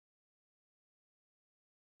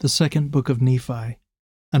The second book of Nephi.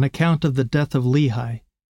 An account of the death of Lehi.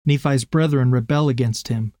 Nephi's brethren rebel against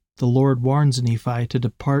him. The Lord warns Nephi to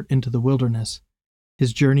depart into the wilderness.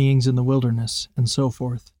 His journeyings in the wilderness, and so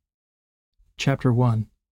forth. Chapter 1.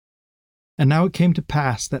 And now it came to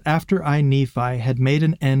pass that after I, Nephi, had made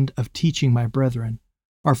an end of teaching my brethren,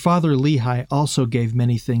 our father Lehi also gave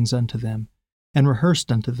many things unto them, and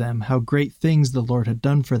rehearsed unto them how great things the Lord had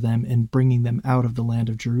done for them in bringing them out of the land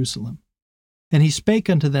of Jerusalem. And he spake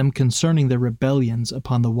unto them concerning their rebellions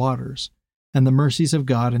upon the waters, and the mercies of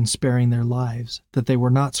God in sparing their lives, that they were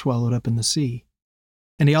not swallowed up in the sea.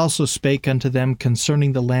 And he also spake unto them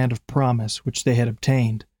concerning the land of promise which they had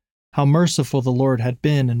obtained, how merciful the Lord had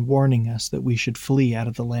been in warning us that we should flee out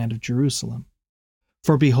of the land of Jerusalem.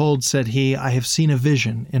 For behold, said he, I have seen a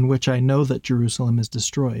vision, in which I know that Jerusalem is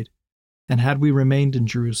destroyed, and had we remained in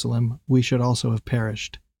Jerusalem, we should also have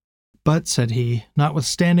perished. But, said he,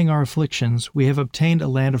 notwithstanding our afflictions, we have obtained a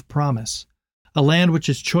land of promise, a land which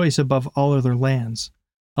is choice above all other lands,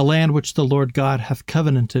 a land which the Lord God hath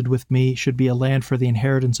covenanted with me should be a land for the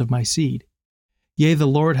inheritance of my seed. Yea, the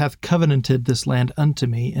Lord hath covenanted this land unto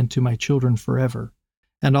me and to my children forever,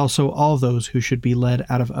 and also all those who should be led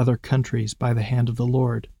out of other countries by the hand of the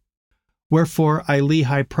Lord. Wherefore I,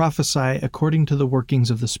 Lehi, prophesy according to the workings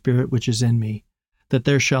of the Spirit which is in me, that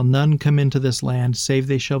there shall none come into this land, save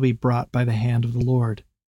they shall be brought by the hand of the Lord.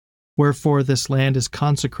 Wherefore this land is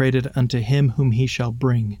consecrated unto him whom he shall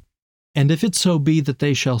bring. And if it so be that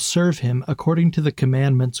they shall serve him according to the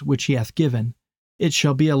commandments which he hath given, it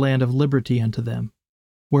shall be a land of liberty unto them.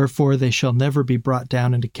 Wherefore they shall never be brought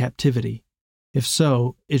down into captivity. If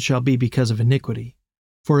so, it shall be because of iniquity.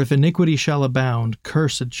 For if iniquity shall abound,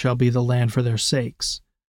 cursed shall be the land for their sakes.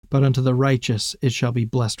 But unto the righteous it shall be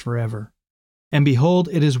blessed forever. And behold,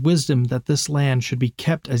 it is wisdom that this land should be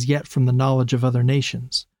kept as yet from the knowledge of other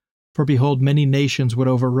nations. For behold, many nations would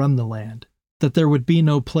overrun the land, that there would be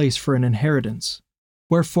no place for an inheritance.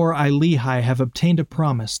 Wherefore I, Lehi, have obtained a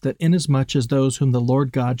promise that inasmuch as those whom the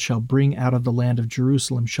Lord God shall bring out of the land of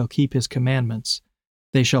Jerusalem shall keep his commandments,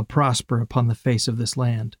 they shall prosper upon the face of this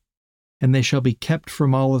land. And they shall be kept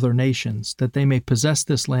from all other nations, that they may possess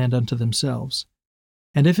this land unto themselves.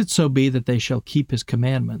 And if it so be that they shall keep his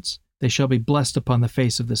commandments, they shall be blessed upon the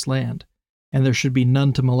face of this land, and there should be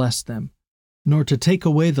none to molest them, nor to take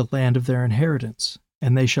away the land of their inheritance,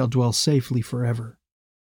 and they shall dwell safely forever.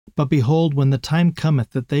 But behold, when the time cometh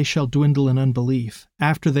that they shall dwindle in unbelief,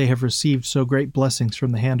 after they have received so great blessings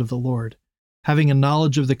from the hand of the Lord, having a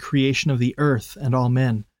knowledge of the creation of the earth and all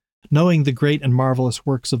men, knowing the great and marvelous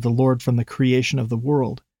works of the Lord from the creation of the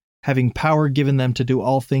world, having power given them to do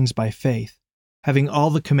all things by faith, having all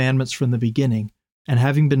the commandments from the beginning, and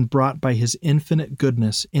having been brought by his infinite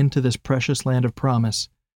goodness into this precious land of promise,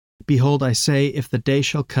 behold, I say, if the day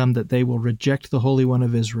shall come that they will reject the Holy One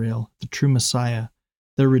of Israel, the true Messiah,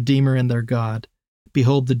 their Redeemer and their God,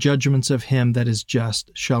 behold, the judgments of him that is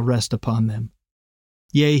just shall rest upon them.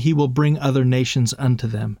 Yea, he will bring other nations unto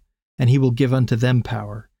them, and he will give unto them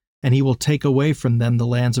power, and he will take away from them the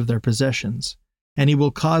lands of their possessions, and he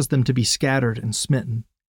will cause them to be scattered and smitten.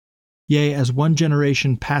 Yea, as one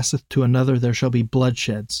generation passeth to another, there shall be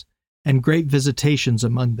bloodsheds, and great visitations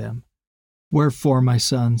among them. Wherefore, my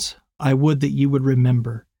sons, I would that ye would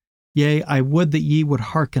remember, yea, I would that ye would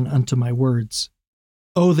hearken unto my words.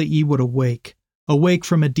 O that ye would awake, awake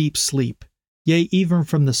from a deep sleep, yea, even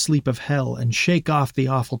from the sleep of hell, and shake off the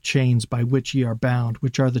awful chains by which ye are bound,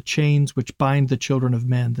 which are the chains which bind the children of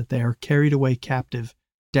men, that they are carried away captive,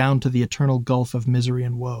 down to the eternal gulf of misery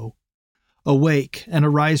and woe. Awake, and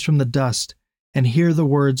arise from the dust, and hear the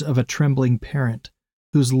words of a trembling parent,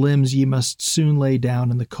 whose limbs ye must soon lay down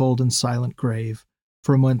in the cold and silent grave,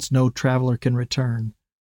 from whence no traveler can return.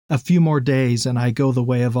 A few more days, and I go the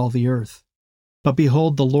way of all the earth. But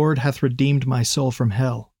behold, the Lord hath redeemed my soul from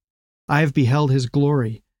hell. I have beheld his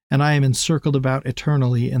glory, and I am encircled about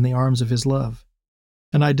eternally in the arms of his love.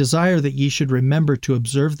 And I desire that ye should remember to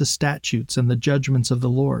observe the statutes and the judgments of the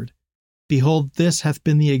Lord. Behold, this hath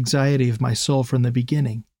been the anxiety of my soul from the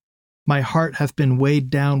beginning. My heart hath been weighed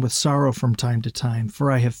down with sorrow from time to time, for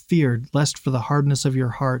I have feared, lest for the hardness of your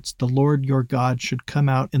hearts the Lord your God should come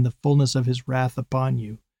out in the fullness of his wrath upon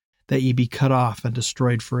you, that ye be cut off and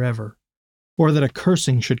destroyed forever. Or that a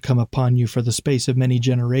cursing should come upon you for the space of many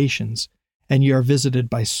generations, and ye are visited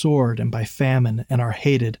by sword and by famine, and are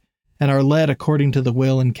hated, and are led according to the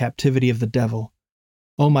will and captivity of the devil.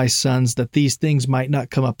 O my sons, that these things might not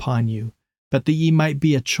come upon you, but that ye might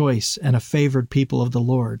be a choice and a favored people of the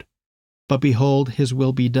Lord. But behold, his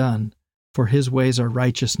will be done, for his ways are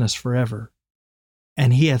righteousness forever.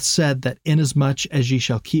 And he hath said that inasmuch as ye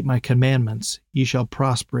shall keep my commandments, ye shall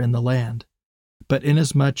prosper in the land. but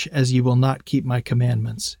inasmuch as ye will not keep my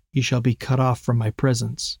commandments, ye shall be cut off from my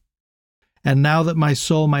presence. And now that my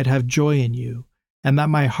soul might have joy in you, and that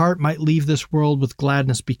my heart might leave this world with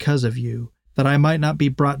gladness because of you, that I might not be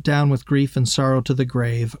brought down with grief and sorrow to the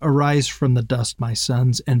grave, arise from the dust, my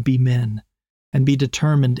sons, and be men, and be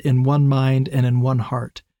determined in one mind and in one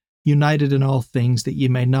heart, united in all things, that ye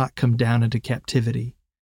may not come down into captivity,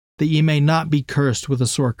 that ye may not be cursed with a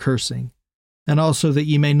sore cursing, and also that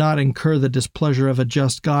ye may not incur the displeasure of a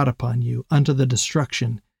just God upon you, unto the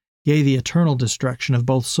destruction, yea, the eternal destruction of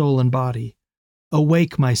both soul and body.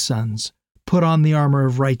 Awake, my sons, put on the armor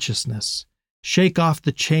of righteousness, shake off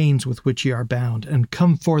the chains with which ye are bound, and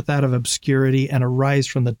come forth out of obscurity, and arise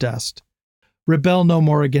from the dust. Rebel no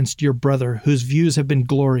more against your brother, whose views have been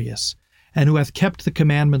glorious, and who hath kept the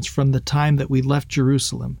commandments from the time that we left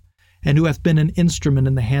Jerusalem, and who hath been an instrument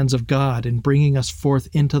in the hands of God in bringing us forth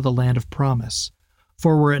into the land of promise.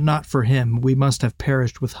 For were it not for him, we must have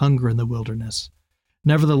perished with hunger in the wilderness.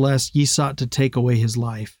 Nevertheless, ye sought to take away his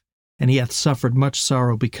life, and he hath suffered much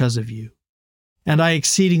sorrow because of you. And I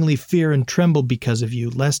exceedingly fear and tremble because of you,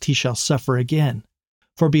 lest he shall suffer again.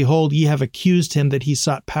 For behold, ye have accused him that he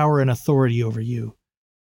sought power and authority over you.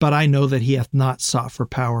 But I know that he hath not sought for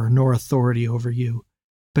power nor authority over you,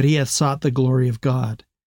 but he hath sought the glory of God,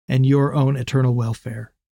 and your own eternal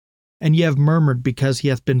welfare. And ye have murmured because he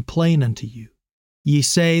hath been plain unto you. Ye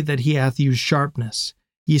say that he hath used sharpness.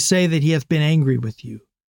 Ye say that he hath been angry with you.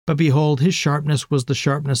 But behold, his sharpness was the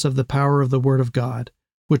sharpness of the power of the word of God,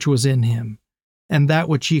 which was in him. And that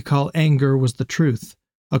which ye call anger was the truth,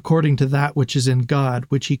 according to that which is in God,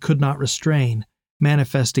 which he could not restrain,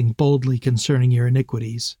 manifesting boldly concerning your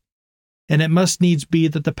iniquities. And it must needs be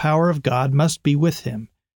that the power of God must be with him,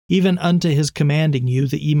 even unto his commanding you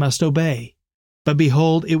that ye must obey. But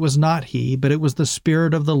behold, it was not he, but it was the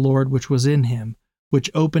Spirit of the Lord which was in him,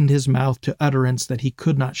 which opened his mouth to utterance that he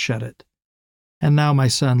could not shut it. And now my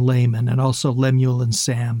son Laman, and also Lemuel and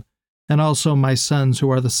Sam, and also my sons who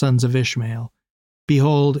are the sons of Ishmael,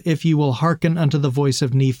 behold, if ye will hearken unto the voice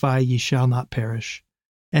of Nephi, ye shall not perish.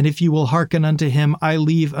 And if ye will hearken unto him, I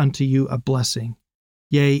leave unto you a blessing,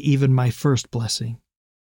 yea, even my first blessing.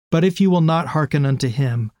 But if ye will not hearken unto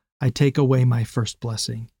him, I take away my first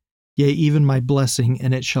blessing, yea, even my blessing,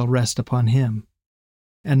 and it shall rest upon him.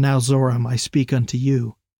 And now, Zoram, I speak unto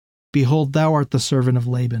you. Behold, thou art the servant of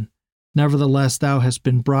Laban. Nevertheless, thou hast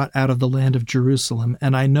been brought out of the land of Jerusalem,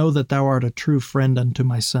 and I know that thou art a true friend unto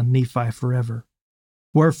my son Nephi forever.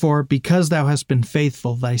 Wherefore, because thou hast been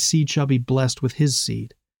faithful, thy seed shall be blessed with his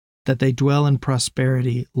seed, that they dwell in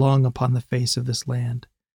prosperity long upon the face of this land.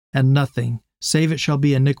 And nothing, save it shall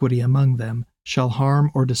be iniquity among them, shall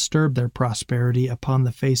harm or disturb their prosperity upon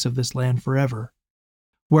the face of this land forever.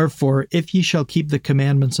 Wherefore, if ye shall keep the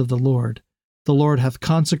commandments of the Lord hath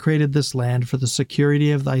consecrated this land for the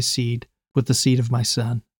security of thy seed with the seed of my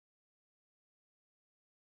son.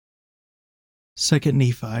 2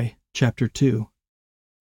 Nephi, chapter 2.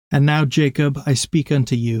 And now, Jacob, I speak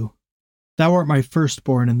unto you. Thou art my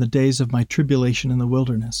firstborn in the days of my tribulation in the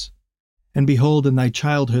wilderness. And behold, in thy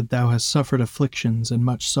childhood thou hast suffered afflictions and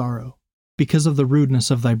much sorrow, because of the rudeness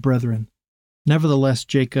of thy brethren. Nevertheless,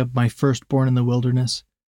 Jacob, my firstborn in the wilderness,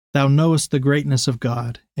 thou knowest the greatness of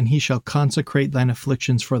God, and he shall consecrate thine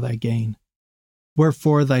afflictions for thy gain.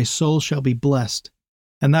 Wherefore thy soul shall be blessed,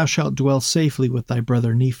 and thou shalt dwell safely with thy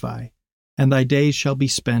brother Nephi, and thy days shall be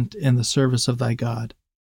spent in the service of thy God.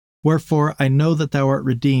 Wherefore I know that thou art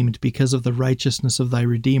redeemed because of the righteousness of thy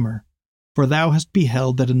Redeemer. For thou hast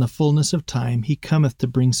beheld that in the fullness of time he cometh to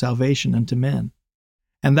bring salvation unto men.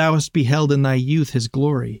 And thou hast beheld in thy youth his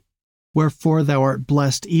glory. Wherefore thou art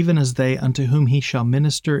blessed even as they unto whom he shall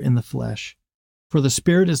minister in the flesh. For the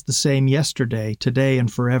Spirit is the same yesterday, today,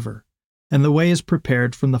 and forever. And the way is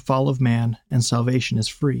prepared from the fall of man, and salvation is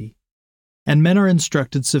free. And men are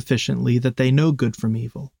instructed sufficiently that they know good from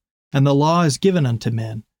evil. And the law is given unto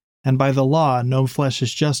men. And by the law no flesh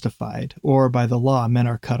is justified, or by the law men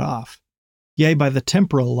are cut off. Yea, by the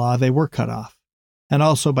temporal law they were cut off. And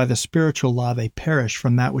also by the spiritual law they perish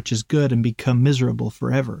from that which is good and become miserable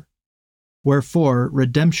forever. Wherefore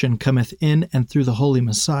redemption cometh in and through the holy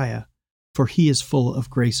Messiah, for he is full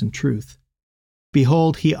of grace and truth.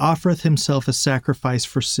 Behold, he offereth himself a sacrifice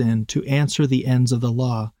for sin to answer the ends of the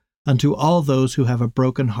law unto all those who have a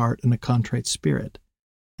broken heart and a contrite spirit,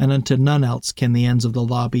 and unto none else can the ends of the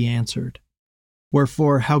law be answered.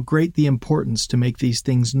 Wherefore how great the importance to make these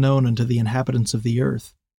things known unto the inhabitants of the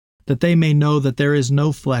earth, that they may know that there is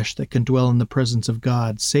no flesh that can dwell in the presence of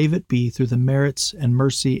God, save it be through the merits and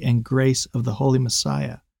mercy and grace of the holy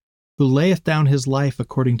Messiah, who layeth down his life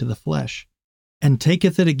according to the flesh, and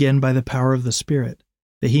taketh it again by the power of the Spirit,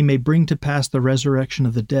 that he may bring to pass the resurrection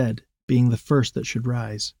of the dead, being the first that should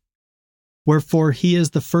rise. Wherefore he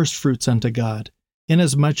is the firstfruits unto God,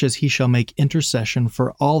 inasmuch as he shall make intercession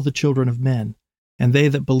for all the children of men, and they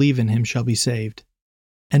that believe in him shall be saved.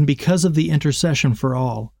 And because of the intercession for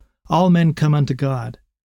all men come unto God,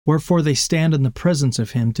 wherefore they stand in the presence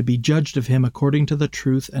of him to be judged of him according to the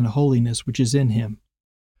truth and holiness which is in him.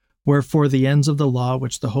 Wherefore the ends of the law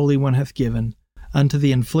which the Holy One hath given, unto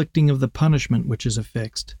the inflicting of the punishment which is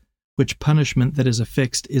affixed, which punishment that is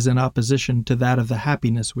affixed is in opposition to that of the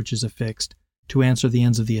happiness which is affixed, to answer the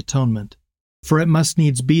ends of the atonement. For it must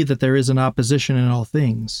needs be that there is an opposition in all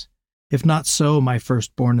things. If not so, my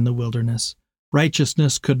firstborn in the wilderness,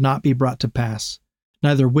 righteousness could not be brought to pass,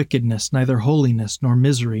 neither wickedness, neither holiness, nor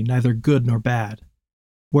misery, neither good nor bad.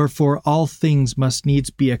 Wherefore all things must needs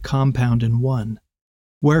be a compound in one.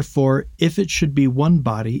 Wherefore, if it should be one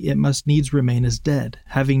body, it must needs remain as dead,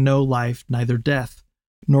 having no life, neither death,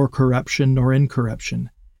 nor corruption, nor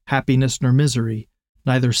incorruption, happiness, nor misery,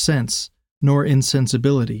 neither sense, nor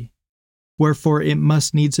insensibility. Wherefore it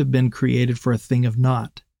must needs have been created for a thing of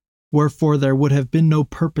naught. Wherefore there would have been no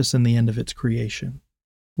purpose in the end of its creation.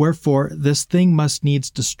 Wherefore this thing must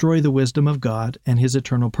needs destroy the wisdom of God and his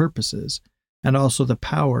eternal purposes, and also the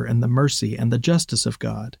power and the mercy and the justice of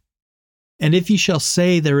God. And if ye shall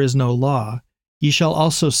say there is no law, ye shall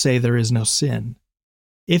also say there is no sin.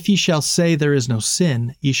 If ye shall say there is no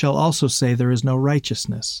sin, ye shall also say there is no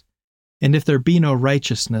righteousness. And if there be no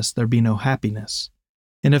righteousness, there be no happiness.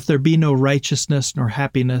 And if there be no righteousness nor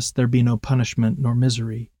happiness, there be no punishment nor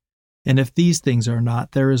misery. And if these things are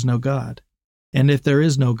not, there is no God. And if there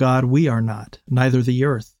is no God, we are not, neither the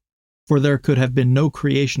earth. For there could have been no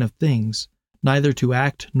creation of things, neither to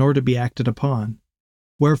act nor to be acted upon.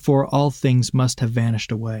 Wherefore all things must have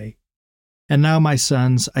vanished away. And now, my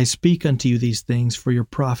sons, I speak unto you these things for your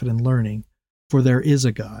profit and learning, for there is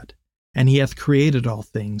a God, and he hath created all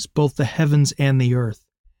things, both the heavens and the earth,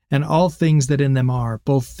 and all things that in them are,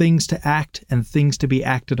 both things to act and things to be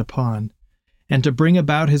acted upon, and to bring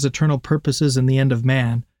about his eternal purposes in the end of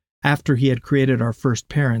man, after he had created our first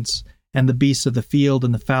parents, and the beasts of the field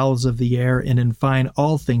and the fowls of the air, and in fine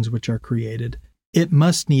all things which are created, it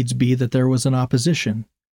must needs be that there was an opposition,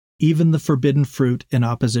 even the forbidden fruit in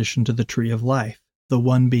opposition to the tree of life, the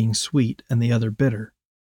one being sweet and the other bitter.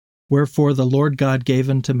 Wherefore the Lord God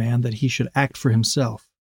gave unto man that he should act for himself.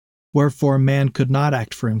 Wherefore man could not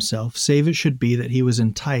act for himself, save it should be that he was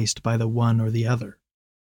enticed by the one or the other.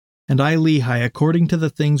 And I, Lehi, according to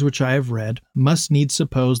the things which I have read, must needs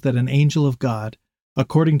suppose that an angel of God,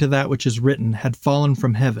 according to that which is written, had fallen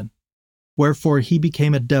from heaven. Wherefore he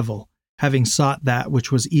became a devil, having sought that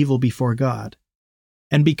which was evil before God.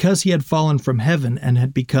 And because he had fallen from heaven and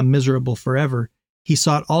had become miserable forever, he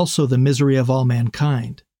sought also the misery of all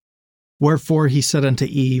mankind. Wherefore he said unto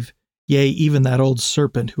Eve, yea, even that old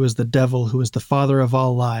serpent who is the devil, who is the father of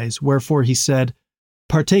all lies, wherefore he said,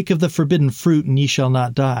 Partake of the forbidden fruit, and ye shall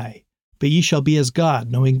not die, but ye shall be as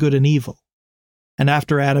God, knowing good and evil. And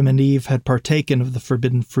after Adam and Eve had partaken of the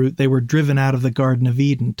forbidden fruit, they were driven out of the Garden of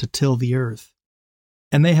Eden to till the earth.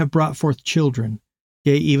 And they have brought forth children,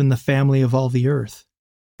 yea, even the family of all the earth.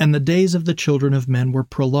 And the days of the children of men were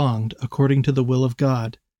prolonged according to the will of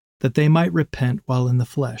God, that they might repent while in the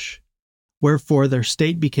flesh. Wherefore their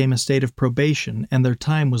state became a state of probation, and their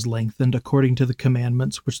time was lengthened according to the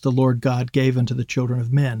commandments which the Lord God gave unto the children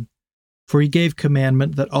of men. For he gave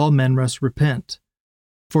commandment that all men must repent.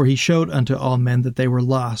 For he showed unto all men that they were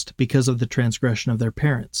lost because of the transgression of their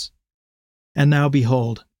parents. And now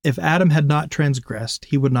behold, if Adam had not transgressed,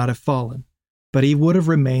 he would not have fallen, but he would have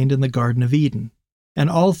remained in the Garden of Eden. And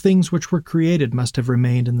all things which were created must have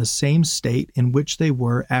remained in the same state in which they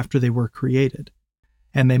were after they were created.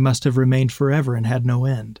 And they must have remained forever and had no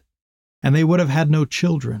end. And they would have had no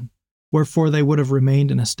children, wherefore they would have remained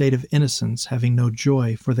in a state of innocence, having no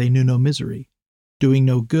joy, for they knew no misery, doing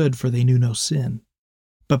no good, for they knew no sin.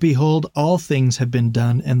 But behold, all things have been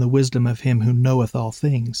done in the wisdom of him who knoweth all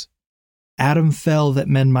things. Adam fell that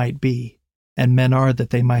men might be, and men are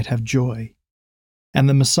that they might have joy. And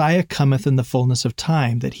the Messiah cometh in the fullness of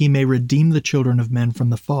time, that he may redeem the children of men from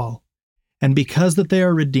the fall. And because that they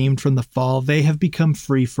are redeemed from the fall, they have become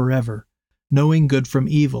free forever, knowing good from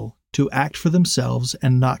evil, to act for themselves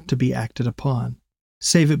and not to be acted upon,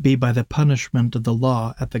 save it be by the punishment of the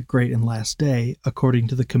law at the great and last day, according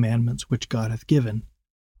to the commandments which God hath given.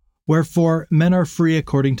 Wherefore men are free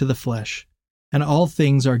according to the flesh, and all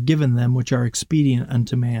things are given them which are expedient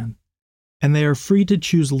unto man. And they are free to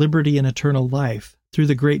choose liberty and eternal life, through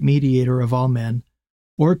the great mediator of all men,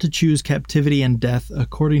 or to choose captivity and death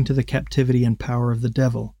according to the captivity and power of the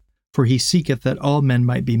devil, for he seeketh that all men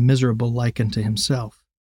might be miserable like unto himself.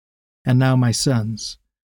 And now, my sons,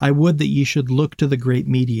 I would that ye should look to the great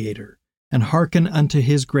mediator, and hearken unto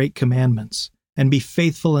his great commandments, and be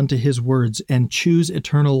faithful unto his words, and choose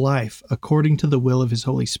eternal life according to the will of his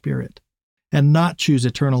Holy Spirit, and not choose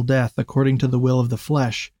eternal death according to the will of the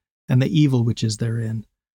flesh, and the evil which is therein,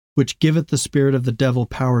 which giveth the spirit of the devil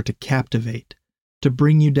power to captivate, to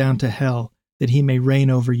bring you down to hell, that he may reign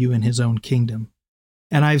over you in his own kingdom.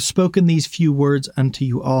 And I have spoken these few words unto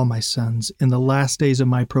you all, my sons, in the last days of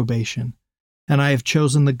my probation, and I have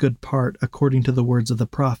chosen the good part according to the words of the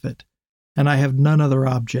prophet, and I have none other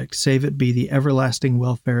object, save it be the everlasting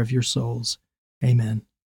welfare of your souls. Amen.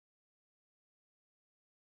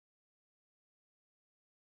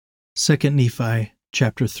 2 Nephi,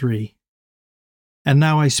 chapter 3. And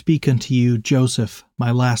now I speak unto you, Joseph,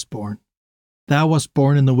 my lastborn. Thou wast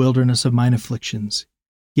born in the wilderness of mine afflictions.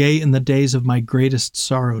 Yea, in the days of my greatest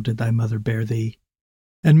sorrow did thy mother bear thee.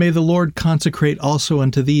 And may the Lord consecrate also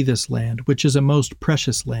unto thee this land, which is a most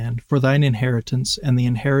precious land, for thine inheritance, and the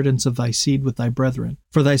inheritance of thy seed with thy brethren,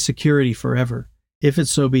 for thy security forever, if it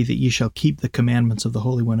so be that ye shall keep the commandments of the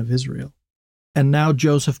Holy One of Israel. And now,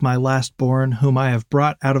 Joseph, my lastborn, whom I have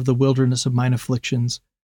brought out of the wilderness of mine afflictions,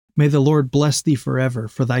 may the Lord bless thee forever,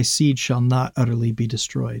 for thy seed shall not utterly be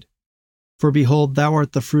destroyed. For behold, thou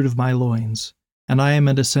art the fruit of my loins, and I am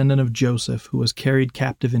a descendant of Joseph, who was carried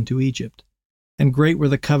captive into Egypt. And great were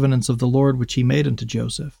the covenants of the Lord which he made unto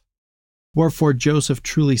Joseph. Wherefore Joseph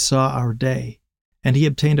truly saw our day, and he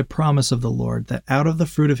obtained a promise of the Lord, that out of the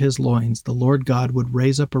fruit of his loins the Lord God would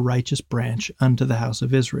raise up a righteous branch unto the house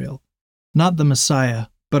of Israel. Not the Messiah,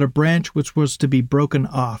 but a branch which was to be broken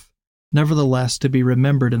off, nevertheless to be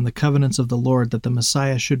remembered in the covenants of the Lord, that the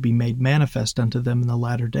Messiah should be made manifest unto them in the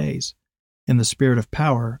latter days, in the spirit of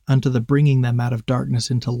power, unto the bringing them out of darkness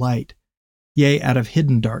into light, yea, out of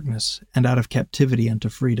hidden darkness, and out of captivity unto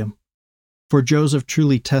freedom. For Joseph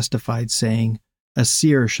truly testified, saying, A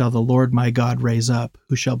seer shall the Lord my God raise up,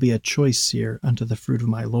 who shall be a choice seer unto the fruit of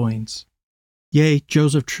my loins. Yea,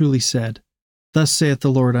 Joseph truly said, Thus saith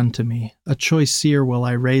the Lord unto me, A choice seer will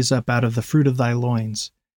I raise up out of the fruit of thy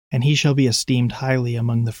loins, and he shall be esteemed highly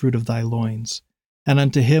among the fruit of thy loins. And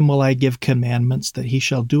unto him will I give commandments, that he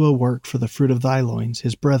shall do a work for the fruit of thy loins,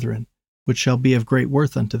 his brethren, which shall be of great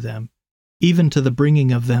worth unto them, even to the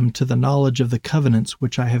bringing of them to the knowledge of the covenants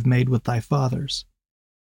which I have made with thy fathers.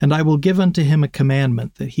 And I will give unto him a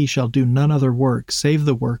commandment, that he shall do none other work, save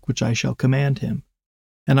the work which I shall command him.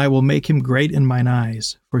 And I will make him great in mine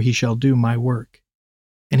eyes, for he shall do my work.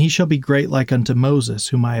 And he shall be great like unto Moses,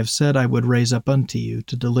 whom I have said I would raise up unto you,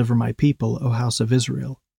 to deliver my people, O house of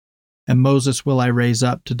Israel. And Moses will I raise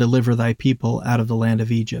up to deliver thy people out of the land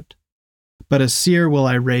of Egypt. But a seer will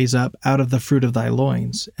I raise up out of the fruit of thy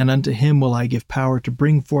loins, and unto him will I give power to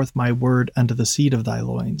bring forth my word unto the seed of thy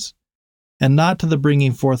loins. And not to the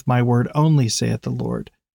bringing forth my word only, saith the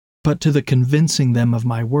Lord, but to the convincing them of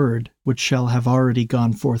my word, which shall have already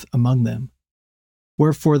gone forth among them.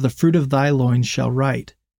 Wherefore the fruit of thy loins shall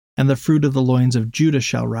write, and the fruit of the loins of Judah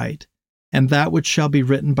shall write, and that which shall be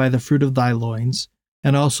written by the fruit of thy loins,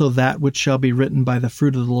 and also that which shall be written by the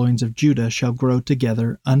fruit of the loins of Judah shall grow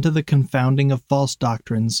together unto the confounding of false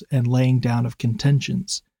doctrines and laying down of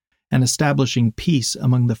contentions, and establishing peace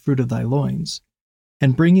among the fruit of thy loins,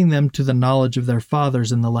 and bringing them to the knowledge of their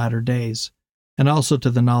fathers in the latter days, and also to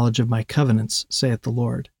the knowledge of my covenants, saith the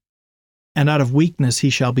Lord. And out of weakness he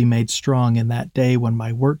shall be made strong in that day when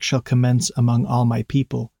my work shall commence among all my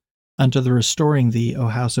people, unto the restoring thee, O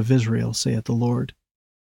house of Israel, saith the Lord.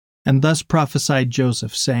 And thus prophesied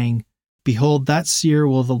Joseph, saying, Behold, that seer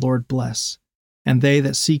will the Lord bless, and they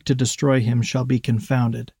that seek to destroy him shall be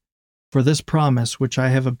confounded. For this promise which I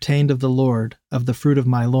have obtained of the Lord, of the fruit of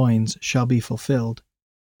my loins, shall be fulfilled.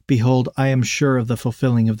 Behold, I am sure of the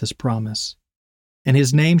fulfilling of this promise. And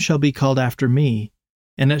his name shall be called after me,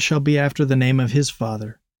 and it shall be after the name of his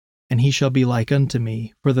father. And he shall be like unto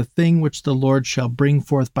me, for the thing which the Lord shall bring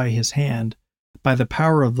forth by his hand, by the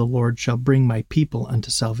power of the Lord shall bring my people unto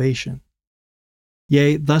salvation.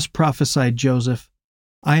 Yea, thus prophesied Joseph,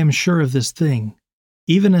 I am sure of this thing,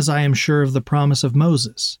 even as I am sure of the promise of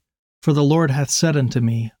Moses. For the Lord hath said unto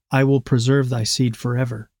me, I will preserve thy seed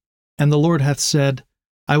forever. And the Lord hath said,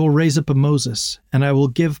 I will raise up a Moses, and I will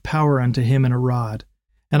give power unto him in a rod,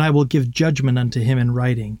 and I will give judgment unto him in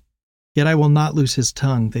writing. Yet I will not loose his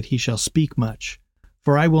tongue, that he shall speak much,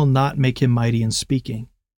 for I will not make him mighty in speaking.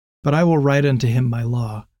 But I will write unto him my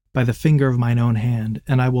law, by the finger of mine own hand,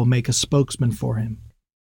 and I will make a spokesman for him.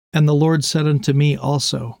 And the Lord said unto me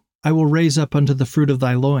also, I will raise up unto the fruit of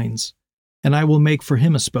thy loins, and I will make for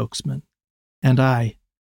him a spokesman. And I,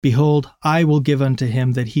 behold, I will give unto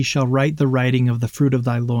him that he shall write the writing of the fruit of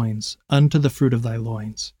thy loins, unto the fruit of thy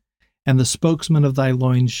loins. and the spokesman of thy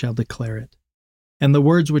loins shall declare it. And the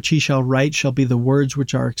words which he shall write shall be the words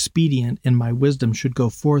which are expedient in my wisdom should go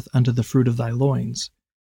forth unto the fruit of thy loins.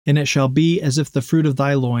 And it shall be as if the fruit of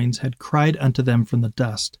thy loins had cried unto them from the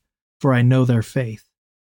dust, for I know their faith.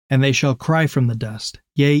 And they shall cry from the dust,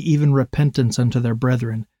 yea, even repentance unto their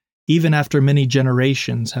brethren, even after many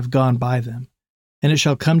generations have gone by them. And it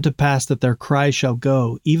shall come to pass that their cry shall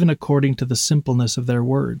go, even according to the simpleness of their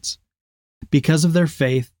words. Because of their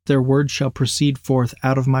faith, their words shall proceed forth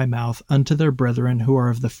out of my mouth unto their brethren who are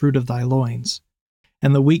of the fruit of thy loins.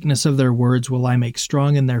 And the weakness of their words will I make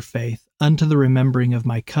strong in their faith, unto the remembering of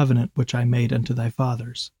my covenant which I made unto thy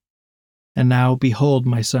fathers. And now, behold,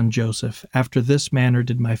 my son Joseph, after this manner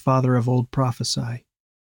did my father of old prophesy.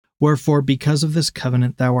 Wherefore, because of this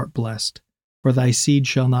covenant thou art blessed, for thy seed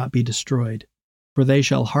shall not be destroyed, for they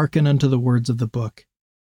shall hearken unto the words of the book.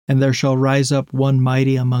 And there shall rise up one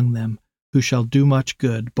mighty among them, who shall do much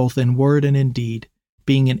good, both in word and in deed,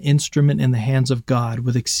 being an instrument in the hands of God,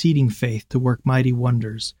 with exceeding faith to work mighty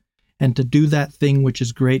wonders, and to do that thing which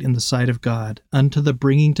is great in the sight of God, unto the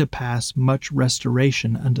bringing to pass much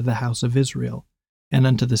restoration unto the house of Israel, and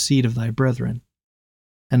unto the seed of thy brethren.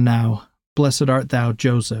 And now, blessed art thou,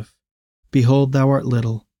 Joseph. Behold, thou art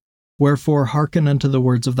little. Wherefore hearken unto the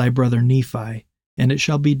words of thy brother Nephi, and it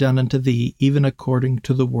shall be done unto thee even according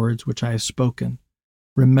to the words which I have spoken.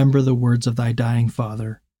 Remember the words of thy dying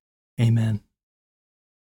father. Amen.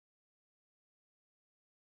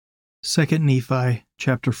 2 Nephi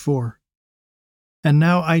chapter 4. And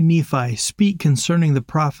now I, Nephi, speak concerning the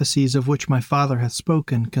prophecies of which my father hath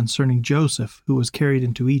spoken concerning Joseph, who was carried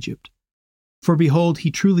into Egypt. For behold,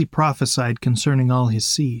 he truly prophesied concerning all his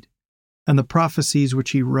seed. And the prophecies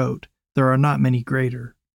which he wrote, there are not many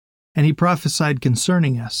greater. And he prophesied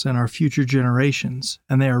concerning us and our future generations,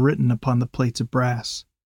 and they are written upon the plates of brass.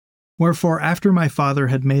 Wherefore, after my father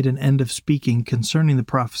had made an end of speaking concerning the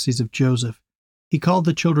prophecies of Joseph, he called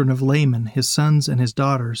the children of Laman, his sons and his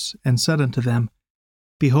daughters, and said unto them,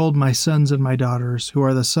 Behold, my sons and my daughters, who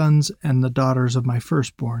are the sons and the daughters of my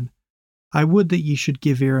firstborn, I would that ye should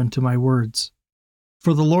give ear unto my words.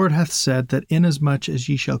 For the Lord hath said that inasmuch as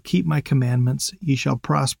ye shall keep my commandments, ye shall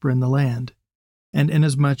prosper in the land. And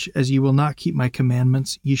inasmuch as ye will not keep my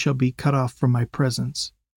commandments, ye shall be cut off from my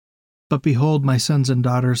presence. But behold, my sons and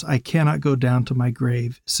daughters, I cannot go down to my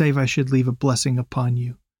grave, save I should leave a blessing upon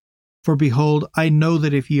you. For behold, I know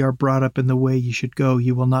that if ye are brought up in the way ye should go,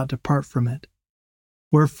 ye will not depart from it.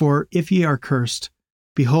 Wherefore, if ye are cursed,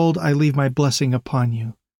 behold, I leave my blessing upon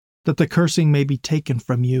you, that the cursing may be taken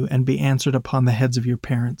from you, and be answered upon the heads of your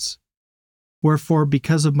parents. Wherefore,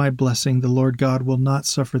 because of my blessing, the Lord God will not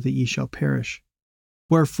suffer that ye shall perish.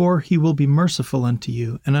 Wherefore he will be merciful unto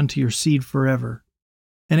you, and unto your seed forever.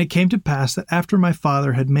 And it came to pass that after my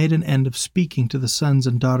father had made an end of speaking to the sons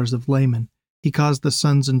and daughters of Laman, he caused the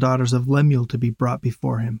sons and daughters of Lemuel to be brought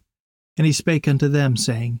before him. And he spake unto them,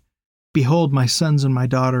 saying, Behold, my sons and my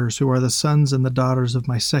daughters, who are the sons and the daughters of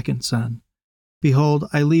my second son. Behold,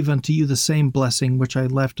 I leave unto you the same blessing which I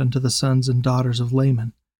left unto the sons and daughters of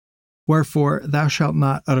Laman. Wherefore thou shalt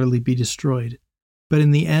not utterly be destroyed, but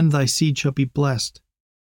in the end thy seed shall be blessed.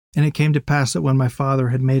 And it came to pass that when my father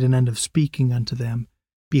had made an end of speaking unto them,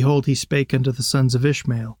 behold, he spake unto the sons of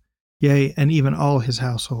Ishmael, yea, and even all his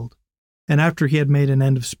household. And after he had made an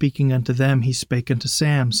end of speaking unto them, he spake unto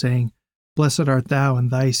Sam, saying, Blessed art thou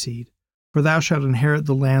and thy seed, for thou shalt inherit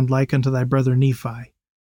the land like unto thy brother Nephi,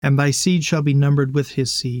 and thy seed shall be numbered with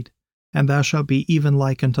his seed, and thou shalt be even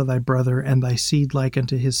like unto thy brother, and thy seed like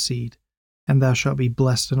unto his seed, and thou shalt be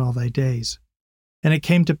blessed in all thy days. And it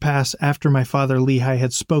came to pass, after my father Lehi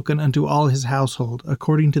had spoken unto all his household,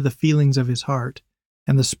 according to the feelings of his heart,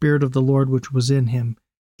 and the Spirit of the Lord which was in him,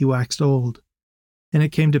 he waxed old. And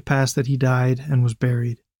it came to pass that he died and was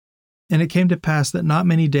buried. And it came to pass that not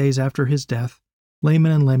many days after his death,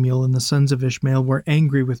 Laman and Lemuel and the sons of Ishmael were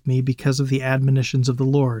angry with me because of the admonitions of the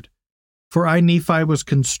Lord. For I, Nephi, was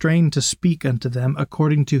constrained to speak unto them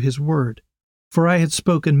according to his word. For I had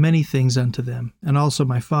spoken many things unto them, and also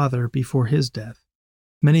my father, before his death,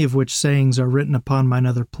 many of which sayings are written upon mine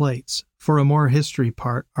other plates, for a more history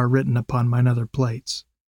part are written upon mine other plates.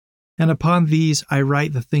 And upon these I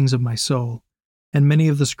write the things of my soul, and many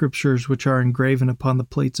of the scriptures which are engraven upon the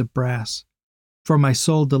plates of brass. For my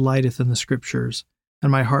soul delighteth in the scriptures,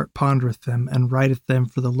 and my heart pondereth them, and writeth them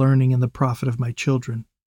for the learning and the profit of my children.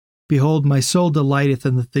 Behold, my soul delighteth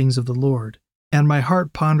in the things of the Lord, and my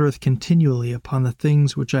heart pondereth continually upon the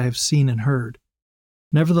things which I have seen and heard.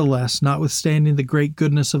 Nevertheless, notwithstanding the great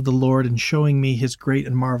goodness of the Lord in showing me his great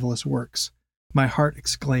and marvelous works, my heart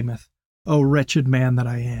exclaimeth, O wretched man that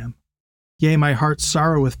I am! Yea, my heart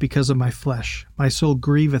sorroweth because of my flesh, my soul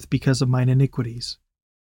grieveth because of mine iniquities.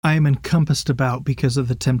 I am encompassed about because of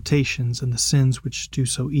the temptations and the sins which do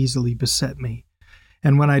so easily beset me.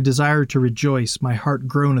 And when I desire to rejoice, my heart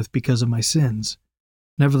groaneth because of my sins.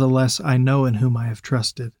 Nevertheless, I know in whom I have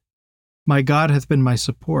trusted. My God hath been my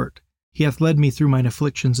support. He hath led me through mine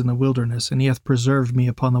afflictions in the wilderness, and he hath preserved me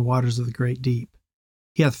upon the waters of the great deep.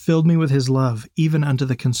 He hath filled me with his love, even unto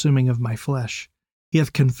the consuming of my flesh. He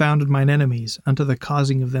hath confounded mine enemies, unto the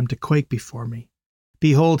causing of them to quake before me.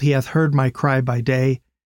 Behold, he hath heard my cry by day,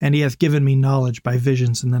 and he hath given me knowledge by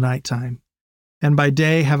visions in the night time. And by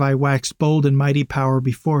day have I waxed bold in mighty power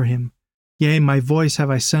before him. Yea, my voice have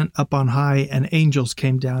I sent up on high, and angels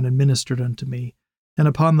came down and ministered unto me. And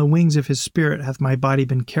upon the wings of his Spirit hath my body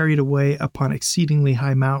been carried away upon exceedingly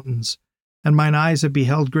high mountains. And mine eyes have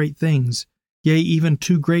beheld great things, yea, even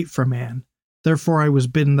too great for man. Therefore I was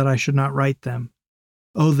bidden that I should not write them.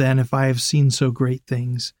 O then, if I have seen so great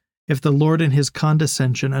things, if the Lord in his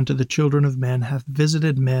condescension unto the children of men hath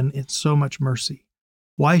visited men in so much mercy,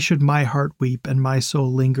 why should my heart weep and my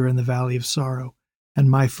soul linger in the valley of sorrow,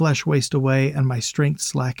 and my flesh waste away and my strength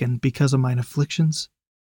slacken because of mine afflictions?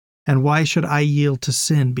 And why should I yield to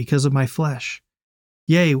sin because of my flesh?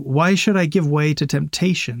 Yea, why should I give way to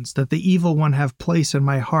temptations, that the evil one have place in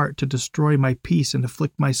my heart to destroy my peace and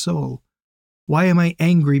afflict my soul? Why am I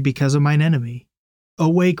angry because of mine enemy?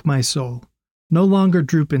 Awake, my soul. No longer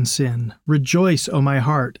droop in sin. Rejoice, O my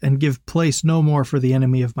heart, and give place no more for the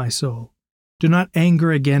enemy of my soul. Do not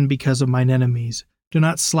anger again because of mine enemies. Do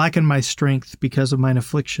not slacken my strength because of mine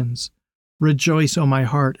afflictions. Rejoice, O my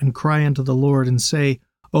heart, and cry unto the Lord, and say,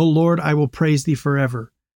 O Lord, I will praise thee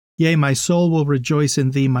forever. Yea, my soul will rejoice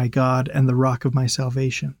in thee, my God, and the rock of my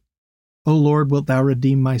salvation. O Lord, wilt thou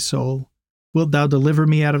redeem my soul? Wilt thou deliver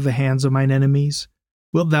me out of the hands of mine enemies?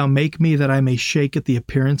 Wilt thou make me that I may shake at the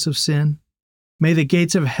appearance of sin? May the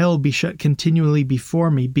gates of hell be shut continually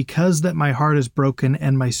before me, because that my heart is broken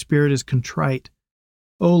and my spirit is contrite.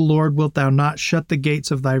 O Lord, wilt thou not shut the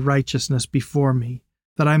gates of thy righteousness before me,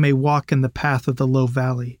 that I may walk in the path of the low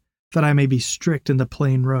valley, that I may be strict in the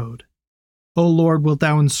plain road? O Lord, wilt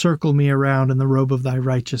thou encircle me around in the robe of thy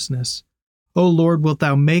righteousness? O Lord, wilt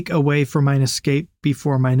thou make a way for mine escape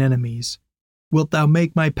before mine enemies? Wilt thou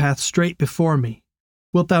make my path straight before me?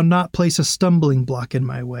 Wilt thou not place a stumbling block in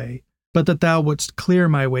my way, but that thou wouldst clear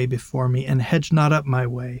my way before me, and hedge not up my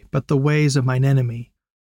way, but the ways of mine enemy?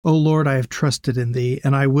 O Lord, I have trusted in thee,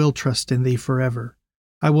 and I will trust in thee forever.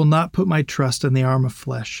 I will not put my trust in the arm of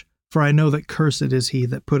flesh, for I know that cursed is he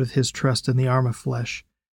that putteth his trust in the arm of flesh.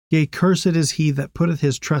 Yea, cursed is he that putteth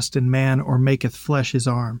his trust in man, or maketh flesh his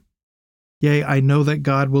arm. Yea, I know that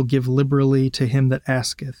God will give liberally to him that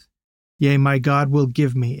asketh. Yea, my God will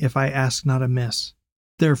give me, if I ask not amiss.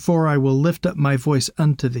 Therefore I will lift up my voice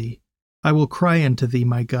unto thee. I will cry unto thee,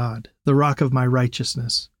 my God, the rock of my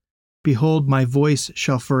righteousness. Behold, my voice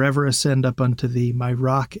shall forever ascend up unto thee, my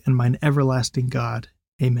rock and mine everlasting God.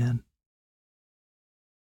 Amen.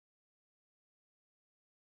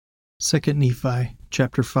 2 Nephi,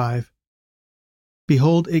 chapter 5.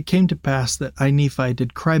 Behold, it came to pass that I, Nephi,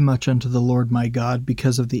 did cry much unto the Lord my God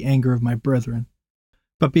because of the anger of my brethren.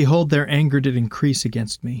 But behold, their anger did increase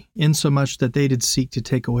against me, insomuch that they did seek to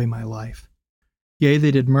take away my life. Yea,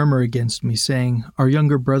 they did murmur against me, saying, Our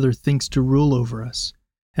younger brother thinks to rule over us,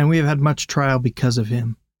 and we have had much trial because of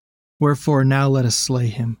him. Wherefore now let us slay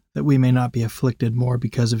him, that we may not be afflicted more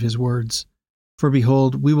because of his words. For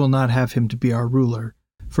behold, we will not have him to be our ruler,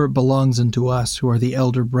 for it belongs unto us, who are the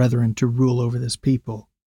elder brethren, to rule over this people.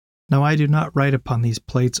 Now I do not write upon these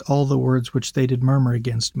plates all the words which they did murmur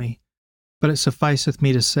against me, but it sufficeth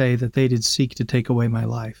me to say that they did seek to take away my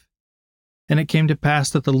life. And it came to pass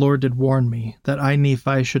that the Lord did warn me, that I,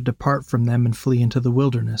 Nephi, should depart from them and flee into the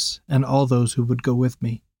wilderness, and all those who would go with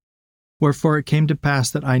me. Wherefore it came to pass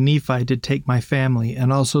that I, Nephi, did take my family,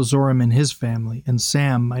 and also Zoram and his family, and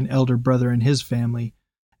Sam, mine elder brother, and his family,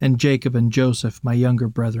 and Jacob and Joseph, my younger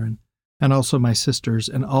brethren, and also my sisters,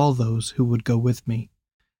 and all those who would go with me.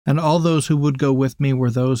 And all those who would go with me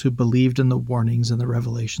were those who believed in the warnings and the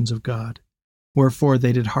revelations of God. Wherefore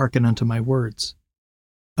they did hearken unto my words.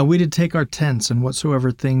 And we did take our tents and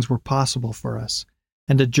whatsoever things were possible for us,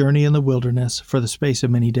 and did journey in the wilderness for the space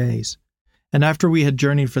of many days. And after we had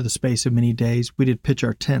journeyed for the space of many days, we did pitch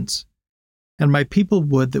our tents. And my people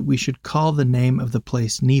would that we should call the name of the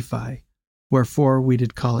place Nephi, wherefore we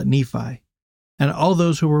did call it Nephi. And all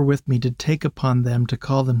those who were with me did take upon them to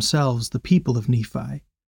call themselves the people of Nephi.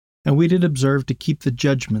 And we did observe to keep the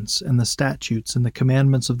judgments and the statutes and the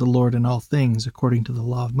commandments of the Lord in all things according to the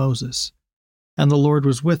law of Moses. And the Lord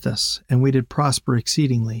was with us, and we did prosper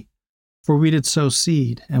exceedingly. For we did sow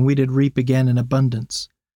seed, and we did reap again in abundance.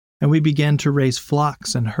 And we began to raise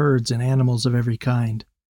flocks and herds and animals of every kind.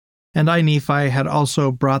 And I, Nephi, had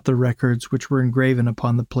also brought the records which were engraven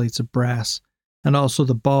upon the plates of brass, and also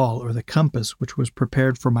the ball or the compass which was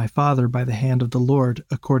prepared for my father by the hand of the Lord,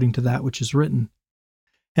 according to that which is written.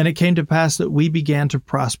 And it came to pass that we began to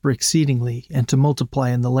prosper exceedingly, and to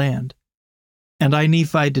multiply in the land. And I,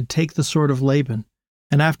 Nephi, did take the sword of Laban,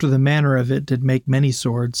 and after the manner of it did make many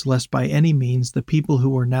swords, lest by any means the people who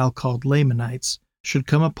were now called Lamanites should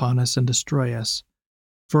come upon us and destroy us.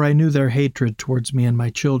 For I knew their hatred towards me and my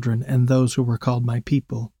children, and those who were called my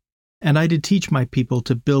people. And I did teach my people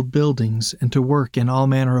to build buildings, and to work in all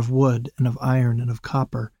manner of wood, and of iron, and of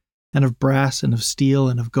copper, and of brass, and of steel,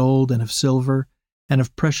 and of gold, and of silver, and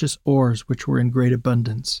of precious ores which were in great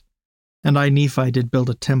abundance. And I, Nephi, did build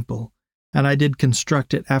a temple, and I did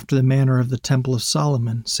construct it after the manner of the temple of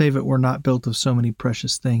Solomon, save it were not built of so many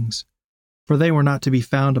precious things. For they were not to be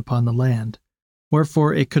found upon the land.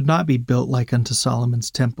 Wherefore it could not be built like unto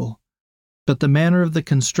Solomon's temple. But the manner of the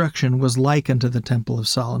construction was like unto the temple of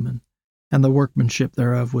Solomon, and the workmanship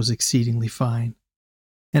thereof was exceedingly fine.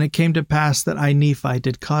 And it came to pass that I, Nephi,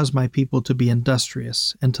 did cause my people to be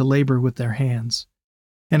industrious, and to labor with their hands.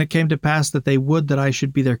 And it came to pass that they would that I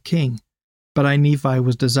should be their king, but I, Nephi,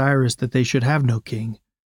 was desirous that they should have no king.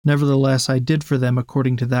 Nevertheless I did for them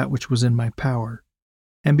according to that which was in my power.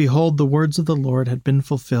 And behold, the words of the Lord had been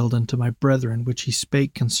fulfilled unto my brethren, which he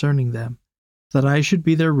spake concerning them, that I should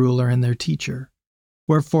be their ruler and their teacher.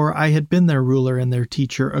 Wherefore I had been their ruler and their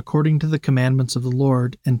teacher according to the commandments of the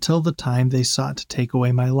Lord, until the time they sought to take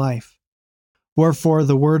away my life. Wherefore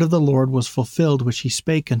the word of the Lord was fulfilled which he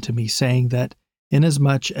spake unto me, saying that,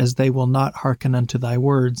 inasmuch as they will not hearken unto thy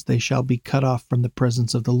words, they shall be cut off from the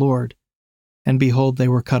presence of the Lord. And behold, they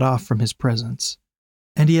were cut off from his presence.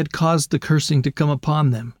 And he had caused the cursing to come upon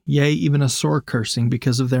them, yea, even a sore cursing,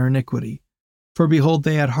 because of their iniquity. For behold,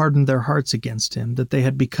 they had hardened their hearts against him, that they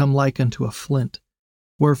had become like unto a flint.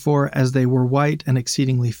 Wherefore, as they were white and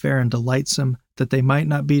exceedingly fair and delightsome, that they might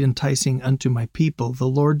not be enticing unto my people, the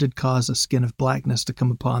Lord did cause a skin of blackness to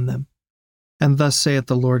come upon them. And thus saith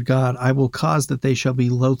the Lord God, I will cause that they shall be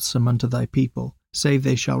loathsome unto thy people, save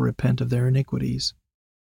they shall repent of their iniquities.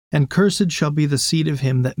 And cursed shall be the seed of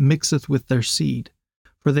him that mixeth with their seed,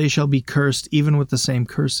 for they shall be cursed even with the same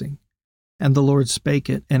cursing. And the Lord spake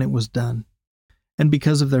it, and it was done. And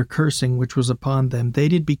because of their cursing which was upon them, they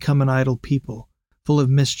did become an idle people, full of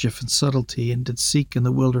mischief and subtlety, and did seek in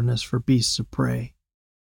the wilderness for beasts of prey.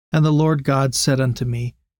 And the Lord God said unto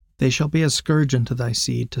me, They shall be a scourge unto thy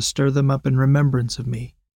seed, to stir them up in remembrance of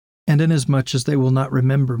me. And inasmuch as they will not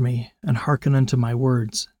remember me, and hearken unto my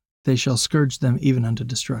words, they shall scourge them even unto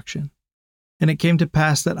destruction. And it came to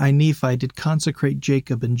pass that I, Nephi, did consecrate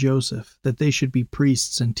Jacob and Joseph, that they should be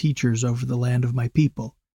priests and teachers over the land of my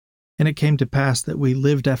people. And it came to pass that we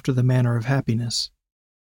lived after the manner of happiness.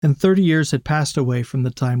 And 30 years had passed away from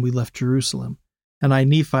the time we left Jerusalem, and I,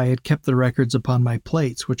 Nephi, had kept the records upon my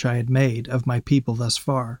plates which I had made of my people thus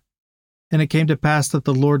far. And it came to pass that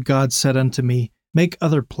the Lord God said unto me, Make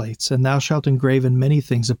other plates, and thou shalt engraven many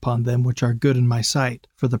things upon them which are good in my sight,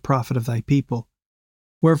 for the profit of thy people.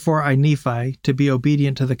 Wherefore I, Nephi, to be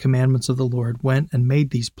obedient to the commandments of the Lord, went and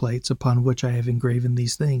made these plates upon which I have engraven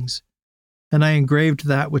these things. And I engraved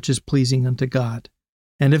that which is pleasing unto God.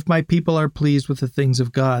 And if my people are pleased with the things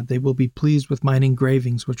of God, they will be pleased with mine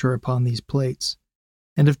engravings which are upon these plates.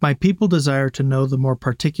 And if my people desire to know the more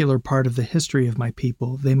particular part of the history of my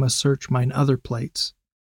people, they must search mine other plates.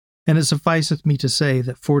 And it sufficeth me to say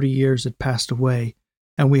that 40 years had passed away,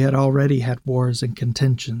 and we had already had wars and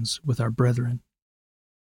contentions with our brethren.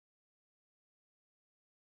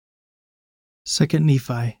 2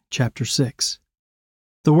 Nephi chapter 6.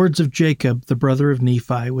 The words of Jacob, the brother of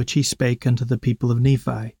Nephi, which he spake unto the people of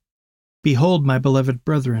Nephi. Behold, my beloved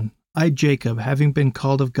brethren, I, Jacob, having been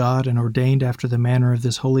called of God and ordained after the manner of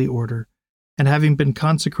this holy order, and having been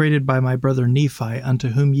consecrated by my brother Nephi, unto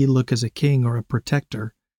whom ye look as a king or a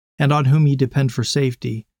protector, and on whom ye depend for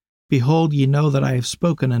safety, behold, ye know that I have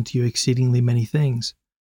spoken unto you exceedingly many things.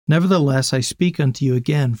 Nevertheless I speak unto you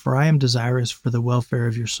again, for I am desirous for the welfare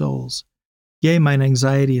of your souls. Yea, mine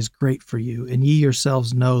anxiety is great for you, and ye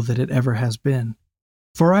yourselves know that it ever has been.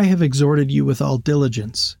 For I have exhorted you with all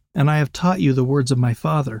diligence, and I have taught you the words of my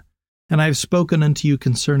Father, and I have spoken unto you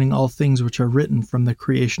concerning all things which are written from the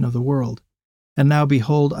creation of the world. And now,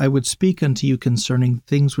 behold, I would speak unto you concerning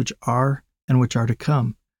things which are and which are to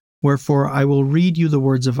come. Wherefore I will read you the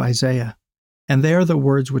words of Isaiah, and they are the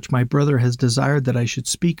words which my brother has desired that I should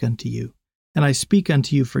speak unto you, and I speak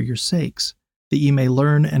unto you for your sakes, that ye may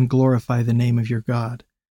learn and glorify the name of your God.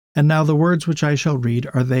 And now the words which I shall read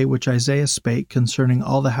are they which Isaiah spake concerning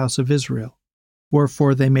all the house of Israel.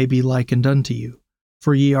 Wherefore they may be likened unto you,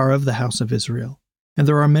 for ye are of the house of Israel. And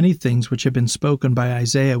there are many things which have been spoken by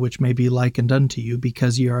Isaiah which may be likened unto you,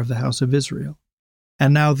 because ye are of the house of Israel.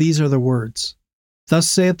 And now these are the words. Thus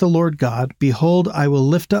saith the Lord God, Behold, I will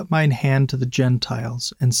lift up mine hand to the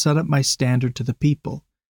Gentiles, and set up my standard to the people.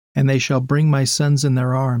 And they shall bring my sons in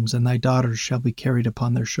their arms, and thy daughters shall be carried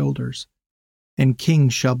upon their shoulders. And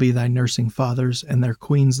kings shall be thy nursing fathers, and their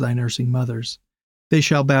queens thy nursing mothers. They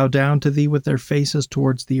shall bow down to thee with their faces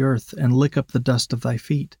towards the earth, and lick up the dust of thy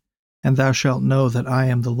feet. And thou shalt know that I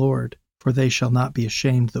am the Lord, for they shall not be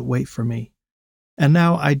ashamed that wait for me. And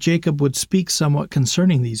now I, Jacob, would speak somewhat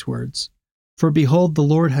concerning these words. For behold, the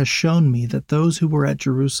Lord has shown me that those who were at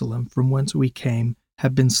Jerusalem, from whence we came,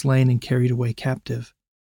 have been slain and carried away captive.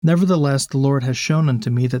 Nevertheless, the Lord has shown unto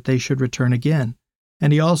me that they should return again.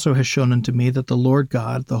 And he also has shown unto me that the Lord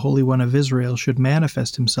God, the Holy One of Israel, should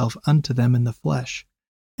manifest himself unto them in the flesh.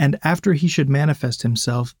 And after he should manifest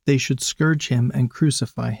himself, they should scourge him and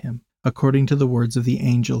crucify him, according to the words of the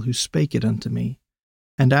angel who spake it unto me.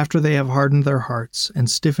 And after they have hardened their hearts, and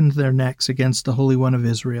stiffened their necks against the Holy One of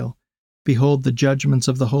Israel, behold, the judgments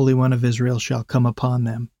of the Holy One of Israel shall come upon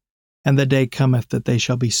them. And the day cometh that they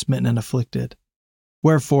shall be smitten and afflicted.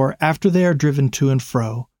 Wherefore, after they are driven to and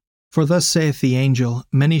fro, for thus saith the angel,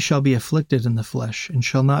 many shall be afflicted in the flesh, and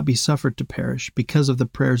shall not be suffered to perish, because of the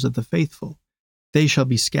prayers of the faithful. They shall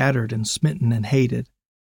be scattered and smitten and hated.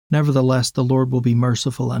 Nevertheless, the Lord will be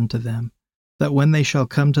merciful unto them, that when they shall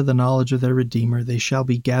come to the knowledge of their Redeemer, they shall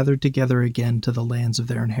be gathered together again to the lands of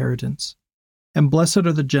their inheritance. And blessed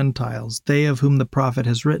are the Gentiles, they of whom the prophet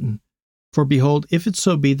has written. For behold, if it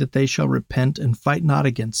so be that they shall repent and fight not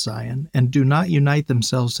against Zion, and do not unite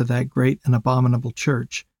themselves to that great and abominable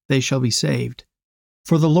church, they shall be saved.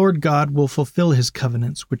 For the Lord God will fulfill his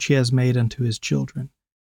covenants which he has made unto his children.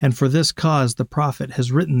 And for this cause the prophet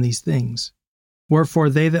has written these things. Wherefore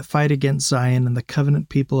they that fight against Zion and the covenant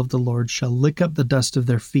people of the Lord shall lick up the dust of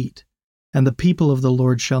their feet, and the people of the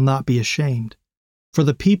Lord shall not be ashamed. For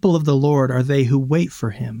the people of the Lord are they who wait for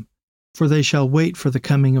him, for they shall wait for the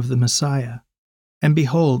coming of the Messiah. And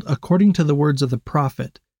behold, according to the words of the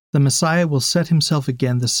prophet, the Messiah will set himself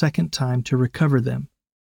again the second time to recover them.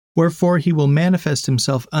 Wherefore he will manifest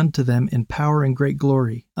himself unto them in power and great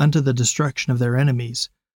glory, unto the destruction of their enemies,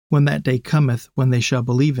 when that day cometh when they shall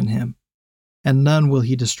believe in him. And none will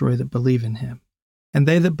he destroy that believe in him. And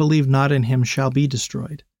they that believe not in him shall be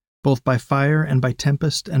destroyed, both by fire and by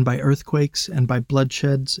tempest, and by earthquakes, and by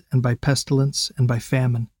bloodsheds, and by pestilence, and by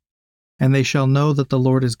famine. And they shall know that the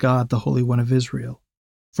Lord is God, the Holy One of Israel.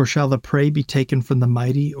 For shall the prey be taken from the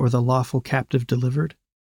mighty, or the lawful captive delivered?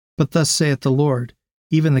 But thus saith the Lord,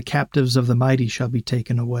 even the captives of the mighty shall be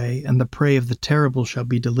taken away, and the prey of the terrible shall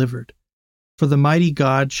be delivered. For the mighty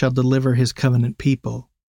God shall deliver his covenant people.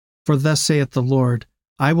 For thus saith the Lord,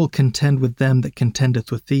 I will contend with them that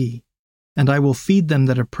contendeth with thee, and I will feed them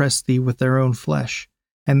that oppress thee with their own flesh,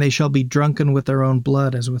 and they shall be drunken with their own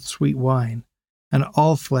blood as with sweet wine. And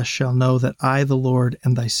all flesh shall know that I, the Lord,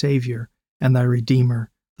 am thy Saviour, and thy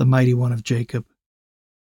Redeemer, the Mighty One of Jacob.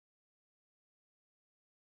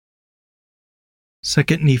 2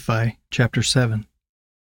 Nephi, chapter 7.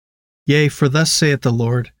 Yea, for thus saith the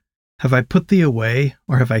Lord, Have I put thee away,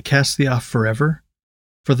 or have I cast thee off forever?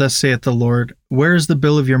 For thus saith the Lord, Where is the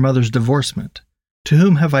bill of your mother's divorcement? To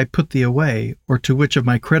whom have I put thee away, or to which of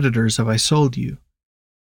my creditors have I sold you?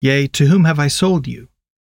 Yea, to whom have I sold you?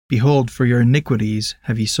 Behold, for your iniquities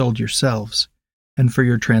have ye sold yourselves, and for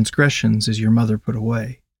your transgressions is your mother put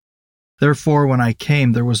away. Therefore when I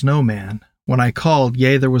came there was no man, when I called,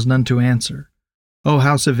 yea, there was none to answer. O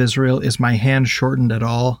house of Israel, is my hand shortened at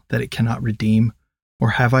all, that it cannot redeem?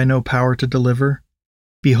 Or have I no power to deliver?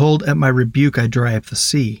 Behold, at my rebuke I dry up the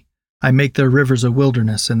sea. I make their rivers a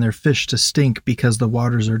wilderness, and their fish to stink, because the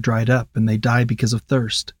waters are dried up, and they die because of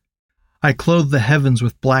thirst. I clothe the heavens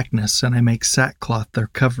with blackness, and I make sackcloth their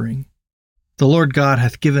covering. The Lord God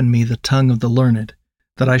hath given me the tongue of the learned,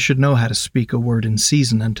 that I should know how to speak a word in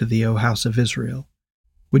season unto thee, O house of Israel.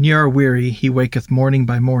 When ye are weary, he waketh morning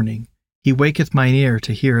by morning. He waketh mine ear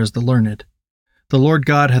to hear as the learned. The Lord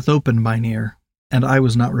God hath opened mine ear, and I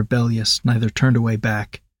was not rebellious, neither turned away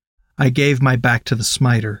back. I gave my back to the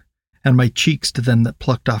smiter, and my cheeks to them that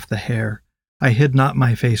plucked off the hair. I hid not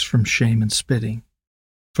my face from shame and spitting.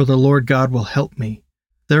 For the Lord God will help me.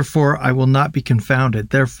 Therefore I will not be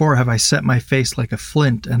confounded. Therefore have I set my face like a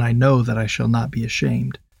flint, and I know that I shall not be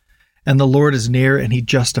ashamed. And the Lord is near, and he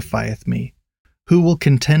justifieth me. Who will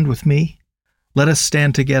contend with me? Let us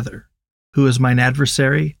stand together. Who is mine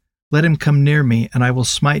adversary? Let him come near me, and I will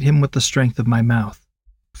smite him with the strength of my mouth.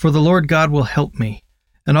 For the Lord God will help me,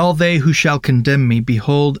 and all they who shall condemn me,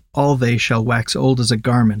 behold, all they shall wax old as a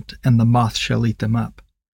garment, and the moth shall eat them up.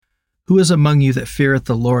 Who is among you that feareth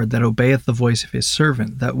the Lord, that obeyeth the voice of his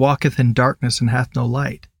servant, that walketh in darkness and hath no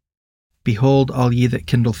light? Behold, all ye that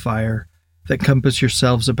kindle fire, that compass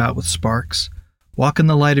yourselves about with sparks, walk in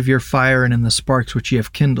the light of your fire and in the sparks which ye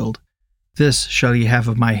have kindled. This shall ye have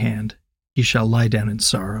of my hand. Ye shall lie down in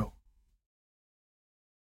sorrow.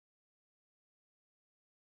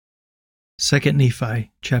 2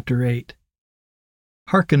 Nephi chapter 8.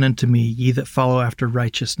 Hearken unto me, ye that follow after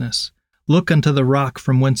righteousness. Look unto the rock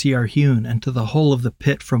from whence ye are hewn, and to the hole of the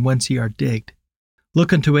pit from whence ye are digged.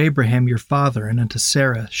 Look unto Abraham your father, and unto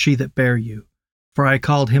Sarah, she that bare you. For I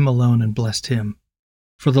called him alone and blessed him.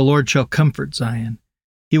 For the Lord shall comfort Zion.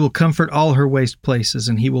 He will comfort all her waste places,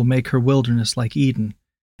 and he will make her wilderness like Eden,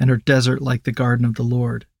 and her desert like the garden of the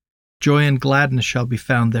Lord. Joy and gladness shall be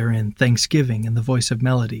found therein, thanksgiving and the voice of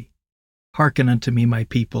melody. Hearken unto me, my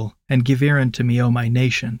people, and give ear unto me, O my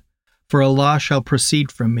nation. For a law shall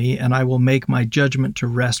proceed from me, and I will make my judgment to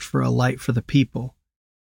rest for a light for the people.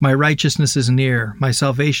 My righteousness is near, my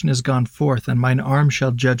salvation is gone forth, and mine arm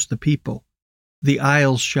shall judge the people. The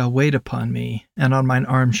isles shall wait upon me, and on mine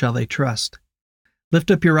arm shall they trust. Lift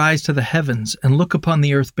up your eyes to the heavens, and look upon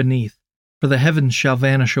the earth beneath. For the heavens shall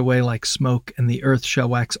vanish away like smoke, and the earth shall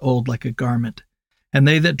wax old like a garment. And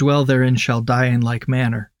they that dwell therein shall die in like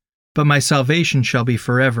manner. But my salvation shall be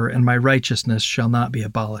forever, and my righteousness shall not be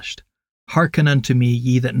abolished. Hearken unto me,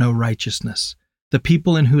 ye that know righteousness, the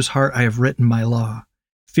people in whose heart I have written my law.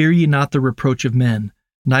 Fear ye not the reproach of men,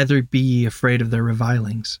 neither be ye afraid of their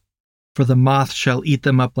revilings. For the moth shall eat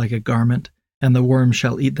them up like a garment, and the worm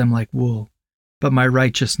shall eat them like wool. But my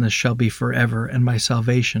righteousness shall be forever, and my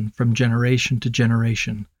salvation from generation to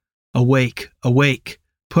generation. Awake, awake,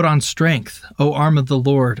 put on strength, O arm of the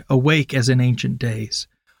Lord, awake as in ancient days.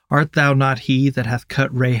 Art thou not he that hath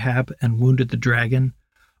cut Rahab and wounded the dragon?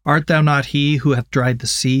 Art thou not he who hath dried the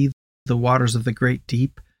sea, the waters of the great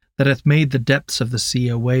deep, that hath made the depths of the sea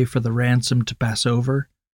a way for the ransom to pass over?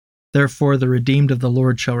 Therefore the redeemed of the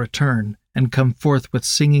Lord shall return, and come forth with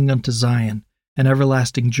singing unto Zion, and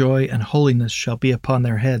everlasting joy and holiness shall be upon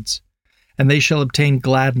their heads. And they shall obtain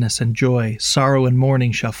gladness and joy, sorrow and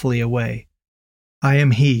mourning shall flee away. I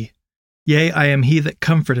am he, yea, I am he that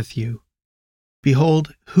comforteth you.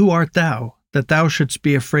 Behold, who art thou, that thou shouldst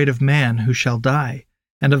be afraid of man who shall die,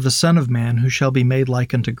 and of the Son of Man who shall be made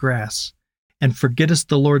like unto grass? And forgettest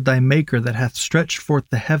the Lord thy Maker, that hath stretched forth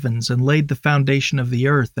the heavens, and laid the foundation of the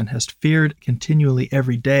earth, and hast feared continually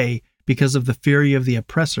every day, because of the fury of the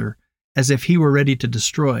oppressor, as if he were ready to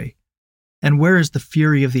destroy. And where is the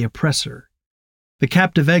fury of the oppressor? The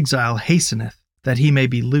captive exile hasteneth, that he may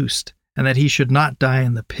be loosed, and that he should not die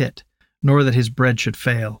in the pit, nor that his bread should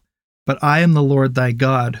fail. But I am the Lord thy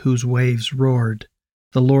God, whose waves roared.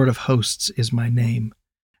 The Lord of hosts is my name.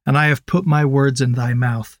 And I have put my words in thy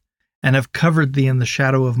mouth, and have covered thee in the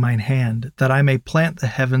shadow of mine hand, that I may plant the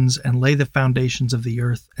heavens and lay the foundations of the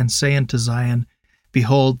earth, and say unto Zion,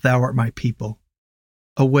 Behold, thou art my people.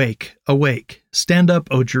 Awake, awake, stand up,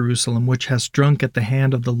 O Jerusalem, which hast drunk at the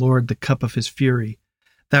hand of the Lord the cup of his fury.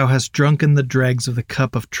 Thou hast drunken the dregs of the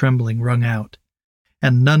cup of trembling wrung out.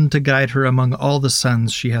 And none to guide her among all the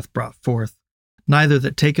sons she hath brought forth, neither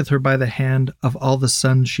that taketh her by the hand of all the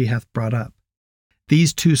sons she hath brought up.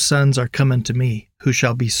 These 2 sons are come unto me, who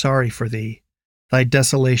shall be sorry for thee, thy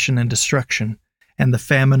desolation and destruction, and the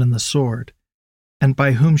famine and the sword. And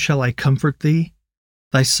by whom shall I comfort thee?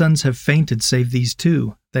 Thy sons have fainted save these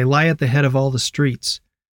 2, they lie at the head of all the streets.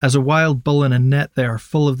 As a wild bull in a net they are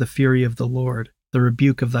full of the fury of the Lord, the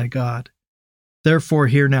rebuke of thy God. Therefore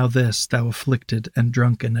hear now this, thou afflicted and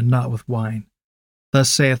drunken, and not with wine. Thus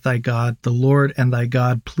saith thy God, the Lord and thy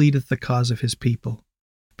God pleadeth the cause of his people.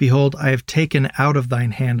 Behold, I have taken out of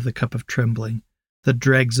thine hand the cup of trembling, the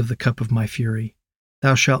dregs of the cup of my fury.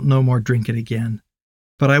 Thou shalt no more drink it again.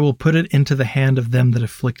 But I will put it into the hand of them that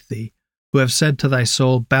afflict thee, who have said to thy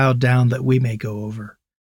soul, Bow down that we may go over.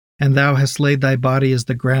 And thou hast laid thy body as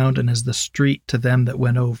the ground and as the street to them that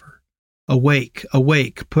went over. Awake,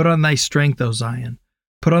 awake, put on thy strength, O Zion.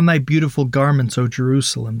 Put on thy beautiful garments, O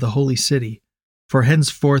Jerusalem, the holy city. For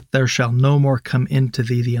henceforth there shall no more come into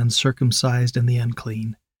thee the uncircumcised and the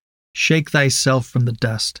unclean. Shake thyself from the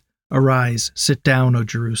dust. Arise, sit down, O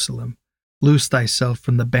Jerusalem. Loose thyself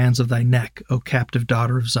from the bands of thy neck, O captive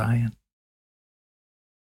daughter of Zion.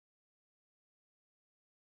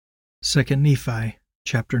 2 Nephi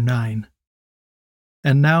chapter 9.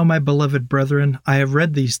 And now, my beloved brethren, I have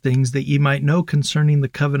read these things, that ye might know concerning the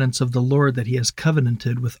covenants of the Lord that he has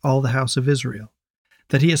covenanted with all the house of Israel,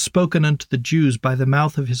 that he has spoken unto the Jews by the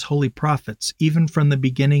mouth of his holy prophets, even from the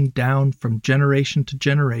beginning down from generation to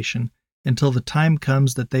generation, until the time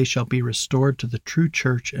comes that they shall be restored to the true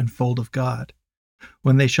church and fold of God,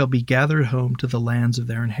 when they shall be gathered home to the lands of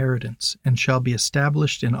their inheritance, and shall be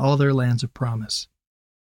established in all their lands of promise.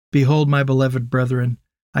 Behold, my beloved brethren,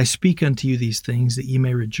 I speak unto you these things, that ye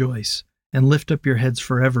may rejoice, and lift up your heads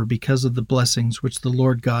forever, because of the blessings which the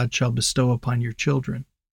Lord God shall bestow upon your children.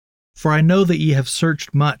 For I know that ye have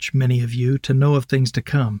searched much, many of you, to know of things to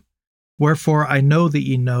come. Wherefore I know that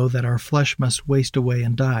ye know that our flesh must waste away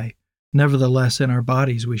and die. Nevertheless in our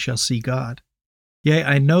bodies we shall see God. Yea,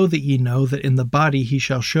 I know that ye know that in the body he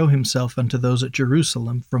shall show himself unto those at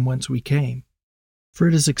Jerusalem, from whence we came. For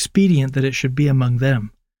it is expedient that it should be among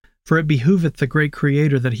them. For it behoveth the great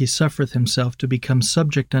Creator that he suffereth himself to become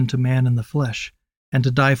subject unto man in the flesh, and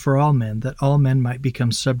to die for all men, that all men might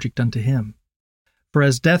become subject unto him. For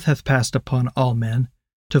as death hath passed upon all men,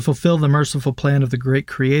 to fulfill the merciful plan of the great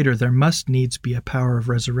Creator there must needs be a power of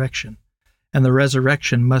resurrection, and the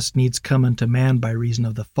resurrection must needs come unto man by reason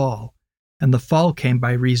of the fall, and the fall came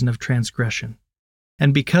by reason of transgression.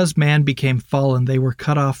 And because man became fallen, they were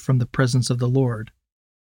cut off from the presence of the Lord.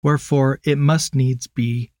 Wherefore it must needs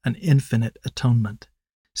be an infinite atonement.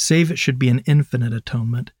 Save it should be an infinite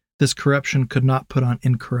atonement, this corruption could not put on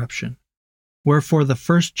incorruption. Wherefore the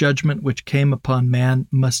first judgment which came upon man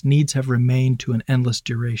must needs have remained to an endless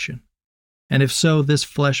duration. And if so, this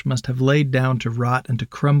flesh must have laid down to rot and to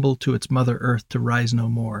crumble to its mother earth to rise no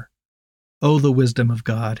more. O the wisdom of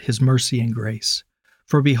God, his mercy and grace!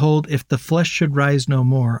 For behold, if the flesh should rise no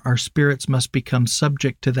more, our spirits must become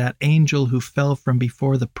subject to that angel who fell from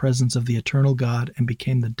before the presence of the eternal God and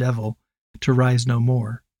became the devil, to rise no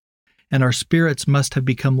more. And our spirits must have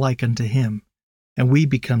become like unto him, and we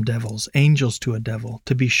become devils, angels to a devil,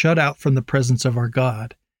 to be shut out from the presence of our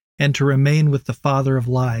God, and to remain with the father of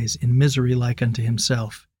lies in misery like unto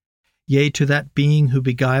himself. Yea, to that being who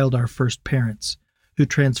beguiled our first parents, who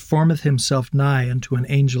transformeth himself nigh unto an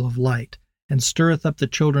angel of light, and stirreth up the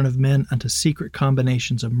children of men unto secret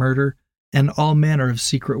combinations of murder, and all manner of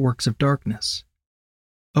secret works of darkness.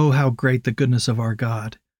 O how great the goodness of our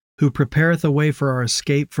God, who prepareth a way for our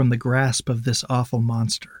escape from the grasp of this awful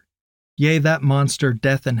monster. Yea, that monster,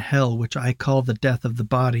 death and hell, which I call the death of the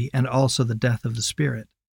body, and also the death of the spirit.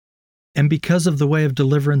 And because of the way of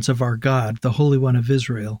deliverance of our God, the Holy One of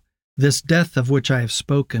Israel, this death of which I have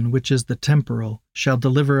spoken, which is the temporal, shall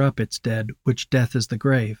deliver up its dead, which death is the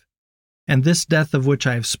grave. And this death of which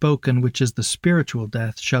I have spoken, which is the spiritual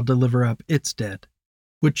death, shall deliver up its dead,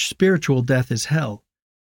 which spiritual death is hell.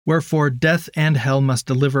 Wherefore death and hell must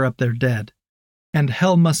deliver up their dead, and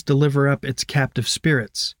hell must deliver up its captive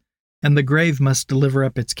spirits, and the grave must deliver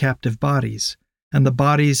up its captive bodies, and the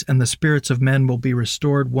bodies and the spirits of men will be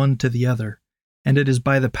restored one to the other, and it is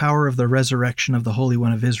by the power of the resurrection of the Holy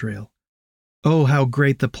One of Israel. O how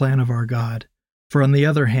great the plan of our God! For on the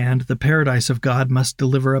other hand, the paradise of God must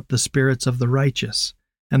deliver up the spirits of the righteous,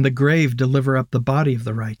 and the grave deliver up the body of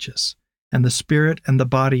the righteous, and the spirit and the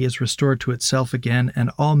body is restored to itself again, and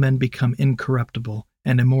all men become incorruptible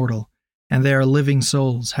and immortal, and they are living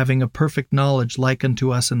souls, having a perfect knowledge like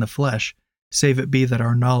unto us in the flesh, save it be that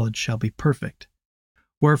our knowledge shall be perfect.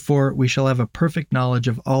 Wherefore we shall have a perfect knowledge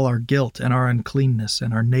of all our guilt and our uncleanness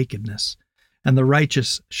and our nakedness, and the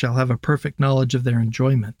righteous shall have a perfect knowledge of their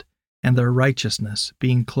enjoyment, and their righteousness,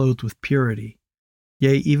 being clothed with purity,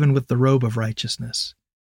 yea, even with the robe of righteousness.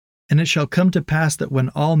 And it shall come to pass that when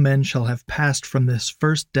all men shall have passed from this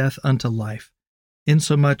first death unto life,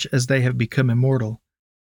 insomuch as they have become immortal,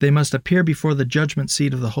 they must appear before the judgment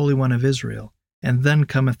seat of the Holy One of Israel, and then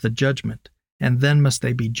cometh the judgment, and then must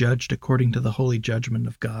they be judged according to the holy judgment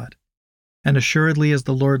of God. And assuredly as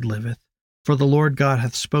the Lord liveth, for the Lord God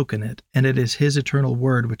hath spoken it, and it is his eternal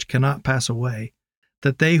word which cannot pass away,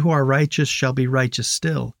 that they who are righteous shall be righteous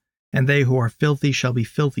still, and they who are filthy shall be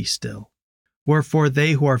filthy still. Wherefore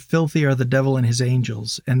they who are filthy are the devil and his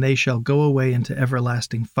angels, and they shall go away into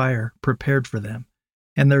everlasting fire, prepared for them,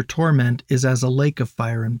 and their torment is as a lake of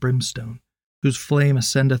fire and brimstone, whose flame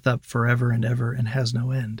ascendeth up forever and ever, and has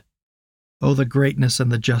no end. O the greatness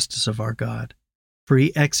and the justice of our God! For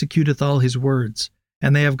he executeth all his words,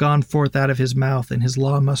 and they have gone forth out of his mouth, and his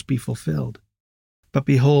law must be fulfilled. But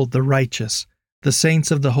behold, the righteous, the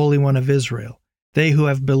saints of the Holy One of Israel, they who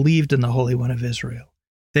have believed in the Holy One of Israel,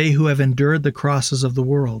 they who have endured the crosses of the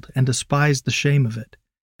world, and despised the shame of it,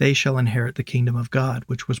 they shall inherit the kingdom of God,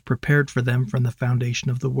 which was prepared for them from the foundation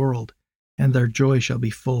of the world, and their joy shall be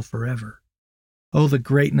full forever. O the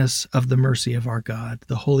greatness of the mercy of our God,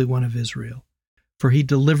 the Holy One of Israel! For he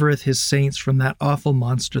delivereth his saints from that awful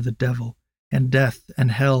monster the devil, and death,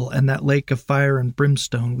 and hell, and that lake of fire and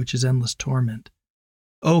brimstone which is endless torment.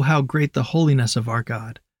 O how great the holiness of our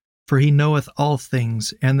God! For he knoweth all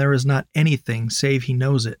things, and there is not anything save he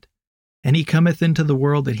knows it. And he cometh into the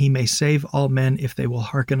world that he may save all men if they will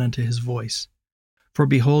hearken unto his voice. For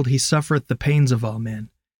behold, he suffereth the pains of all men,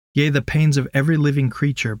 yea, the pains of every living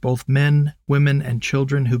creature, both men, women, and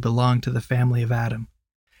children who belong to the family of Adam.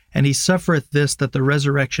 And he suffereth this, that the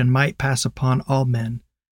resurrection might pass upon all men,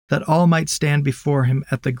 that all might stand before him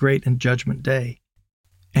at the great and judgment day.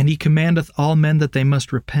 And he commandeth all men that they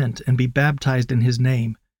must repent and be baptized in his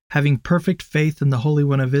name, having perfect faith in the Holy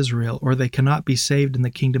One of Israel, or they cannot be saved in the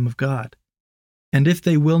kingdom of God. And if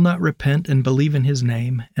they will not repent and believe in his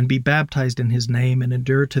name, and be baptized in his name, and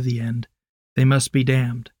endure to the end, they must be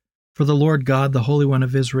damned. For the Lord God, the Holy One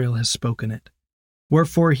of Israel, has spoken it.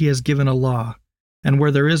 Wherefore he has given a law, and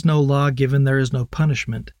where there is no law given there is no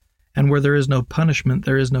punishment, and where there is no punishment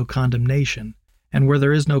there is no condemnation, and where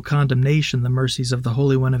there is no condemnation the mercies of the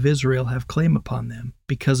Holy One of Israel have claim upon them,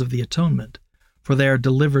 because of the atonement, for they are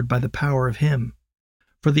delivered by the power of him.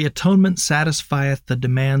 For the atonement satisfieth the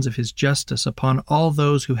demands of his justice upon all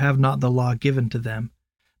those who have not the law given to them,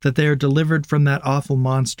 that they are delivered from that awful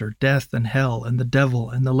monster, death and hell and the devil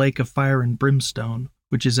and the lake of fire and brimstone,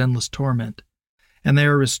 which is endless torment. And they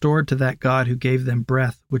are restored to that God who gave them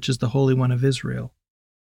breath, which is the Holy One of Israel.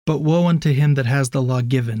 But woe unto him that has the law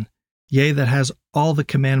given, yea, that has all the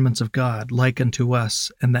commandments of God, like unto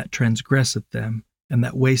us, and that transgresseth them, and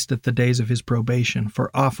that wasteth the days of his probation,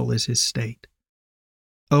 for awful is his state.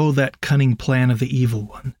 O that cunning plan of the evil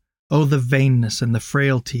one! O the vainness and the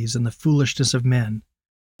frailties and the foolishness of men!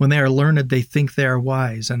 When they are learned, they think they are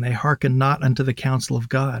wise, and they hearken not unto the counsel of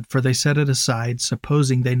God, for they set it aside,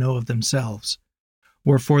 supposing they know of themselves.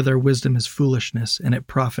 Wherefore their wisdom is foolishness, and it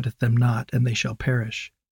profiteth them not, and they shall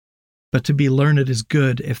perish. But to be learned is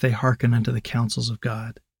good, if they hearken unto the counsels of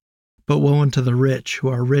God. But woe unto the rich, who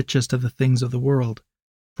are rich as to the things of the world.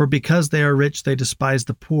 For because they are rich they despise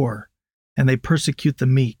the poor, and they persecute the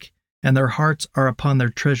meek, and their hearts are upon their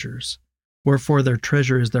treasures. Wherefore their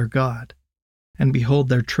treasure is their God. And behold,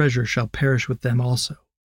 their treasure shall perish with them also.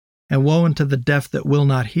 And woe unto the deaf that will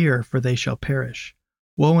not hear, for they shall perish.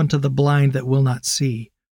 Woe unto the blind that will not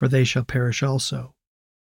see, for they shall perish also.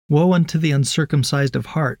 Woe unto the uncircumcised of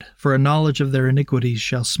heart, for a knowledge of their iniquities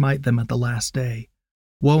shall smite them at the last day.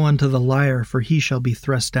 Woe unto the liar, for he shall be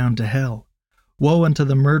thrust down to hell. Woe unto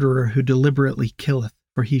the murderer who deliberately killeth,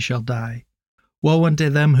 for he shall die. Woe unto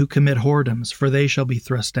them who commit whoredoms, for they shall be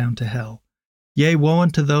thrust down to hell. Yea, woe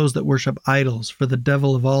unto those that worship idols, for the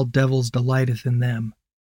devil of all devils delighteth in them.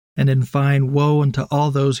 And in fine, woe unto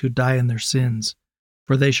all those who die in their sins,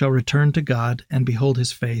 for they shall return to God, and behold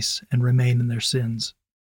his face, and remain in their sins.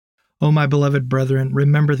 O my beloved brethren,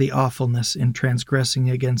 remember the awfulness in transgressing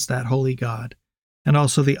against that holy God, and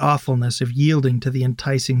also the awfulness of yielding to the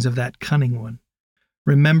enticings of that cunning one.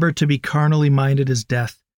 Remember, to be carnally minded is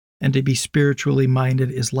death, and to be spiritually minded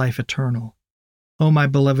is life eternal. O my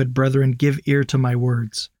beloved brethren, give ear to my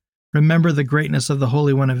words. Remember the greatness of the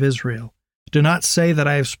Holy One of Israel. Do not say that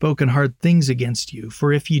I have spoken hard things against you,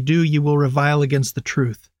 for if you do, you will revile against the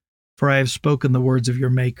truth, for I have spoken the words of your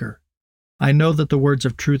Maker. I know that the words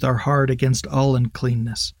of truth are hard against all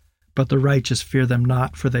uncleanness, but the righteous fear them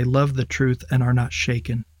not, for they love the truth and are not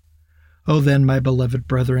shaken. O then, my beloved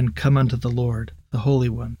brethren, come unto the Lord, the Holy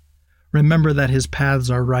One. Remember that his paths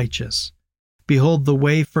are righteous. Behold, the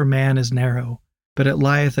way for man is narrow, but it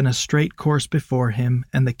lieth in a straight course before him,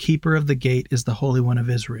 and the keeper of the gate is the Holy One of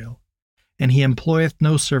Israel. And he employeth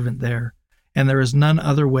no servant there, and there is none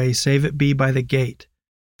other way save it be by the gate,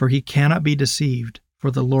 for he cannot be deceived, for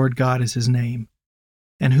the Lord God is his name.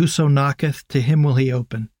 And whoso knocketh, to him will he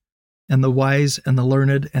open. And the wise and the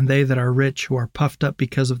learned, and they that are rich, who are puffed up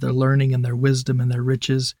because of their learning and their wisdom and their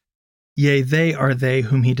riches, yea, they are they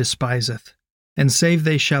whom he despiseth. And save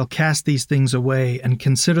they shall cast these things away, and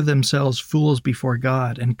consider themselves fools before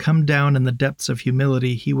God, and come down in the depths of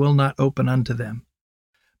humility, he will not open unto them.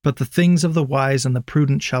 But the things of the wise and the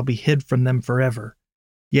prudent shall be hid from them forever,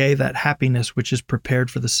 yea, that happiness which is prepared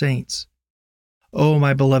for the saints. O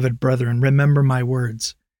my beloved brethren, remember my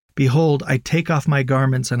words. Behold, I take off my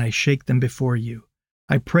garments, and I shake them before you.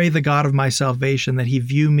 I pray the God of my salvation that he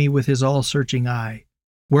view me with his all-searching eye.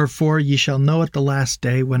 Wherefore ye shall know at the last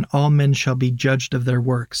day, when all men shall be judged of their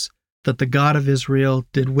works, that the God of Israel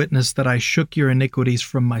did witness that I shook your iniquities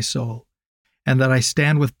from my soul, and that I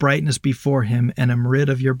stand with brightness before him, and am rid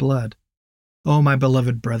of your blood. O my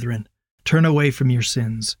beloved brethren, turn away from your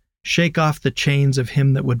sins. Shake off the chains of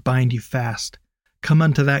him that would bind you fast. Come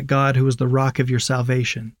unto that God who is the rock of your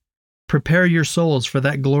salvation. Prepare your souls for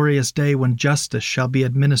that glorious day when justice shall be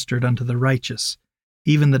administered unto the righteous,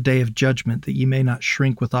 even the day of judgment, that ye may not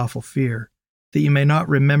shrink with awful fear, that ye may not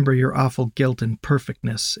remember your awful guilt and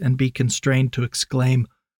perfectness, and be constrained to exclaim,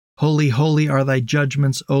 Holy, holy are thy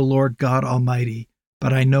judgments, O Lord God Almighty.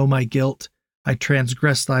 But I know my guilt. I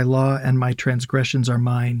transgress thy law, and my transgressions are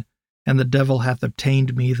mine, and the devil hath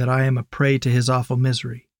obtained me, that I am a prey to his awful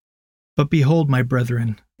misery. But behold, my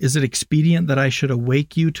brethren, is it expedient that I should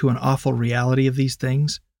awake you to an awful reality of these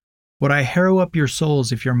things? Would I harrow up your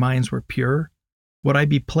souls if your minds were pure? Would I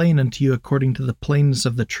be plain unto you according to the plainness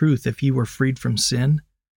of the truth if ye were freed from sin?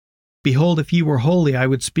 Behold, if ye were holy, I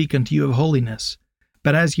would speak unto you of holiness.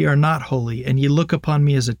 But as ye are not holy, and ye look upon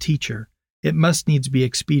me as a teacher, it must needs be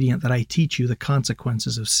expedient that I teach you the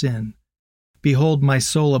consequences of sin. Behold, my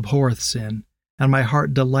soul abhorreth sin, and my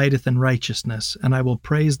heart delighteth in righteousness, and I will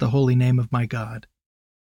praise the holy name of my God.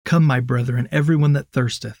 Come, my brethren, every one that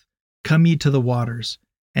thirsteth, come ye to the waters,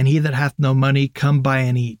 and he that hath no money, come buy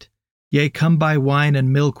and eat. Yea, come buy wine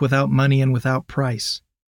and milk without money and without price.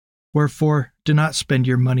 Wherefore, do not spend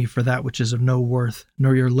your money for that which is of no worth,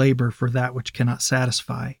 nor your labor for that which cannot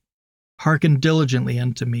satisfy. Hearken diligently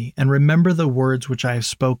unto me, and remember the words which I have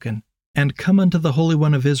spoken. And come unto the Holy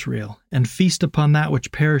One of Israel, and feast upon that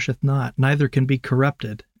which perisheth not, neither can be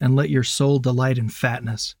corrupted, and let your soul delight in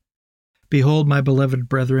fatness. Behold, my beloved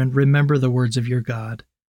brethren, remember the words of your God.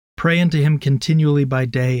 Pray unto him continually by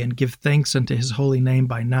day, and give thanks unto his holy name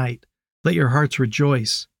by night. Let your hearts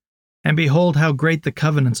rejoice. And behold how great the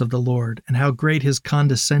covenants of the Lord, and how great his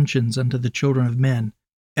condescensions unto the children of men.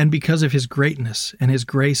 And because of his greatness, and his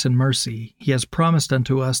grace and mercy, he has promised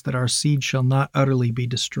unto us that our seed shall not utterly be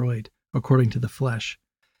destroyed, according to the flesh,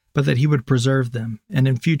 but that he would preserve them, and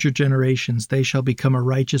in future generations they shall become a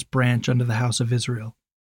righteous branch unto the house of Israel.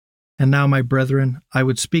 And now, my brethren, I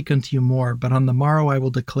would speak unto you more, but on the morrow I will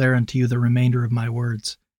declare unto you the remainder of my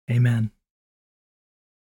words. Amen.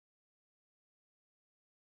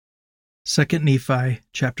 2 Nephi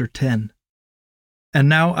chapter 10. And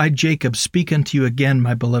now I, Jacob, speak unto you again,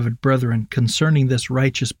 my beloved brethren, concerning this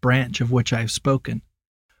righteous branch of which I have spoken.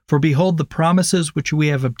 For behold, the promises which we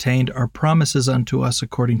have obtained are promises unto us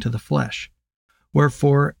according to the flesh.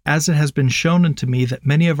 Wherefore, as it has been shown unto me that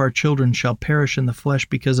many of our children shall perish in the flesh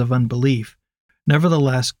because of unbelief,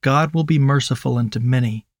 nevertheless God will be merciful unto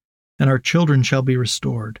many, and our children shall be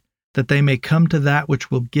restored, that they may come to that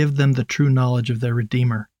which will give them the true knowledge of their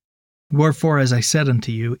Redeemer. Wherefore, as I said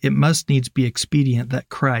unto you, it must needs be expedient that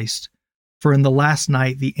Christ, for in the last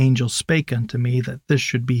night the angel spake unto me that this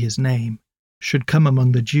should be his name, should come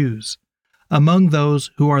among the Jews, among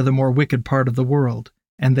those who are the more wicked part of the world,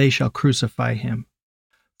 and they shall crucify him.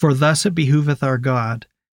 For thus it behoveth our God,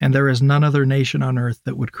 and there is none other nation on earth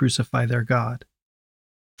that would crucify their God.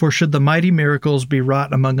 For should the mighty miracles be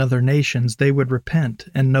wrought among other nations, they would repent,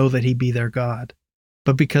 and know that he be their God.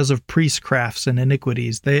 But because of priestcrafts and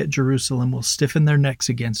iniquities, they at Jerusalem will stiffen their necks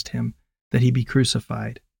against him, that he be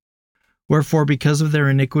crucified. Wherefore, because of their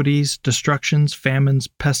iniquities, destructions, famines,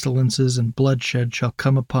 pestilences, and bloodshed shall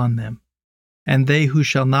come upon them. And they who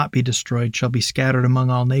shall not be destroyed shall be scattered among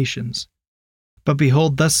all nations. But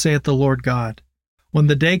behold, thus saith the Lord God, When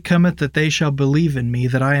the day cometh that they shall believe in me,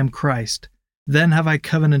 that I am Christ, then have I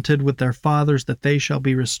covenanted with their fathers that they shall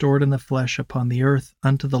be restored in the flesh upon the earth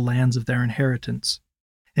unto the lands of their inheritance.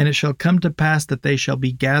 And it shall come to pass that they shall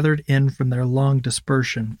be gathered in from their long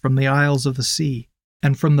dispersion, from the isles of the sea,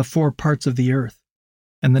 and from the four parts of the earth.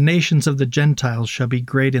 And the nations of the Gentiles shall be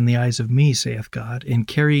great in the eyes of me, saith God, in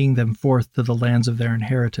carrying them forth to the lands of their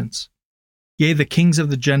inheritance. Yea, the kings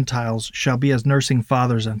of the Gentiles shall be as nursing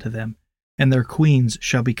fathers unto them, and their queens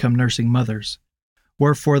shall become nursing mothers.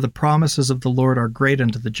 Wherefore the promises of the Lord are great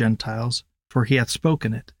unto the Gentiles, for he hath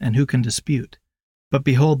spoken it, and who can dispute? But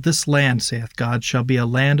behold, this land, saith God, shall be a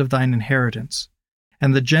land of thine inheritance,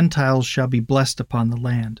 and the Gentiles shall be blessed upon the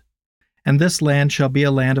land. And this land shall be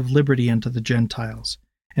a land of liberty unto the Gentiles,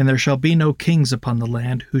 and there shall be no kings upon the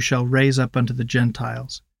land who shall raise up unto the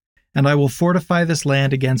Gentiles. And I will fortify this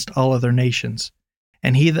land against all other nations,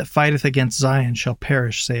 and he that fighteth against Zion shall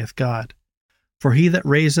perish, saith God. For he that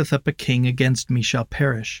raiseth up a king against me shall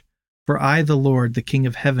perish, for I, the Lord, the King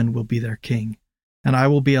of heaven, will be their king, and I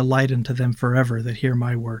will be a light unto them forever that hear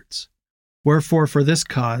my words. Wherefore, for this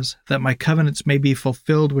cause, that my covenants may be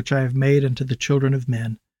fulfilled which I have made unto the children of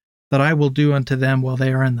men, that I will do unto them while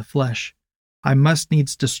they are in the flesh, I must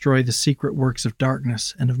needs destroy the secret works of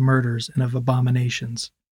darkness, and of murders, and of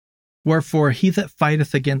abominations. Wherefore he that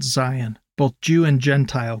fighteth against Zion, both Jew and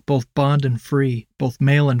Gentile, both bond and free, both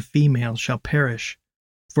male and female, shall perish.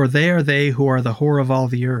 For they are they who are the whore of all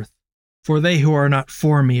the earth. For they who are not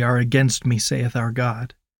for me are against me, saith our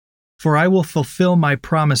God. For I will fulfill my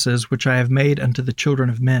promises which I have made unto the children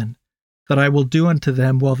of men, that I will do unto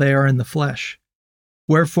them while they are in the flesh.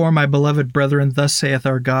 Wherefore, my beloved brethren, thus saith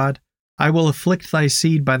our God, I will afflict thy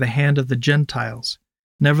seed by the hand of the Gentiles.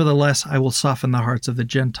 Nevertheless, I will soften the hearts of the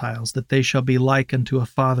Gentiles, that they shall be like unto a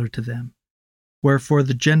father to them. Wherefore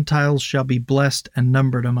the Gentiles shall be blessed and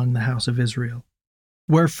numbered among the house of Israel.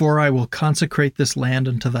 Wherefore I will consecrate this land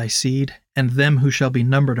unto thy seed, and them who shall be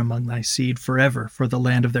numbered among thy seed forever for the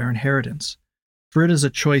land of their inheritance. For it is a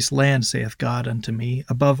choice land, saith God unto me,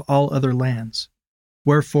 above all other lands.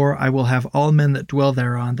 Wherefore I will have all men that dwell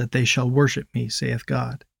thereon, that they shall worship me, saith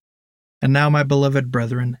God. And now, my beloved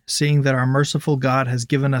brethren, seeing that our merciful God has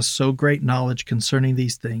given us so great knowledge concerning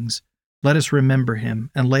these things, let us remember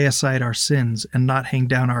him, and lay aside our sins, and not hang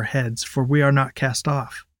down our heads, for we are not cast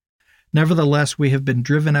off. Nevertheless, we have been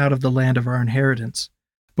driven out of the land of our inheritance,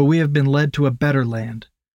 but we have been led to a better land.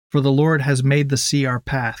 For the Lord has made the sea our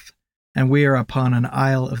path, and we are upon an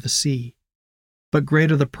isle of the sea. But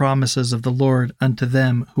great are the promises of the Lord unto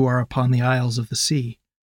them who are upon the isles of the sea.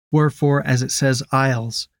 Wherefore, as it says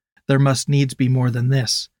isles, there must needs be more than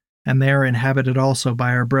this, and they are inhabited also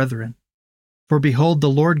by our brethren. For behold, the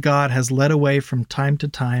Lord God has led away from time to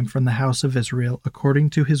time from the house of Israel according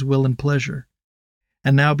to his will and pleasure.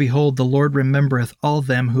 And now behold, the Lord remembereth all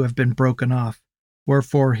them who have been broken off,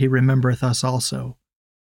 wherefore he remembereth us also.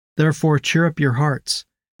 Therefore cheer up your hearts,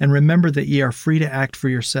 and remember that ye are free to act for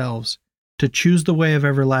yourselves, to choose the way of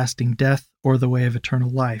everlasting death or the way of eternal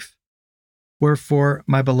life. Wherefore,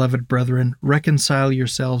 my beloved brethren, reconcile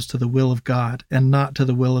yourselves to the will of God, and not to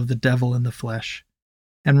the will of the devil in the flesh.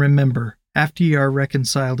 And remember, after ye are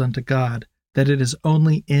reconciled unto God, that it is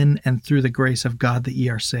only in and through the grace of God that ye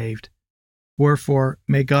are saved. Wherefore,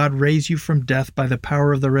 may God raise you from death by the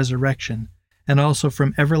power of the resurrection, and also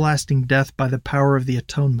from everlasting death by the power of the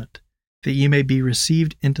atonement, that ye may be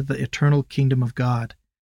received into the eternal kingdom of God,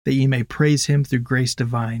 that ye may praise him through grace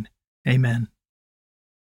divine. Amen.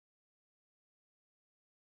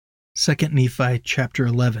 2 Nephi chapter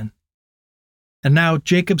 11. And now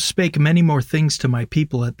Jacob spake many more things to my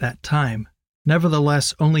people at that time.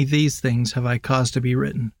 Nevertheless, only these things have I caused to be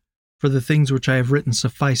written, for the things which I have written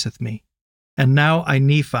sufficeth me. And now I,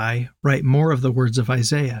 Nephi, write more of the words of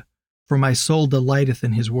Isaiah, for my soul delighteth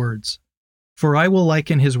in his words. For I will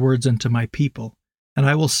liken his words unto my people, and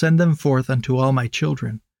I will send them forth unto all my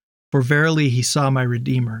children. For verily he saw my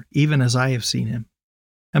Redeemer, even as I have seen him.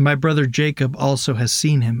 And my brother Jacob also has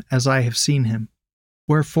seen him, as I have seen him.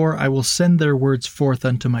 Wherefore I will send their words forth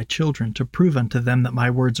unto my children, to prove unto them that my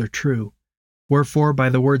words are true. Wherefore by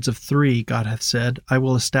the words of 3 God hath said, I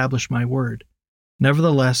will establish my word.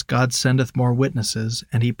 Nevertheless God sendeth more witnesses,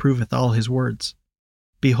 and he proveth all his words.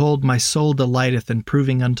 Behold, my soul delighteth in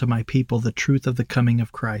proving unto my people the truth of the coming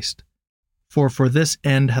of Christ. For this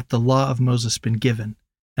end hath the law of Moses been given,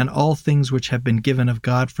 and all things which have been given of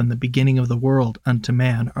God from the beginning of the world unto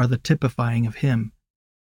man are the typifying of him.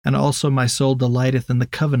 And also my soul delighteth in the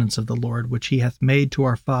covenants of the Lord, which he hath made to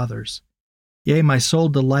our fathers. Yea, my soul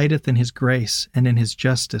delighteth in his grace, and in his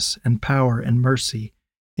justice, and power, and mercy,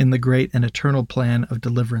 in the great and eternal plan of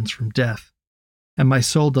deliverance from death. And my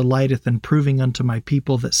soul delighteth in proving unto my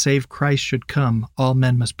people that save Christ should come, all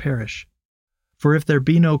men must perish. For if there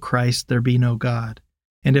be no Christ, there be no God.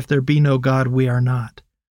 And if there be no God, we are not.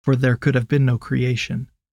 For there could have been no creation.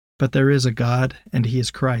 But there is a God, and he is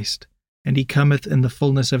Christ, and he cometh in the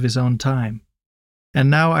fullness of his own time. And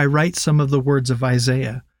now I write some of the words of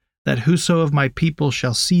Isaiah, that whoso of my people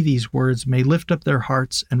shall see these words may lift up their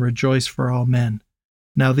hearts and rejoice for all men.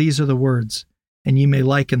 Now these are the words, and ye may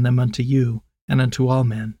liken them unto you, and unto all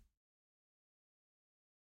men.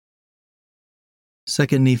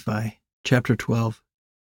 2 Nephi chapter 12.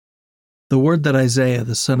 The word that Isaiah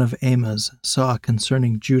the son of Amoz saw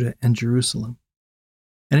concerning Judah and Jerusalem.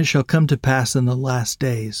 And it shall come to pass in the last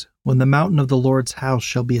days, when the mountain of the Lord's house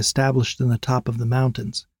shall be established in the top of the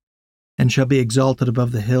mountains, and shall be exalted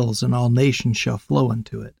above the hills, and all nations shall flow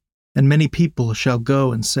unto it. And many people shall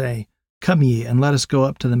go and say, Come ye, and let us go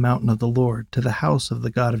up to the mountain of the Lord, to the house of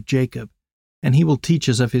the God of Jacob, and he will teach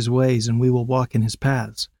us of his ways, and we will walk in his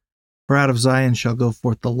paths. For out of Zion shall go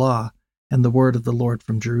forth the law, and the word of the Lord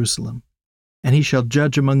from Jerusalem. And he shall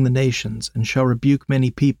judge among the nations, and shall rebuke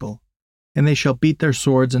many people. And they shall beat their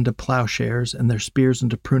swords into plowshares, and their spears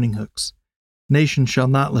into pruning hooks. Nation shall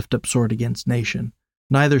not lift up sword against nation,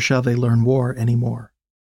 neither shall they learn war any more.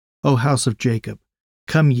 O house of Jacob,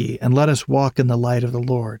 come ye, and let us walk in the light of the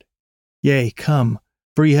Lord. Yea, come,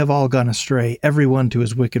 for ye have all gone astray, every one to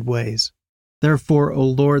his wicked ways. Therefore, O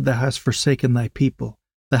Lord, thou hast forsaken thy people,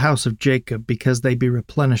 the house of Jacob, because they be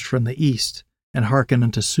replenished from the east, and hearken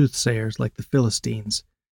unto soothsayers like the Philistines,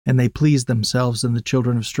 and they please themselves in the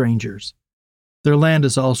children of strangers. Their land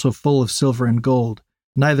is also full of silver and gold,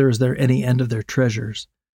 neither is there any end of their treasures.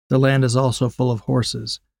 Their land is also full of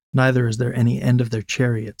horses, neither is there any end of their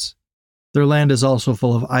chariots. Their land is also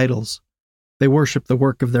full of idols. They worship the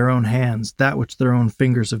work of their own hands, that which their own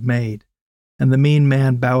fingers have made. And the mean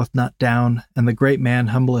man boweth not down, and the great man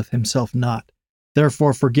humbleth himself not.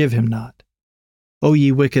 Therefore forgive him not. O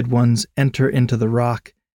ye wicked ones, enter into the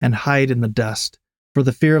rock, and hide in the dust, for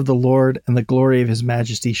the fear of the Lord and the glory of his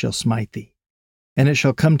majesty shall smite thee. And it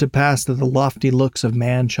shall come to pass that the lofty looks of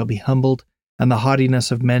man shall be humbled, and the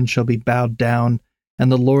haughtiness of men shall be bowed down,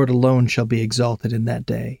 and the Lord alone shall be exalted in that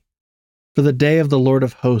day. For the day of the Lord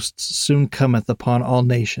of hosts soon cometh upon all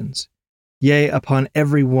nations, yea, upon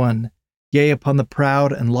every one, yea, upon the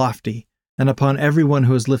proud and lofty, and upon every one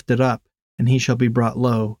who is lifted up, and he shall be brought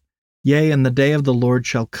low. Yea, and the day of the Lord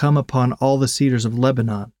shall come upon all the cedars of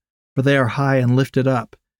Lebanon, for they are high and lifted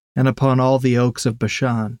up, and upon all the oaks of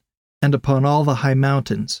Bashan, and upon all the high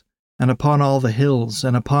mountains, and upon all the hills,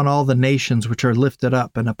 and upon all the nations which are lifted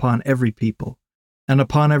up, and upon every people, and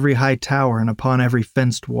upon every high tower, and upon every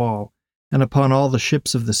fenced wall, and upon all the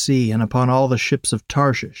ships of the sea, and upon all the ships of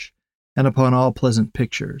Tarshish, and upon all pleasant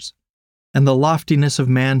pictures. And the loftiness of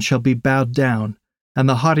man shall be bowed down, and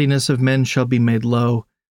the haughtiness of men shall be made low,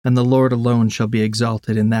 and the Lord alone shall be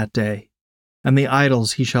exalted in that day. And the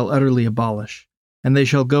idols he shall utterly abolish, and they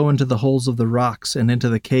shall go into the holes of the rocks and into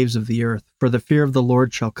the caves of the earth, for the fear of the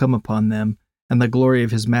Lord shall come upon them, and the glory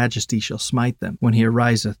of his majesty shall smite them, when he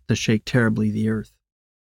ariseth to shake terribly the earth.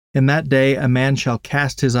 In that day a man shall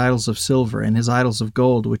cast his idols of silver and his idols of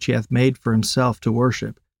gold which he hath made for himself to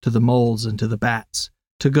worship, to the moles and to the bats,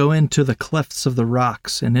 to go into the clefts of the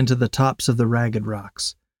rocks and into the tops of the ragged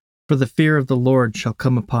rocks. For the fear of the Lord shall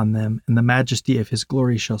come upon them, and the majesty of his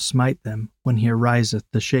glory shall smite them, when he ariseth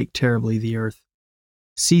to shake terribly the earth.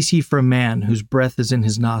 Cease ye from man, whose breath is in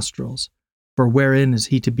his nostrils, for wherein is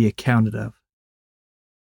he to be accounted of?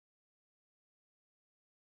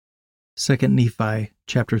 2 Nephi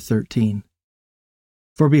chapter 13.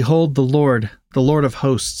 For behold, the Lord of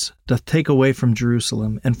hosts, doth take away from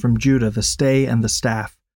Jerusalem and from Judah the stay and the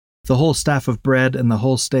staff, the whole staff of bread and the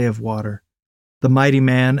whole stay of water, the mighty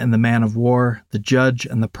man and the man of war, the judge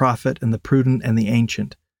and the prophet and the prudent and the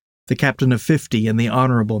ancient, the captain of 50 and the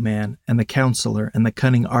honorable man, and the counselor and the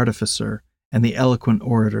cunning artificer and the eloquent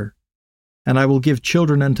orator. And I will give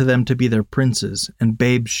children unto them to be their princes, and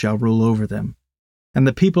babes shall rule over them. And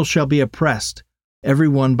the people shall be oppressed, every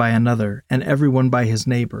one by another, and every one by his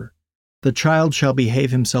neighbor. The child shall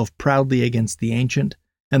behave himself proudly against the ancient,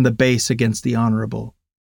 and the base against the honorable.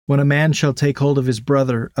 When a man shall take hold of his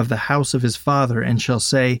brother of the house of his father, and shall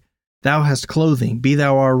say, Thou hast clothing, be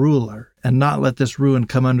thou our ruler, and not let this ruin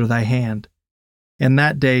come under thy hand. In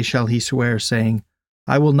that day shall he swear, saying,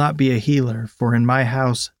 I will not be a healer, for in my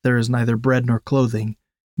house there is neither bread nor clothing.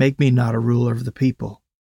 Make me not a ruler of the people.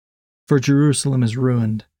 For Jerusalem is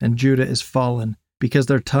ruined, and Judah is fallen, because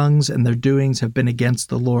their tongues and their doings have been against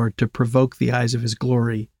the Lord, to provoke the eyes of his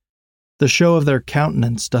glory. The show of their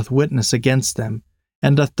countenance doth witness against them,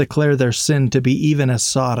 and doth declare their sin to be even as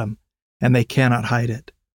Sodom, and they cannot hide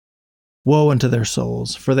it. Woe unto their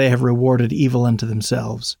souls, for they have rewarded evil unto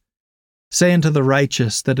themselves. Say unto the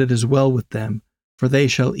righteous that it is well with them, for they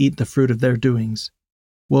shall eat the fruit of their doings.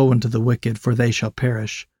 Woe unto the wicked, for they shall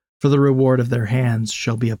perish, for the reward of their hands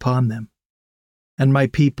shall be upon them. And my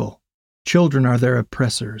people, children are their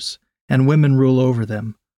oppressors, and women rule over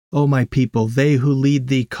them. O my people, they who lead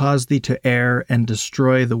thee cause thee to err, and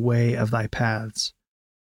destroy the way of thy paths.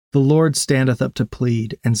 The Lord standeth up to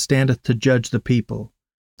plead, and standeth to judge the people.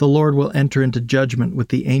 The Lord will enter into judgment with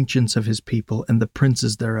the ancients of his people, and the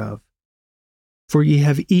princes thereof. For ye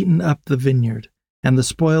have eaten up the vineyard, and the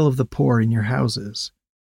spoil of the poor in your houses.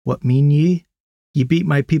 What mean ye? Ye beat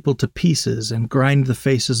my people to pieces, and grind the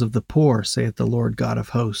faces of the poor, saith the Lord God of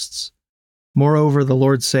hosts. Moreover, the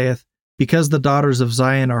Lord saith, Because the daughters of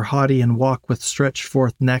Zion are haughty, and walk with stretched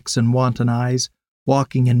forth necks and wanton eyes,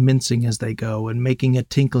 walking and mincing as they go, and making a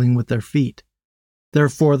tinkling with their feet.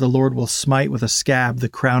 Therefore the Lord will smite with a scab the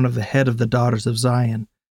crown of the head of the daughters of Zion,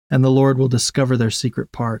 and the Lord will discover their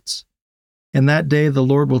secret parts. In that day the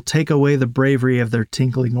Lord will take away the bravery of their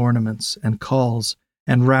tinkling ornaments, and calls,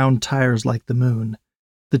 and round tires like the moon,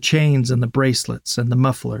 the chains and the bracelets and the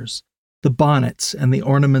mufflers, the bonnets and the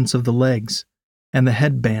ornaments of the legs, and the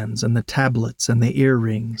headbands and the tablets and the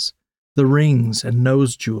earrings, the rings and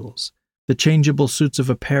nose jewels, the changeable suits of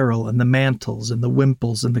apparel and the mantles and the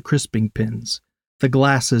wimples and the crisping pins, the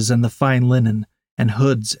glasses and the fine linen, and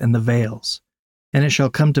hoods and the veils. And it shall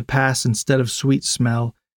come to pass, instead of sweet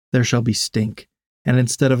smell, there shall be stink, and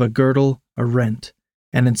instead of a girdle, a rent,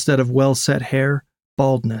 and instead of well-set hair,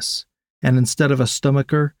 baldness, and instead of a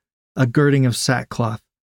stomacher, a girding of sackcloth,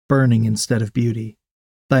 burning instead of beauty.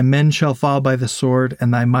 Thy men shall fall by the sword,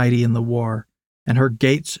 and thy mighty in the war, and her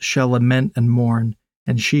gates shall lament and mourn,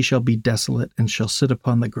 and she shall be desolate, and shall sit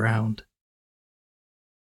upon the ground.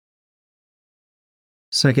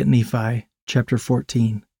 2 Nephi, chapter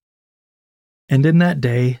 14. And in that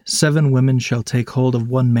day 7 women shall take hold of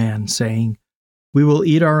one man, saying, We will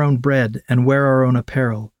eat our own bread, and wear our own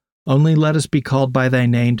apparel, only let us be called by thy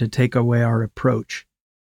name to take away our reproach.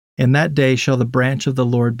 In that day shall the branch of the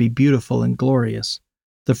Lord be beautiful and glorious,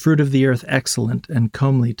 the fruit of the earth excellent and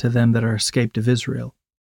comely to them that are escaped of Israel.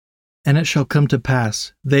 And it shall come to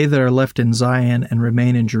pass, they that are left in Zion and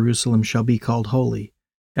remain in Jerusalem shall be called holy,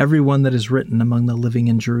 every one that is written among the living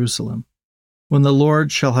in Jerusalem. When the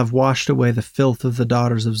Lord shall have washed away the filth of the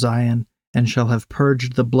daughters of Zion, and shall have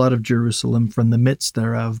purged the blood of Jerusalem from the midst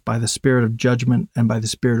thereof by the spirit of judgment and by the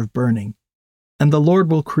spirit of burning. And the Lord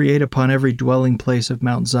will create upon every dwelling place of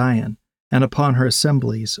Mount Zion, and upon her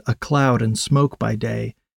assemblies, a cloud and smoke by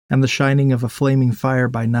day, and the shining of a flaming fire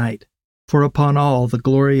by night. For upon all the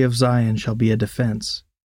glory of Zion shall be a defense.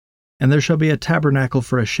 And there shall be a tabernacle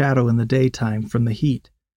for a shadow in the daytime from the heat,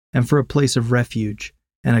 and for a place of refuge,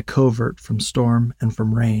 and a covert from storm and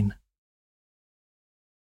from rain.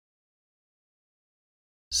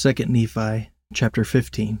 2 Nephi, chapter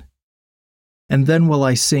 15. And then will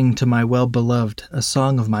I sing to my well-beloved a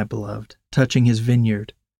song of my beloved, touching his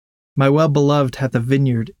vineyard. My well-beloved hath a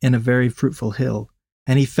vineyard in a very fruitful hill,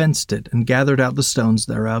 and he fenced it, and gathered out the stones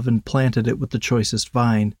thereof, and planted it with the choicest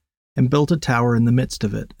vine, and built a tower in the midst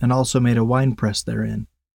of it, and also made a winepress therein.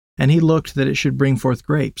 And he looked that it should bring forth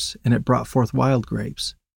grapes, and it brought forth wild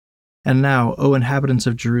grapes. And now, O inhabitants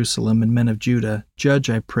of Jerusalem and men of Judah, judge,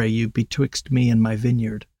 I pray you, betwixt me and my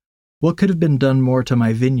vineyard. What could have been done more to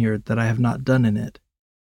my vineyard that I have not done in it?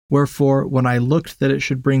 Wherefore, when I looked that it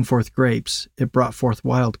should bring forth grapes, it brought forth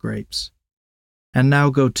wild grapes. And now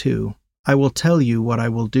go to, I will tell you what I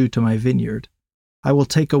will do to my vineyard. I will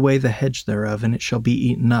take away the hedge thereof, and it shall be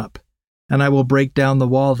eaten up. And I will break down the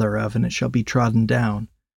wall thereof, and it shall be trodden down,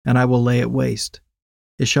 and I will lay it waste.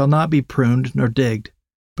 It shall not be pruned nor digged,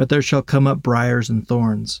 but there shall come up briars and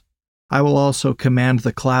thorns. I will also command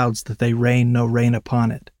the clouds that they rain no rain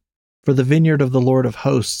upon it. For the vineyard of the Lord of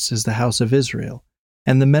hosts is the house of Israel,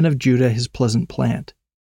 and the men of Judah his pleasant plant.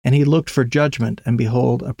 And he looked for judgment, and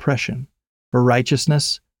behold, oppression, for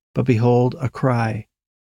righteousness, but behold, a cry.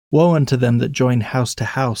 Woe unto them that join house to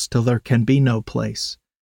house, till there can be no place,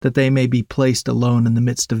 that they may be placed alone in the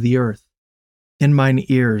midst of the earth. In mine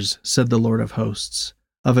ears, said the Lord of hosts,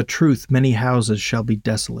 of a truth many houses shall be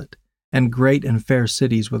desolate, and great and fair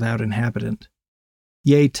cities without inhabitant.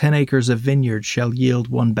 Yea, 10 acres of vineyard shall yield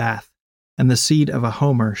 1 bath, and the seed of a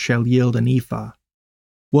homer shall yield an ephah.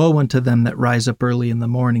 Woe unto them that rise up early in the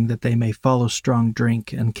morning, that they may follow strong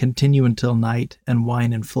drink, and continue until night, and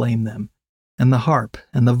wine inflame them. And the harp,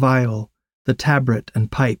 and the viol, the tabret,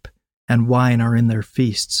 and pipe, and wine are in their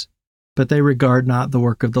feasts. But they regard not the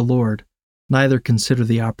work of the Lord, neither consider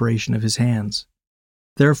the operation of his hands.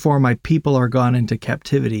 Therefore my people are gone into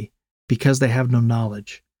captivity, because they have no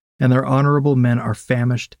knowledge, and their honorable men are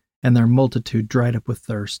famished, and their multitude dried up with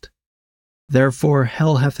thirst. Therefore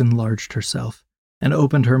hell hath enlarged herself, and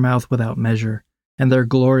opened her mouth without measure, and their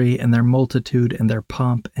glory, and their multitude, and their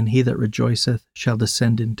pomp, and he that rejoiceth shall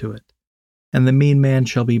descend into it. And the mean man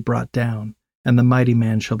shall be brought down, and the mighty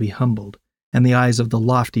man shall be humbled, and the eyes of the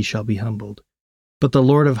lofty shall be humbled. But the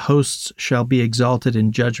Lord of hosts shall be exalted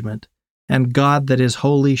in judgment, and God that is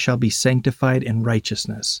holy shall be sanctified in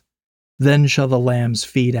righteousness. Then shall the lambs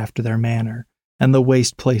feed after their manner, and the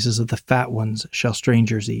waste places of the fat ones shall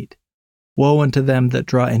strangers eat. Woe unto them that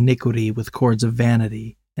draw iniquity with cords of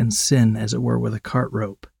vanity, and sin as it were with a cart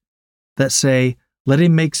rope. That say, Let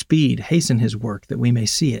him make speed, hasten his work, that we may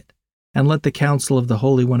see it. And let the counsel of the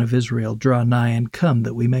Holy One of Israel draw nigh and come,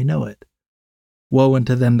 that we may know it. Woe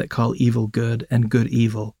unto them that call evil good, and good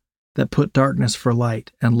evil, that put darkness for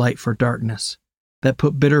light, and light for darkness, that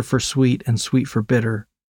put bitter for sweet, and sweet for bitter.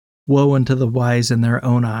 Woe unto the wise in their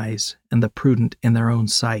own eyes, and the prudent in their own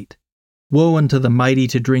sight. Woe unto the mighty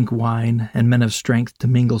to drink wine, and men of strength to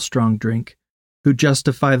mingle strong drink, who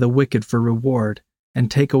justify the wicked for reward, and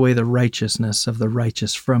take away the righteousness of the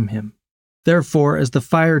righteous from him. Therefore, as the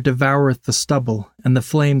fire devoureth the stubble, and the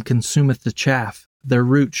flame consumeth the chaff, their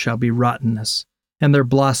root shall be rottenness, and their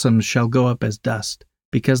blossoms shall go up as dust,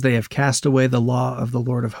 because they have cast away the law of the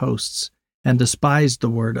Lord of hosts, and despised the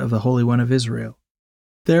word of the Holy One of Israel.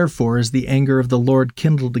 Therefore is the anger of the Lord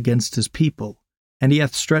kindled against his people, and he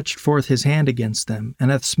hath stretched forth his hand against them,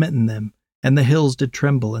 and hath smitten them, and the hills did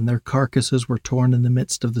tremble, and their carcasses were torn in the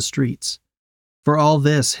midst of the streets. For all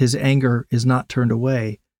this his anger is not turned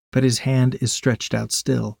away, but his hand is stretched out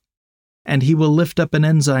still. And he will lift up an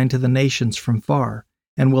ensign to the nations from far,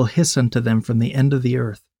 and will hiss unto them from the end of the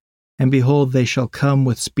earth. And behold, they shall come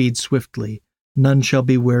with speed swiftly. None shall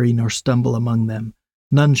be weary nor stumble among them.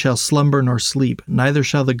 None shall slumber nor sleep, neither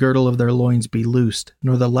shall the girdle of their loins be loosed,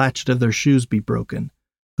 nor the latchet of their shoes be broken.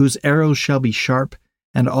 Whose arrows shall be sharp,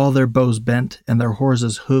 and all their bows bent, and their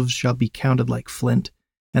horses' hoofs shall be counted like flint,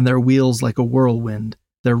 and their wheels like a whirlwind,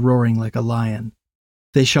 their roaring like a lion.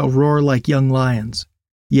 They shall roar like young lions.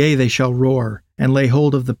 Yea, they shall roar, and lay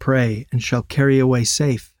hold of the prey, and shall carry away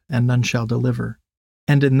safe, and none shall deliver.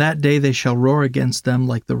 And in that day they shall roar against them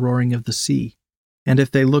like the roaring of the sea. And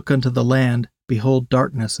if they look unto the land, behold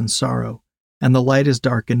darkness and sorrow, and the light is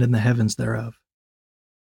darkened in the heavens thereof.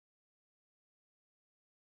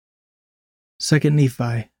 2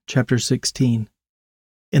 Nephi, chapter 16.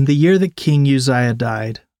 In the year that King Uzziah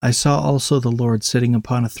died, I saw also the Lord sitting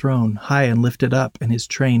upon a throne, high and lifted up, and his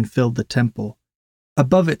train filled the temple.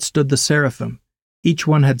 Above it stood the seraphim. Each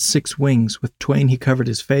one had 6 wings. With twain he covered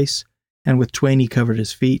his face, and with twain he covered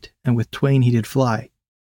his feet, and with twain he did fly.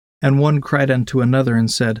 And one cried unto another and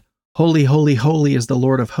said, Holy, holy, holy is the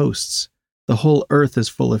Lord of hosts. The whole earth is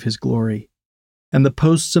full of his glory. And the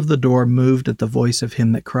posts of the door moved at the voice of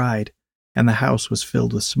him that cried, and the house was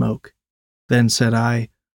filled with smoke. Then said I,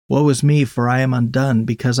 Woe is me, for I am undone,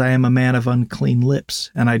 because I am a man of unclean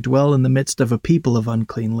lips, and I dwell in the midst of a people of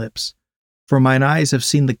unclean lips. For mine eyes have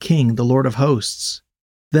seen the King, the Lord of hosts.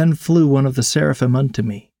 Then flew one of the seraphim unto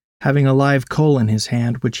me, having a live coal in his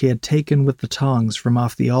hand, which he had taken with the tongs from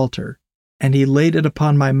off the altar. And he laid it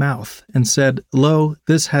upon my mouth, and said, Lo,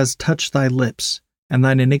 this has touched thy lips, and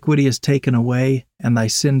thine iniquity is taken away, and thy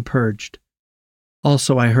sin purged.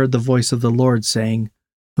 Also I heard the voice of the Lord saying,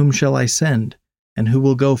 Whom shall I send, and who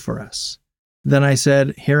will go for us? Then I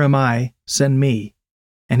said, Here am I, send me.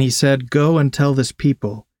 And he said, Go and tell this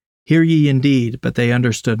people, Hear ye indeed, but they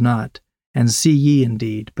understood not, and see ye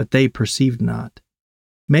indeed, but they perceived not.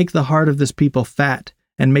 Make the heart of this people fat,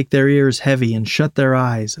 and make their ears heavy, and shut their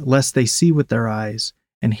eyes, lest they see with their eyes,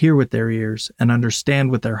 and hear with their ears, and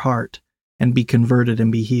understand with their heart, and be converted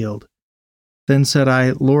and be healed. Then said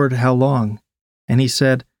I, Lord, how long? And he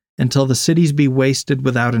said, Until the cities be wasted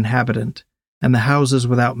without inhabitant, and the houses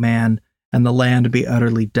without man, and the land be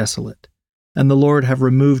utterly desolate. And the Lord have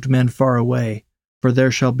removed men far away, for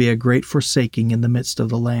there shall be a great forsaking in the midst of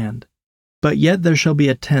the land. But yet there shall be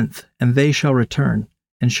a 10th, and they shall return,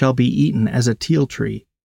 and shall be eaten as a teil tree,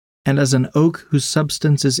 and as an oak whose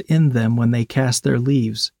substance is in them when they cast their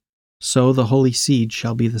leaves, so the holy seed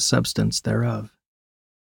shall be the substance thereof.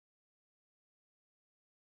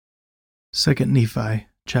 2 Nephi,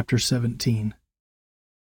 chapter 17.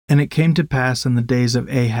 And it came to pass in the days of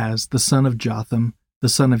Ahaz, the son of Jotham, the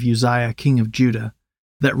son of Uzziah, king of Judah,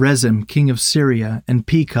 that Rezin, king of Syria, and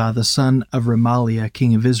Pekah, the son of Remaliah,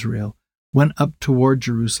 king of Israel, went up toward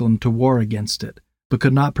Jerusalem to war against it, but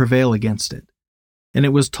could not prevail against it. And it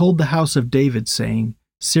was told the house of David, saying,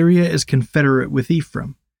 Syria is confederate with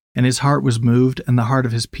Ephraim, and his heart was moved, and the heart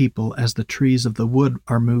of his people, as the trees of the wood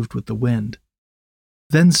are moved with the wind.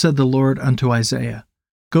 Then said the Lord unto Isaiah,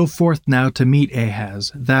 Go forth now to meet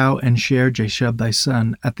Ahaz, thou and Shear-Jashub thy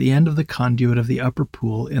son, at the end of the conduit of the upper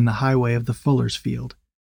pool in the highway of the fuller's field.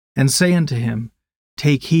 And say unto him,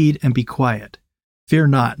 Take heed and be quiet. Fear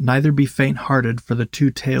not, neither be faint-hearted for the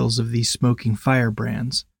 2 tails of these smoking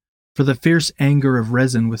firebrands, for the fierce anger of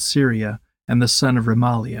Rezin with Syria and the son of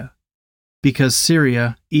Remaliah. Because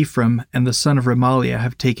Syria, Ephraim, and the son of Remaliah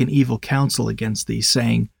have taken evil counsel against thee,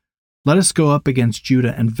 saying, Let us go up against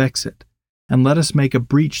Judah and vex it, and let us make a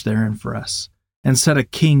breach therein for us, and set a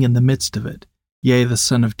king in the midst of it, yea, the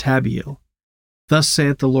son of Tabiel. Thus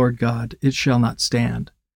saith the Lord God, It shall not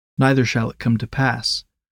stand, neither shall it come to pass.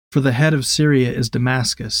 For the head of Syria is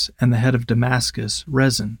Damascus, and the head of Damascus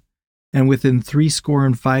Rezin. And within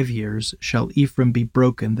 65 years shall Ephraim be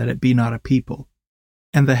broken, that it be not a people.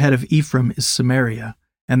 And the head of Ephraim is Samaria,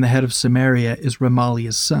 and the head of Samaria is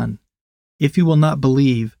Remaliah's son. If ye will not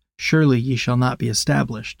believe, surely ye shall not be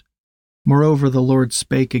established. Moreover the Lord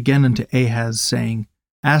spake again unto Ahaz, saying,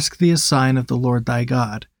 Ask thee a sign of the Lord thy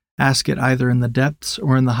God, ask it either in the depths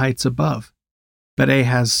or in the heights above. But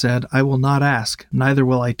Ahaz said, I will not ask, neither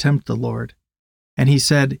will I tempt the Lord. And he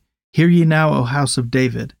said, Hear ye now, O house of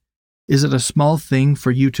David. Is it a small thing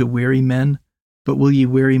for you to weary men, but will ye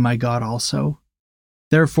weary my God also?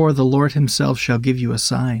 Therefore the Lord himself shall give you a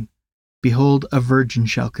sign. Behold, a virgin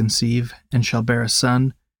shall conceive, and shall bear a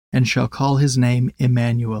son, and shall call his name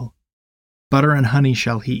Emmanuel. Butter and honey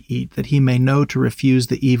shall he eat, that he may know to refuse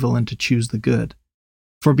the evil and to choose the good.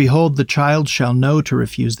 For behold, the child shall know to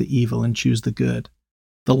refuse the evil and choose the good.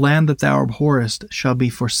 The land that thou abhorrest shall be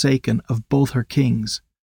forsaken of both her kings.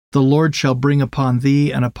 The Lord shall bring upon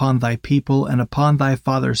thee and upon thy people and upon thy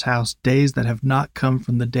father's house days that have not come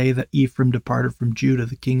from the day that Ephraim departed from Judah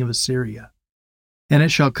the king of Assyria. And it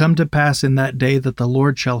shall come to pass in that day that the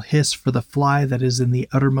Lord shall hiss for the fly that is in the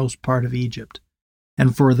uttermost part of Egypt,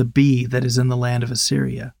 and for the bee that is in the land of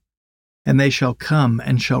Assyria. And they shall come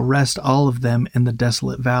and shall rest all of them in the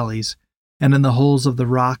desolate valleys, and in the holes of the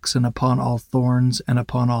rocks, and upon all thorns, and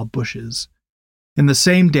upon all bushes. In the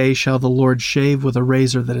same day shall the Lord shave with a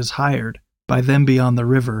razor that is hired, by them beyond the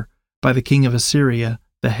river, by the king of Assyria,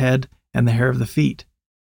 the head and the hair of the feet.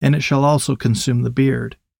 And it shall also consume the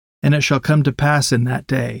beard. And it shall come to pass in that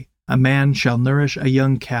day, a man shall nourish a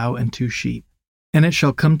young cow and 2 sheep. And it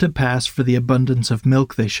shall come to pass, for the abundance of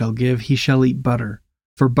milk they shall give, he shall eat butter.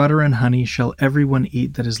 For butter and honey shall every one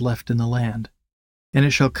eat that is left in the land. And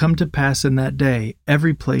it shall come to pass in that day,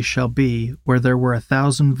 every place shall be, where there were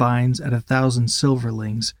 1,000 vines at 1,000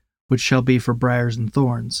 silverlings, which shall be for briars and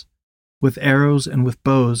thorns. With arrows and with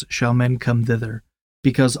bows shall men come thither,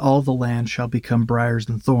 because all the land shall become briars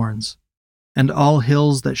and thorns. And all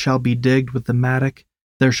hills that shall be digged with the mattock,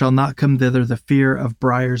 there shall not come thither the fear of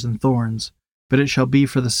briars and thorns, but it shall be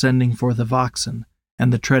for the sending forth of oxen,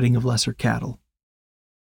 and the treading of lesser cattle.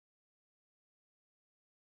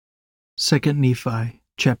 2 Nephi,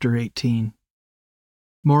 chapter 18.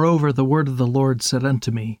 Moreover, the word of the Lord said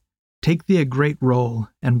unto me, Take thee a great roll,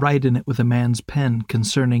 and write in it with a man's pen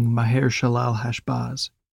concerning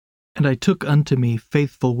Maher-shalal-hash-baz. And I took unto me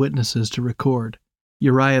faithful witnesses to record,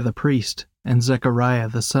 Uriah the priest, and Zechariah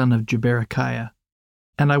the son of Jeberechiah.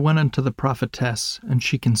 And I went unto the prophetess, and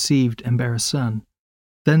she conceived and bare a son.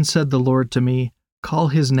 Then said the Lord to me, Call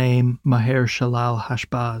his name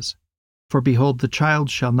Maher-shalal-hash-baz. For behold, the child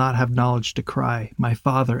shall not have knowledge to cry, My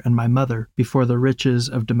father and my mother, before the riches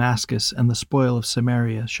of Damascus and the spoil of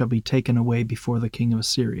Samaria shall be taken away before the king of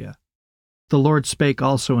Assyria. The Lord spake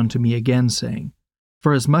also unto me again, saying,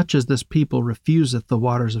 Forasmuch as this people refuseth the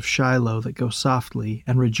waters of Shiloh that go softly,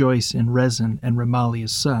 and rejoice in Rezin and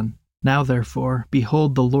Remaliah's son, now therefore,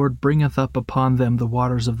 behold, the Lord bringeth up upon them the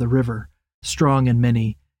waters of the river, strong and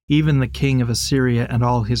many, even the king of Assyria and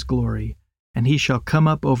all his glory. And he shall come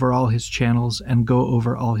up over all his channels, and go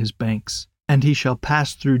over all his banks. And he shall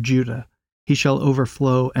pass through Judah, he shall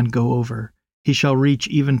overflow and go over, he shall reach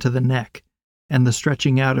even to the neck, and the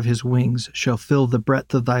stretching out of his wings shall fill the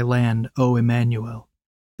breadth of thy land, O Emmanuel.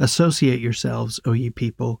 Associate yourselves, O ye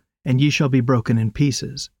people, and ye shall be broken in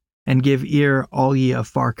pieces, and give ear, all ye of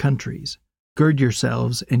far countries. Gird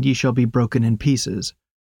yourselves, and ye shall be broken in pieces.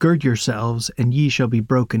 Gird yourselves, and ye shall be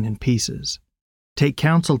broken in pieces. Take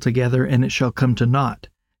counsel together, and it shall come to naught.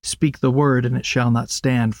 Speak the word, and it shall not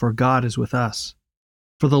stand, for God is with us.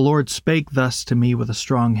 For the Lord spake thus to me with a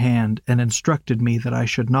strong hand, and instructed me that I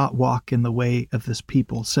should not walk in the way of this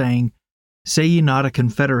people, saying, Say ye not a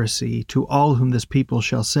confederacy to all whom this people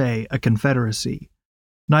shall say, a confederacy.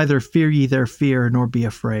 Neither fear ye their fear, nor be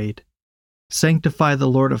afraid. Sanctify the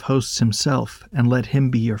Lord of hosts himself, and let him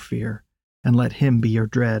be your fear, and let him be your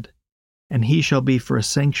dread. And he shall be for a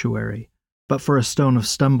sanctuary, but for a stone of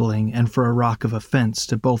stumbling, and for a rock of offense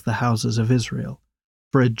to both the houses of Israel,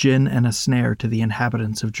 for a gin and a snare to the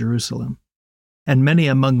inhabitants of Jerusalem. And many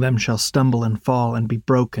among them shall stumble and fall, and be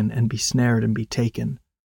broken, and be snared, and be taken.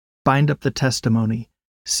 Bind up the testimony,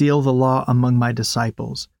 seal the law among my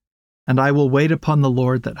disciples. And I will wait upon the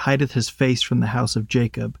Lord that hideth his face from the house of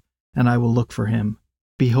Jacob, and I will look for him.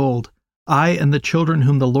 Behold, I and the children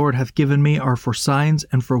whom the Lord hath given me are for signs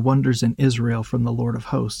and for wonders in Israel from the Lord of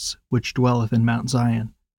hosts, which dwelleth in Mount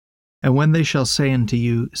Zion. And when they shall say unto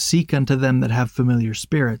you, Seek unto them that have familiar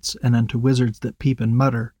spirits, and unto wizards that peep and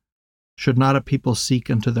mutter, should not a people seek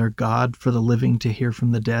unto their God for the living to hear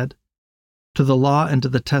from the dead? To the law and to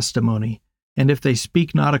the testimony, and if they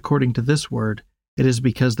speak not according to this word, it is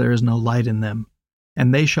because there is no light in them.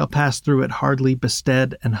 And they shall pass through it hardly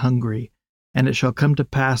bestead and hungry. And it shall come to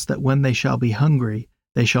pass that when they shall be hungry,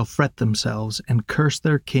 they shall fret themselves, and curse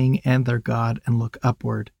their king and their God, and look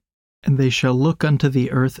upward. And they shall look unto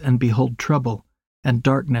the earth, and behold trouble, and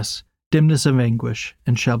darkness, dimness of anguish,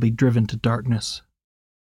 and shall be driven to darkness.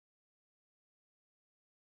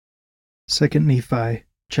 2 Nephi,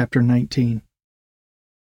 chapter 19.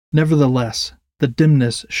 Nevertheless, the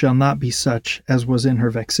dimness shall not be such as was in her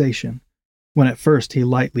vexation, when at first he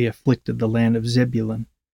lightly afflicted the land of Zebulun,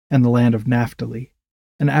 and the land of Naphtali,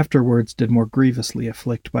 and afterwards did more grievously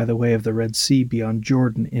afflict by the way of the Red Sea beyond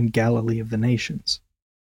Jordan in Galilee of the nations.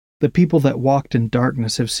 The people that walked in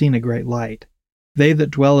darkness have seen a great light. They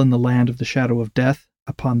that dwell in the land of the shadow of death,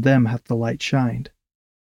 upon them hath the light shined.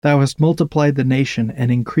 Thou hast multiplied the nation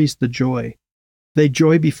and increased the joy. They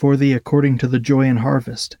joy before thee according to the joy in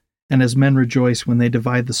harvest, and as men rejoice when they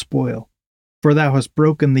divide the spoil. For thou hast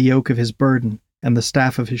broken the yoke of his burden, and the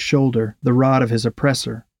staff of his shoulder, the rod of his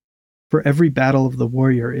oppressor. For every battle of the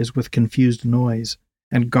warrior is with confused noise,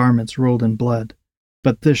 and garments rolled in blood.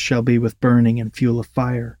 But this shall be with burning and fuel of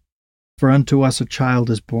fire. For unto us a child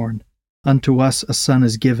is born, unto us a son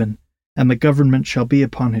is given, and the government shall be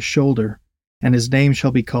upon his shoulder, and his name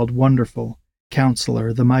shall be called Wonderful,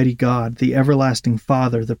 Counselor, the Mighty God, the Everlasting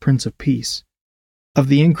Father, the Prince of Peace. Of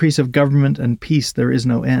the increase of government and peace there is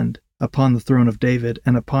no end, upon the throne of David,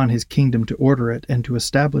 and upon his kingdom to order it, and to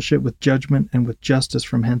establish it with judgment and with justice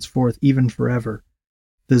from henceforth even forever.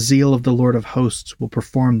 The zeal of the Lord of hosts will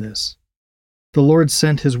perform this. The Lord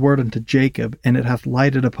sent his word unto Jacob, and it hath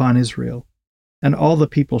lighted upon Israel. And all the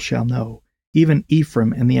people shall know, even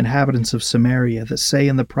Ephraim and the inhabitants of Samaria, that say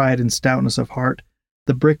in the pride and stoutness of heart,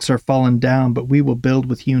 The bricks are fallen down, but we will build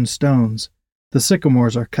with hewn stones. The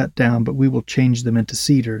sycamores are cut down, but we will change them into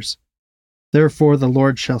cedars. Therefore the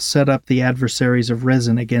Lord shall set up the adversaries of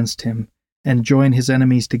Rezin against him, and join his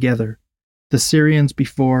enemies together, the Syrians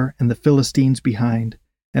before and the Philistines behind,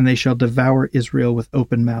 and they shall devour Israel with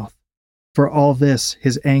open mouth. For all this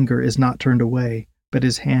his anger is not turned away, but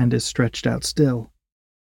his hand is stretched out still.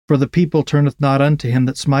 For the people turneth not unto him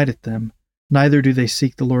that smiteth them, neither do they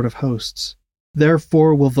seek the Lord of hosts.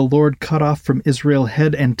 Therefore will the Lord cut off from Israel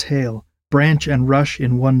head and tail, branch and rush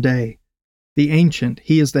in one day. The ancient,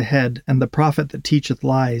 he is the head, and the prophet that teacheth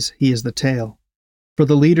lies, he is the tail. For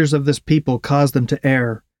the leaders of this people cause them to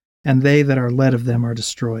err, and they that are led of them are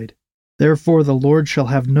destroyed. Therefore the Lord shall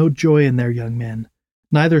have no joy in their young men,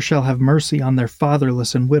 neither shall have mercy on their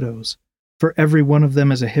fatherless and widows. For every one of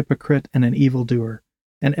them is a hypocrite and an evildoer,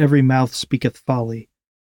 and every mouth speaketh folly.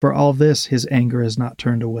 For all this his anger is not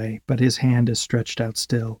turned away, but his hand is stretched out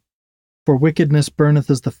still. For wickedness burneth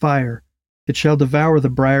as the fire. It shall devour the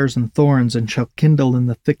briars and thorns, and shall kindle in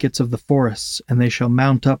the thickets of the forests, and they shall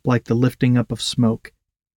mount up like the lifting up of smoke.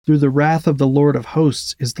 Through the wrath of the Lord of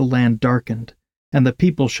hosts is the land darkened, and the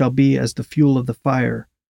people shall be as the fuel of the fire.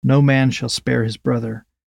 No man shall spare his brother,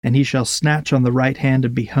 and he shall snatch on the right hand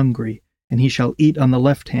and be hungry, and he shall eat on the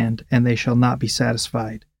left hand, and they shall not be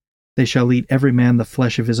satisfied. They shall eat every man the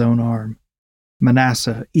flesh of his own arm.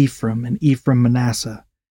 Manasseh, Ephraim, and Ephraim Manasseh,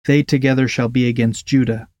 they together shall be against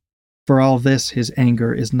Judah. For all this his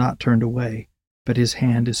anger is not turned away, but his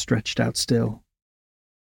hand is stretched out still.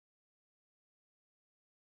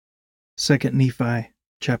 2 Nephi,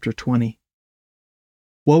 chapter 20.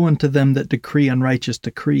 Woe unto them that decree unrighteous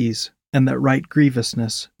decrees, and that write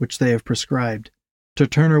grievousness, which they have prescribed, to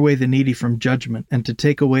turn away the needy from judgment, and to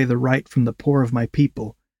take away the right from the poor of my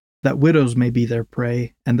people, that widows may be their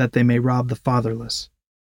prey, and that they may rob the fatherless.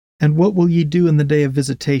 And what will ye do in the day of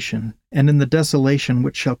visitation, and in the desolation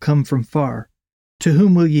which shall come from far? To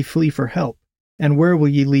whom will ye flee for help, and where will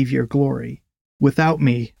ye leave your glory? Without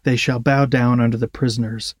me they shall bow down under the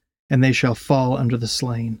prisoners, and they shall fall under the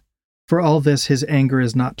slain. For all this his anger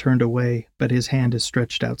is not turned away, but his hand is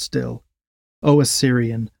stretched out still. O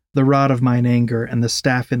Assyrian, the rod of mine anger, and the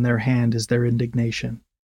staff in their hand is their indignation.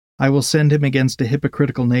 I will send him against a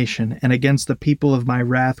hypocritical nation, and against the people of my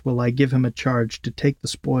wrath will I give him a charge to take the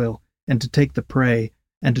spoil, and to take the prey,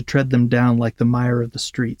 and to tread them down like the mire of the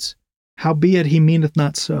streets. Howbeit he meaneth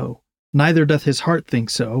not so, neither doth his heart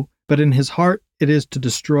think so, but in his heart it is to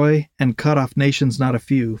destroy and cut off nations not a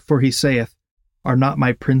few, for he saith, Are not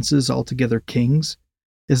my princes altogether kings?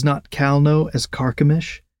 Is not Calno as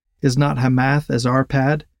Carchemish? Is not Hamath as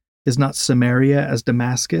Arpad? Is not Samaria as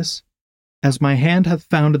Damascus? As my hand hath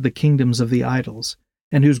founded the kingdoms of the idols,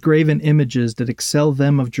 and whose graven images did excel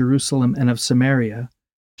them of Jerusalem and of Samaria,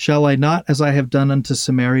 shall I not, as I have done unto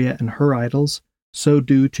Samaria and her idols, so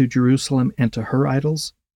do to Jerusalem and to her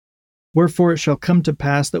idols? Wherefore it shall come to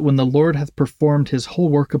pass that when the Lord hath performed his whole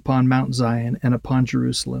work upon Mount Zion and upon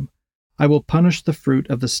Jerusalem, I will punish the fruit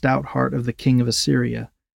of the stout heart of the king of Assyria,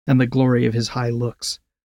 and the glory of his high looks.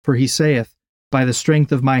 For he saith, By the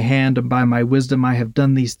strength of my hand and by my wisdom I have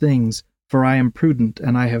done these things, for I am prudent,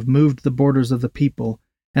 and I have moved the borders of the people,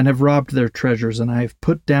 and have robbed their treasures, and I have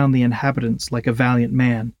put down the inhabitants like a valiant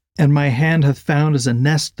man. And my hand hath found as a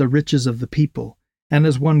nest the riches of the people, and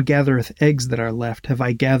as one gathereth eggs that are left, have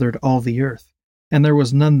I gathered all the earth. And there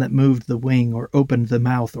was none that moved the wing, or opened the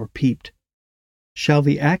mouth, or peeped. Shall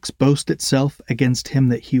the axe boast itself against him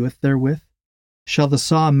that heweth therewith? Shall the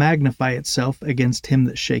saw magnify itself against him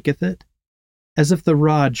that shaketh it? As if the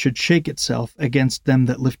rod should shake itself against them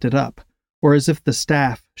that lift it up, or as if the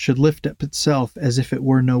staff should lift up itself as if it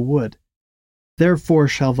were no wood. Therefore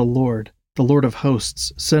shall the Lord of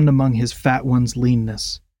hosts, send among his fat ones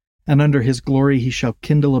leanness, and under his glory he shall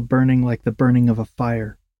kindle a burning like the burning of a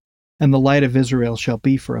fire. And the light of Israel shall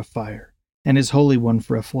be for a fire, and his Holy One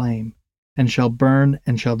for a flame, and shall burn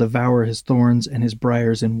and shall devour his thorns and his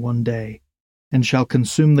briars in one day, and shall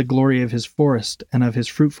consume the glory of his forest and of his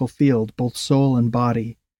fruitful field, both soul and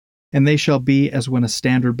body. And they shall be as when a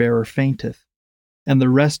standard-bearer fainteth, and the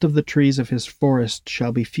rest of the trees of his forest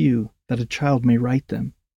shall be few, that a child may write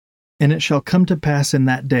them. And it shall come to pass in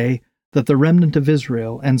that day that the remnant of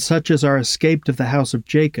Israel, and such as are escaped of the house of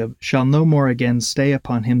Jacob, shall no more again stay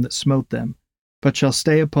upon him that smote them, but shall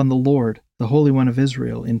stay upon the Lord, the Holy One of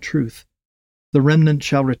Israel, in truth. The remnant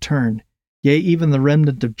shall return, yea, even the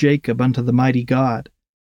remnant of Jacob, unto the mighty God.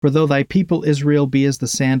 For though thy people Israel be as the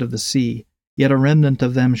sand of the sea, yet a remnant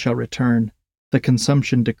of them shall return. The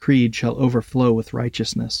consumption decreed shall overflow with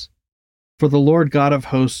righteousness. For the Lord God of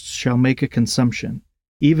hosts shall make a consumption,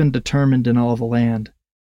 even determined in all the land.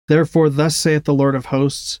 Therefore thus saith the Lord of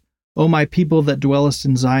hosts, O my people that dwellest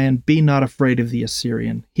in Zion, be not afraid of the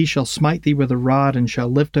Assyrian. He shall smite thee with a rod, and shall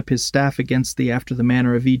lift up his staff against thee after the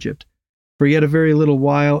manner of Egypt. For yet a very little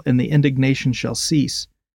while, and the indignation shall cease,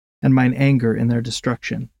 and mine anger in their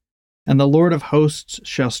destruction. And the Lord of hosts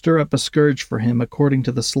shall stir up a scourge for him according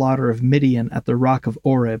to the slaughter of Midian at the rock of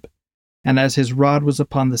Oreb. And as his rod was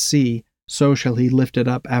upon the sea, so shall he lift it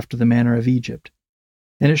up after the manner of Egypt.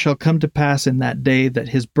 And it shall come to pass in that day that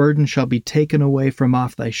his burden shall be taken away from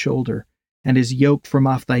off thy shoulder, and his yoke from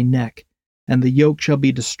off thy neck, and the yoke shall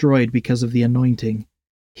be destroyed because of the anointing.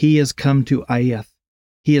 He is come to Aiath,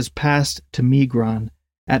 he is passed to Migron,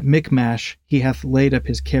 at Michmash he hath laid up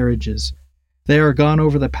his carriages. They are gone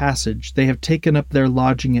over the passage, they have taken up their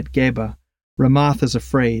lodging at Geba. Ramoth is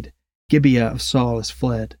afraid, Gibeah of Saul is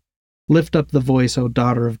fled. Lift up the voice, O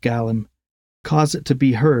daughter of Gallim, cause it to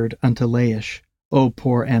be heard unto Laish, O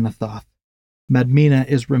poor Anathoth. Madmenah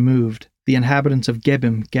is removed, the inhabitants of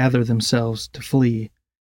Gebim gather themselves to flee.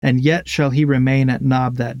 And yet shall he remain at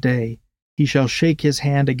Nob that day. He shall shake his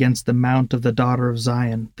hand against the mount of the daughter of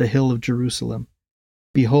Zion, the hill of Jerusalem.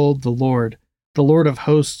 Behold, the Lord of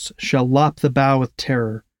hosts, shall lop the bough with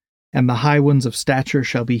terror, and the high ones of stature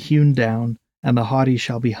shall be hewn down, and the haughty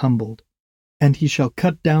shall be humbled. And he shall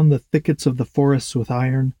cut down the thickets of the forests with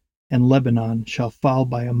iron, and Lebanon shall fall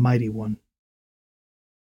by a mighty one.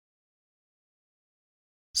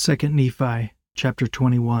 2 Nephi, chapter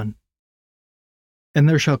 21. And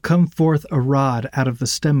there shall come forth a rod out of the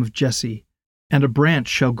stem of Jesse, and a branch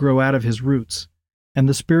shall grow out of his roots, and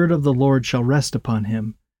the Spirit of the Lord shall rest upon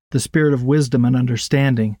him, the Spirit of wisdom and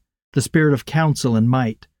understanding, the Spirit of counsel and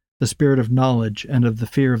might, the Spirit of knowledge and of the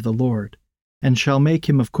fear of the Lord, and shall make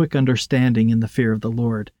him of quick understanding in the fear of the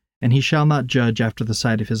Lord, and he shall not judge after the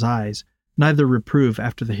sight of his eyes, neither reprove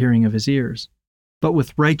after the hearing of his ears. But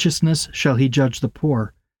with righteousness shall he judge the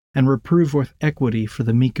poor, and reprove with equity for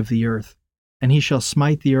the meek of the earth. And he shall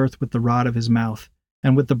smite the earth with the rod of his mouth,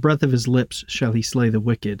 and with the breath of his lips shall he slay the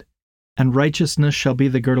wicked. And righteousness shall be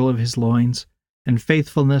the girdle of his loins, and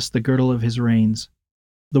faithfulness the girdle of his reins.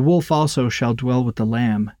 The wolf also shall dwell with the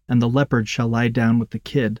lamb, and the leopard shall lie down with the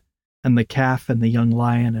kid, and the calf and the young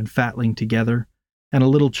lion and fatling together, and a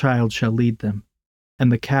little child shall lead them.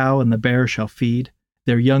 And the cow and the bear shall feed,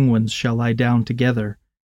 their young ones shall lie down together,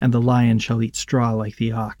 and the lion shall eat straw like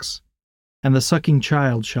the ox. And the sucking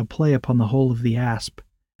child shall play upon the hole of the asp,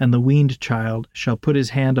 and the weaned child shall put his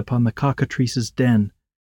hand upon the cockatrice's den.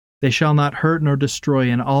 They shall not hurt nor destroy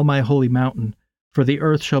in all my holy mountain, for the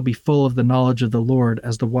earth shall be full of the knowledge of the Lord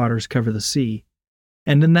as the waters cover the sea.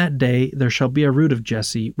 And in that day there shall be a root of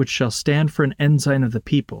Jesse, which shall stand for an ensign of the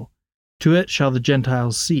people. To it shall the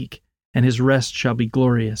Gentiles seek, and his rest shall be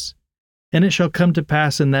glorious. And it shall come to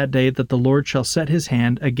pass in that day that the Lord shall set his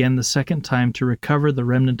hand again the second time to recover the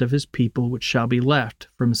remnant of his people which shall be left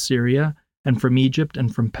from Syria, and from Egypt,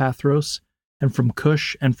 and from Pathros, and from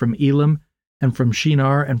Cush, and from Elam, and from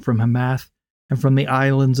Shinar, and from Hamath, and from the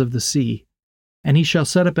islands of the sea. And he shall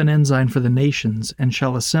set up an ensign for the nations, and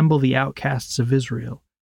shall assemble the outcasts of Israel,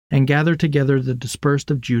 and gather together the dispersed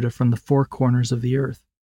of Judah from the four corners of the earth.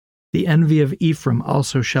 The envy of Ephraim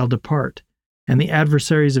also shall depart, and the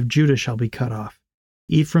adversaries of Judah shall be cut off.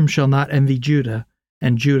 Ephraim shall not envy Judah,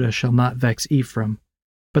 and Judah shall not vex Ephraim.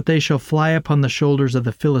 But they shall fly upon the shoulders of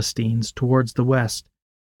the Philistines towards the west.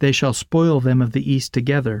 They shall spoil them of the east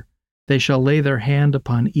together. They shall lay their hand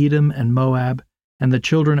upon Edom and Moab, and the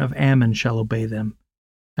children of Ammon shall obey them.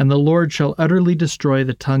 And the Lord shall utterly destroy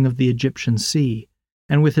the tongue of the Egyptian sea,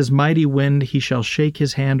 and with his mighty wind he shall shake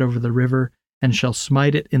his hand over the river, and shall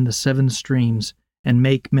smite it in the 7 streams, and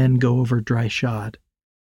make men go over dry shod.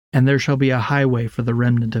 And there shall be a highway for the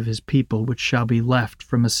remnant of his people, which shall be left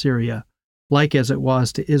from Assyria, like as it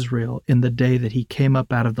was to Israel in the day that he came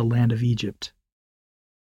up out of the land of Egypt.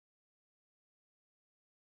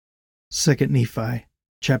 2 Nephi,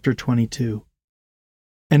 chapter 22.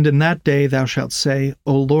 And in that day thou shalt say,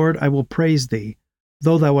 O Lord, I will praise thee.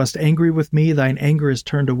 Though thou wast angry with me, thine anger is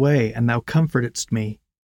turned away, and thou comfortedst me.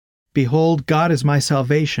 Behold, God is my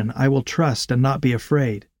salvation, I will trust and not be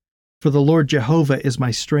afraid. For the Lord Jehovah is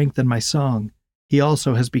my strength and my song, he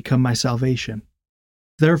also has become my salvation.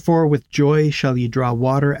 Therefore with joy shall ye draw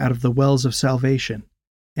water out of the wells of salvation.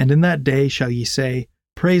 And in that day shall ye say,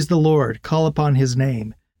 Praise the Lord, call upon his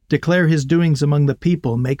name, declare his doings among the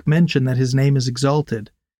people, make mention that his name is exalted.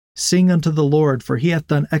 Sing unto the Lord, for he hath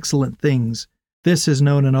done excellent things. This is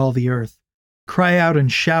known in all the earth. Cry out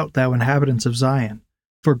and shout, thou inhabitants of Zion,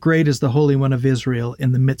 for great is the Holy One of Israel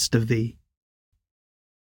in the midst of thee.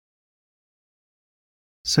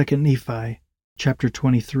 2 Nephi, chapter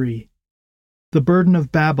 23. The burden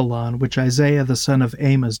of Babylon, which Isaiah the son of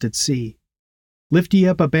Amoz did see. Lift ye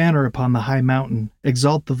up a banner upon the high mountain,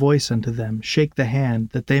 exalt the voice unto them, shake the hand,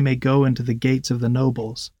 that they may go into the gates of the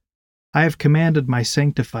nobles. I have commanded my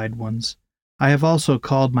sanctified ones. I have also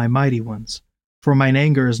called my mighty ones. For mine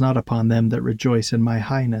anger is not upon them that rejoice in my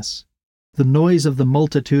highness. The noise of the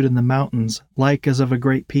multitude in the mountains, like as of a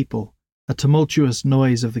great people, a tumultuous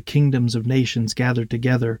noise of the kingdoms of nations gathered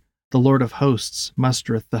together, the Lord of hosts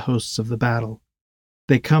mustereth the hosts of the battle.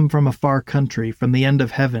 They come from a far country, from the end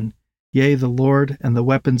of heaven, yea, the Lord, and the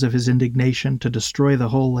weapons of his indignation, to destroy the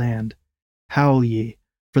whole land. Howl ye,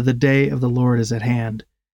 for the day of the Lord is at hand.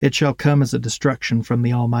 It shall come as a destruction from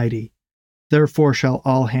the Almighty. Therefore shall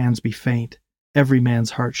all hands be faint, every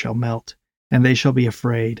man's heart shall melt, and they shall be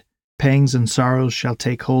afraid. Pangs and sorrows shall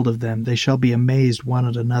take hold of them, they shall be amazed one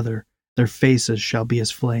at another, their faces shall be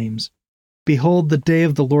as flames. Behold, the day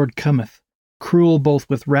of the Lord cometh, cruel both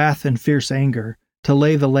with wrath and fierce anger, to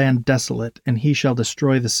lay the land desolate, and he shall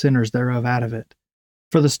destroy the sinners thereof out of it.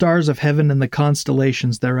 For the stars of heaven and the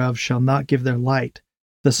constellations thereof shall not give their light.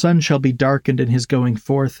 The sun shall be darkened in his going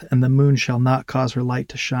forth, and the moon shall not cause her light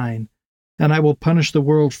to shine. And I will punish the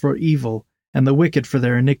world for evil, and the wicked for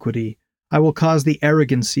their iniquity. I will cause the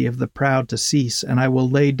arrogancy of the proud to cease, and I will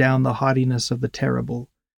lay down the haughtiness of the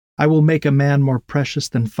terrible. I will make a man more precious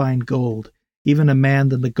than fine gold, even a man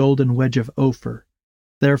than the golden wedge of Ophir.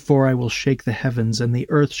 Therefore I will shake the heavens, and the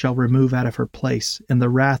earth shall remove out of her place, in the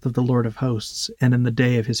wrath of the Lord of hosts, and in the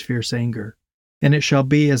day of his fierce anger. And it shall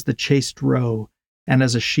be as the chased roe, and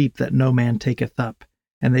as a sheep that no man taketh up,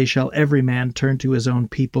 and they shall every man turn to his own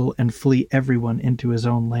people, and flee every one into his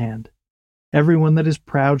own land. Every one that is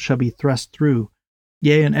proud shall be thrust through,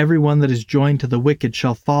 yea, and every one that is joined to the wicked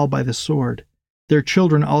shall fall by the sword. Their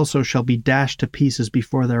children also shall be dashed to pieces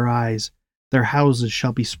before their eyes. Their houses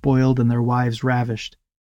shall be spoiled, and their wives ravished.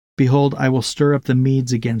 Behold, I will stir up the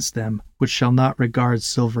Medes against them, which shall not regard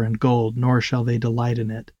silver and gold, nor shall they delight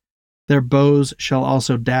in it. Their bows shall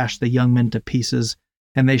also dash the young men to pieces,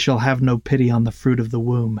 and they shall have no pity on the fruit of the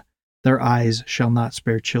womb. Their eyes shall not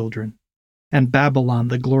spare children. And Babylon,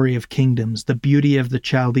 the glory of kingdoms, the beauty of the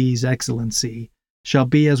Chaldees' excellency, shall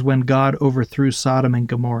be as when God overthrew Sodom and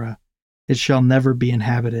Gomorrah. It shall never be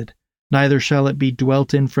inhabited, neither shall it be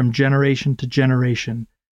dwelt in from generation to generation.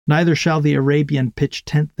 Neither shall the Arabian pitch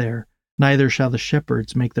tent there, neither shall the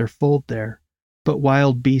shepherds make their fold there. But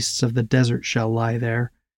wild beasts of the desert shall lie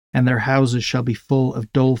there, and their houses shall be full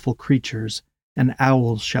of doleful creatures, and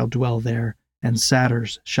owls shall dwell there, and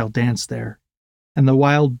satyrs shall dance there. And the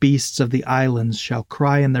wild beasts of the islands shall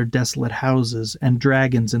cry in their desolate houses, and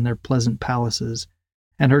dragons in their pleasant palaces.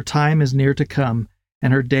 And her time is near to come,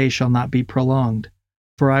 and her day shall not be prolonged.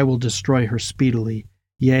 For I will destroy her speedily.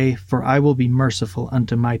 Yea, for I will be merciful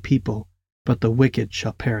unto my people, but the wicked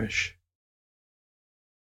shall perish.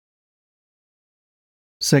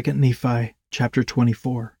 2 Nephi, chapter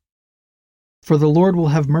 24. For the Lord will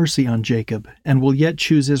have mercy on Jacob, and will yet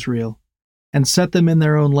choose Israel, and set them in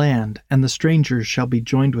their own land, and the strangers shall be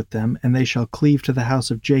joined with them, and they shall cleave to the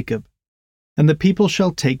house of Jacob. And the people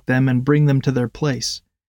shall take them and bring them to their place,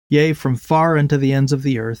 yea, from far unto the ends of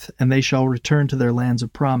the earth, and they shall return to their lands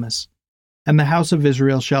of promise. And the house of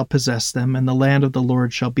Israel shall possess them, and the land of the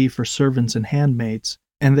Lord shall be for servants and handmaids,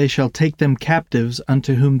 and they shall take them captives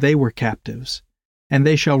unto whom they were captives, and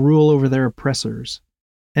they shall rule over their oppressors.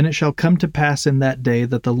 And it shall come to pass in that day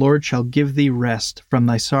that the Lord shall give thee rest from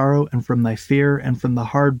thy sorrow and from thy fear and from the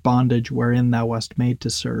hard bondage wherein thou wast made to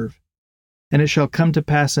serve. And it shall come to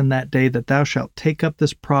pass in that day that thou shalt take up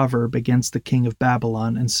this proverb against the king of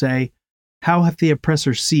Babylon, and say, How hath the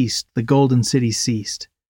oppressor ceased, the golden city ceased?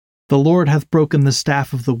 The Lord hath broken the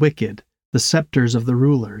staff of the wicked, the scepters of the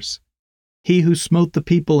rulers. He who smote the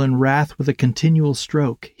people in wrath with a continual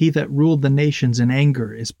stroke, he that ruled the nations in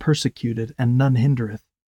anger, is persecuted, and none hindereth.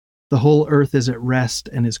 The whole earth is at rest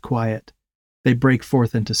and is quiet. They break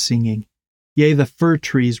forth into singing. Yea, the fir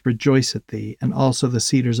trees rejoice at thee, and also the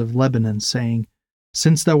cedars of Lebanon, saying,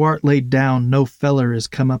 Since thou art laid down, no feller is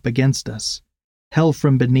come up against us. Hell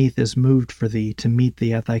from beneath is moved for thee, to meet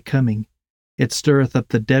thee at thy coming. It stirreth up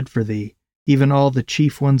the dead for thee, even all the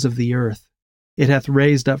chief ones of the earth. It hath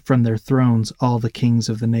raised up from their thrones all the kings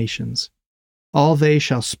of the nations. All they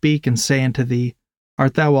shall speak and say unto thee,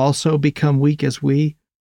 Art thou also become weak as we?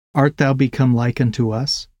 Art thou become like unto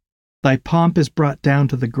us? Thy pomp is brought down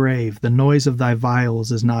to the grave, the noise of thy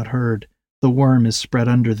viols is not heard. The worm is spread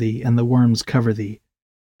under thee, and the worms cover thee.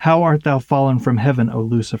 How art thou fallen from heaven, O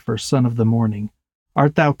Lucifer, son of the morning?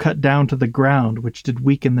 Art thou cut down to the ground, which did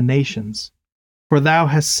weaken the nations? For thou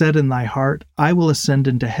hast said in thy heart, I will ascend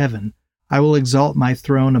into heaven. I will exalt my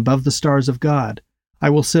throne above the stars of God. I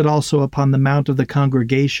will sit also upon the mount of the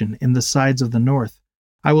congregation in the sides of the north.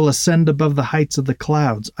 I will ascend above the heights of the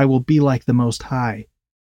clouds. I will be like the Most High.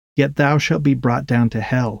 Yet thou shalt be brought down to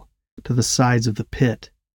hell, to the sides of the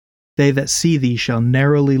pit. They that see thee shall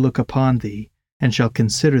narrowly look upon thee, and shall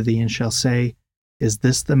consider thee, and shall say, Is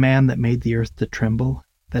this the man that made the earth to tremble,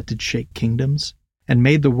 that did shake kingdoms, and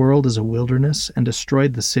made the world as a wilderness, and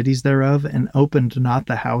destroyed the cities thereof, and opened not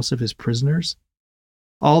the house of his prisoners?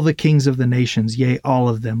 All the kings of the nations, yea, all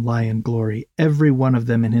of them, lie in glory, every one of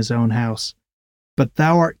them in his own house. But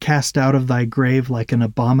thou art cast out of thy grave like an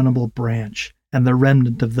abominable branch, and the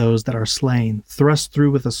remnant of those that are slain, thrust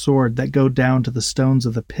through with a sword, that go down to the stones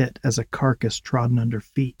of the pit as a carcass trodden under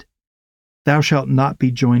feet. Thou shalt not be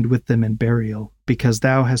joined with them in burial, because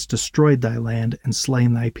thou hast destroyed thy land and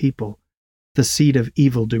slain thy people. The seed of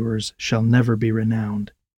evildoers shall never be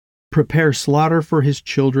renowned. Prepare slaughter for his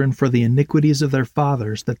children for the iniquities of their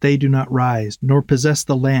fathers, that they do not rise, nor possess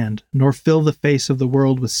the land, nor fill the face of the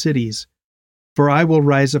world with cities. For I will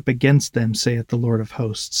rise up against them, saith the Lord of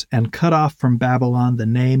hosts, and cut off from Babylon the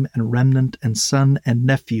name and remnant and son and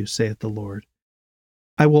nephew, saith the Lord.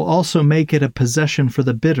 I will also make it a possession for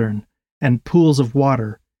the bittern, and pools of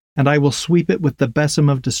water, and I will sweep it with the besom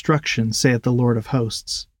of destruction, saith the Lord of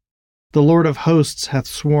hosts. The Lord of hosts hath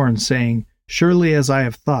sworn, saying, Surely as I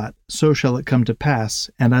have thought, so shall it come to pass,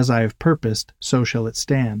 and as I have purposed, so shall it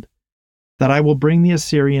stand. That I will bring the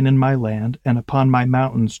Assyrian in my land, and upon my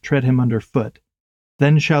mountains tread him under foot.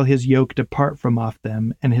 Then shall his yoke depart from off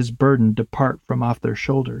them, and his burden depart from off their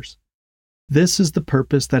shoulders. This is the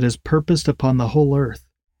purpose that is purposed upon the whole earth,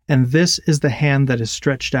 and this is the hand that is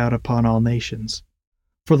stretched out upon all nations.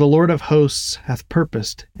 For the Lord of hosts hath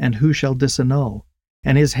purposed, and who shall disannul?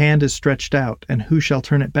 And his hand is stretched out, and who shall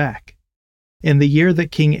turn it back? In the year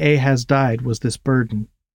that King Ahaz died was this burden.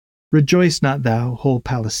 Rejoice not thou, whole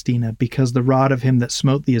Palestina, because the rod of him that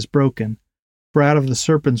smote thee is broken. For out of the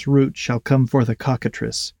serpent's root shall come forth a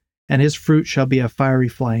cockatrice, and his fruit shall be a fiery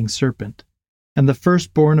flying serpent. And the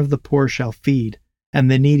firstborn of the poor shall feed, and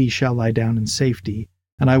the needy shall lie down in safety.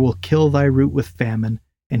 And I will kill thy root with famine,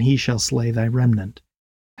 and he shall slay thy remnant.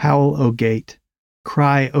 Howl, O gate!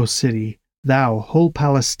 Cry, O city! Thou, whole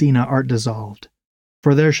Palestina, art dissolved.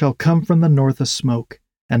 For there shall come from the north a smoke,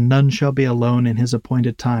 and none shall be alone in his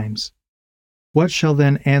appointed times. What shall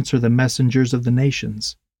then answer the messengers of the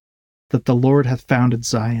nations? That the Lord hath founded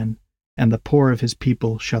Zion, and the poor of his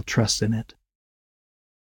people shall trust in it.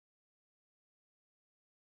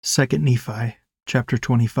 2 Nephi, chapter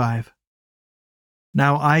 25.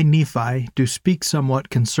 Now I, Nephi, do speak somewhat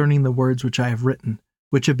concerning the words which I have written,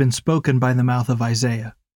 which have been spoken by the mouth of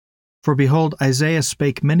Isaiah. For behold, Isaiah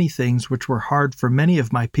spake many things which were hard for many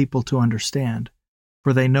of my people to understand,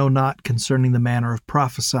 for they know not concerning the manner of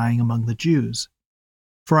prophesying among the Jews.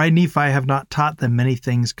 For I, Nephi, have not taught them many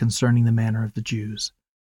things concerning the manner of the Jews.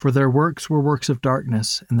 For their works were works of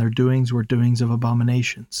darkness, and their doings were doings of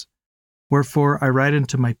abominations. Wherefore I write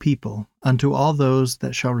unto my people, unto all those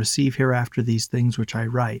that shall receive hereafter these things which I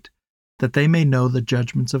write, that they may know the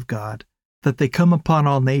judgments of God, that they come upon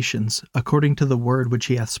all nations, according to the word which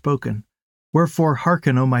he hath spoken. Wherefore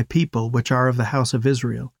hearken, O my people, which are of the house of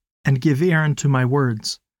Israel, and give ear unto my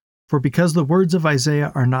words. For because the words of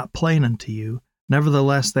Isaiah are not plain unto you,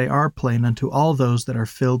 nevertheless they are plain unto all those that are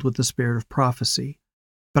filled with the spirit of prophecy.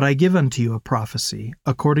 But I give unto you a prophecy,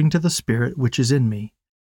 according to the Spirit which is in me.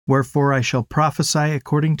 Wherefore I shall prophesy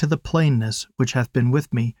according to the plainness which hath been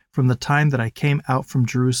with me from the time that I came out from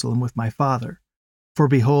Jerusalem with my father. For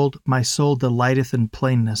behold, my soul delighteth in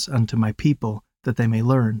plainness unto my people, that they may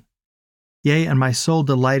learn. Yea, and my soul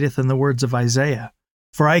delighteth in the words of Isaiah.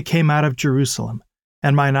 For I came out of Jerusalem,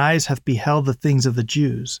 and mine eyes hath beheld the things of the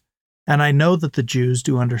Jews. And I know that the Jews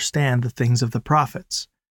do understand the things of the prophets.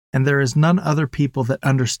 And there is none other people that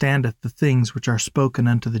understandeth the things which are spoken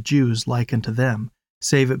unto the Jews like unto them,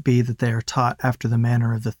 save it be that they are taught after the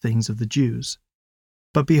manner of the things of the Jews.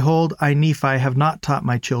 But behold, I Nephi have not taught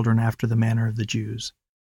my children after the manner of the Jews.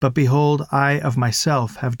 But behold, I of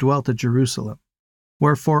myself have dwelt at Jerusalem.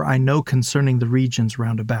 Wherefore I know concerning the regions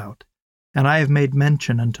round about. And I have made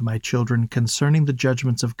mention unto my children concerning the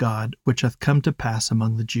judgments of God, which hath come to pass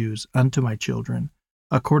among the Jews, unto my children,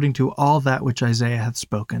 according to all that which Isaiah hath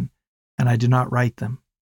spoken, and I do not write them.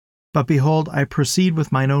 But behold, I proceed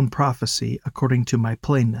with mine own prophecy, according to my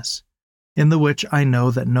plainness, in the which I know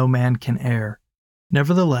that no man can err.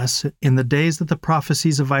 Nevertheless, in the days that the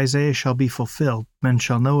prophecies of Isaiah shall be fulfilled, men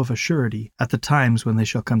shall know of a surety at the times when they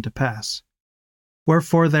shall come to pass.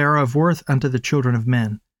 Wherefore they are of worth unto the children of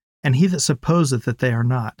men, and he that supposeth that they are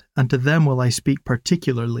not, unto them will I speak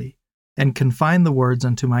particularly, and confine the words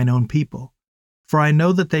unto mine own people. For I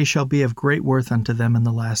know that they shall be of great worth unto them in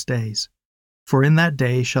the last days. For in that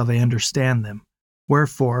day shall they understand them.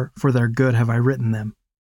 Wherefore, for their good have I written them.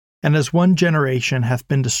 And as one generation hath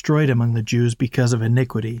been destroyed among the Jews because of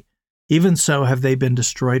iniquity, even so have they been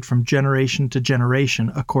destroyed from generation to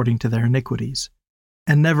generation according to their iniquities.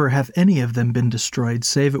 And never hath any of them been destroyed,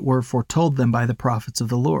 save it were foretold them by the prophets of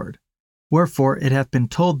the Lord. Wherefore it hath been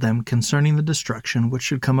told them concerning the destruction which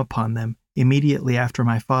should come upon them immediately after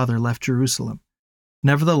my father left Jerusalem.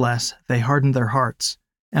 Nevertheless, they hardened their hearts,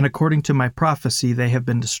 and according to my prophecy they have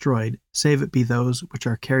been destroyed, save it be those which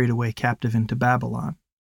are carried away captive into Babylon.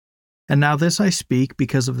 And now this I speak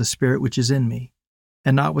because of the Spirit which is in me.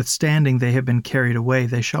 And notwithstanding they have been carried away,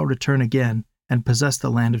 they shall return again, and possess the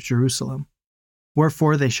land of Jerusalem.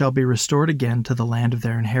 Wherefore they shall be restored again to the land of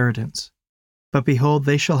their inheritance. But behold,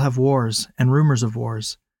 they shall have wars, and rumors of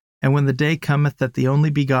wars. And when the day cometh that the only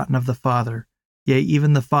begotten of the Father, yea,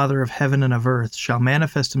 even the Father of heaven and of earth, shall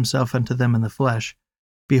manifest himself unto them in the flesh,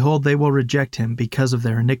 behold, they will reject him because of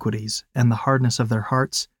their iniquities, and the hardness of their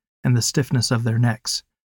hearts, and the stiffness of their necks.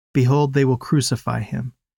 Behold, they will crucify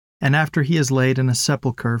him. And after he is laid in a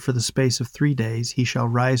sepulchre for the space of 3 days, he shall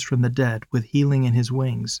rise from the dead with healing in his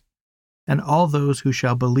wings. And all those who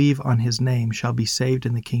shall believe on his name shall be saved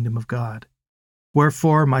in the kingdom of God.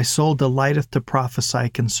 Wherefore my soul delighteth to prophesy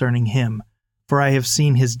concerning him, for I have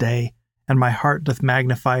seen his day, and my heart doth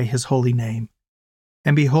magnify his holy name.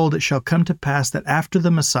 And behold, it shall come to pass that after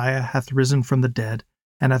the Messiah hath risen from the dead,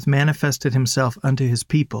 and hath manifested himself unto his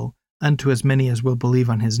people, unto as many as will believe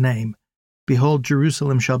on his name, behold,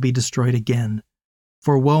 Jerusalem shall be destroyed again.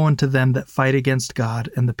 For woe unto them that fight against God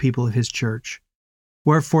and the people of his church.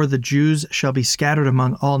 Wherefore the Jews shall be scattered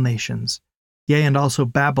among all nations, yea, and also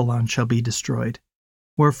Babylon shall be destroyed.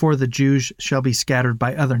 Wherefore the Jews shall be scattered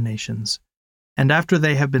by other nations. And after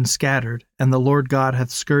they have been scattered, and the Lord God hath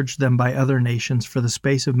scourged them by other nations for the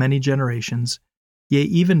space of many generations, yea,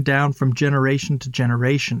 even down from generation to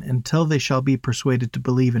generation, until they shall be persuaded to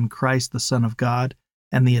believe in Christ the Son of God,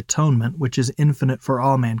 and the atonement which is infinite for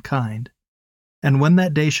all mankind. And when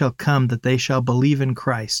that day shall come that they shall believe in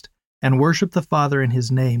Christ, and worship the Father in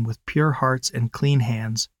his name with pure hearts and clean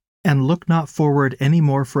hands, and look not forward any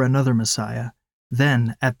more for another Messiah,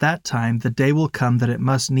 then at that time the day will come that it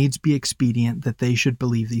must needs be expedient that they should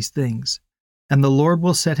believe these things. And the Lord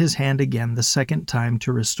will set his hand again the second time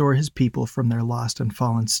to restore his people from their lost and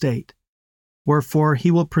fallen state. Wherefore he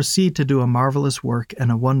will proceed to do a marvelous work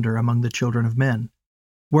and a wonder among the children of men.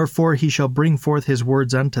 Wherefore he shall bring forth his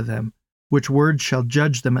words unto them, which words shall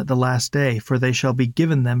judge them at the last day, for they shall be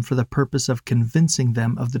given them for the purpose of convincing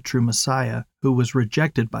them of the true Messiah, who was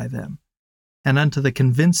rejected by them, and unto the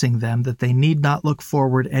convincing them that they need not look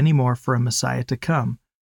forward any more for a Messiah to come,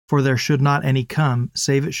 for there should not any come,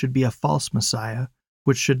 save it should be a false Messiah,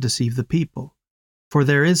 which should deceive the people. For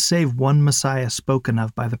there is save one Messiah spoken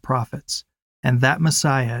of by the prophets, and that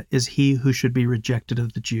Messiah is he who should be rejected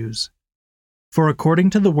of the Jews. For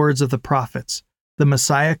according to the words of the prophets, the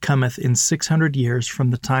Messiah cometh in 600 years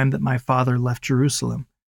from the time that my father left Jerusalem.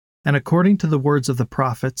 And according to the words of the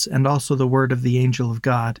prophets, and also the word of the angel of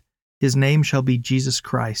God, his name shall be Jesus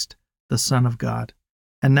Christ, the Son of God.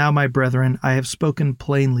 And now, my brethren, I have spoken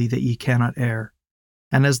plainly that ye cannot err.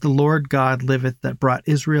 And as the Lord God liveth that brought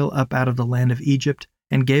Israel up out of the land of Egypt,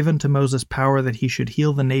 and gave unto Moses power that he should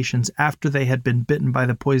heal the nations after they had been bitten by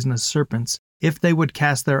the poisonous serpents, if they would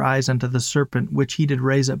cast their eyes unto the serpent which he did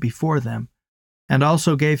raise up before them, and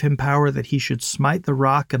also gave him power that he should smite the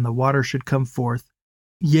rock, and the water should come forth.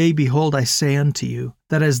 Yea, behold, I say unto you,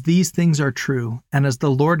 that as these things are true, and as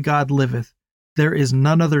the Lord God liveth, There is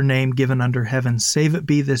none other name given under heaven, save it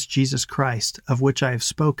be this Jesus Christ, of which I have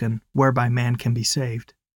spoken, whereby man can be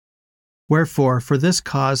saved. Wherefore, for this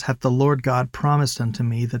cause hath the Lord God promised unto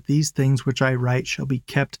me, that these things which I write shall be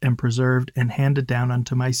kept and preserved and handed down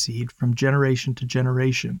unto my seed from generation to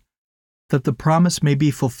generation, that the promise may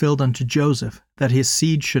be fulfilled unto Joseph, that his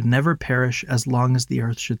seed should never perish as long as the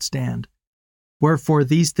earth should stand. Wherefore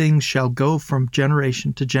these things shall go from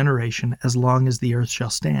generation to generation as long as the earth shall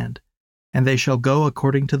stand, and they shall go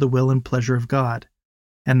according to the will and pleasure of God.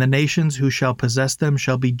 And the nations who shall possess them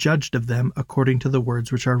shall be judged of them according to the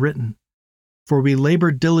words which are written. For we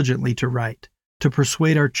labor diligently to write, to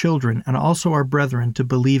persuade our children and also our brethren to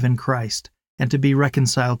believe in Christ, and to be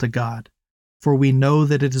reconciled to God. For we know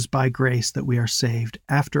that it is by grace that we are saved,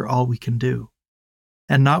 after all we can do.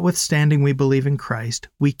 And notwithstanding we believe in Christ,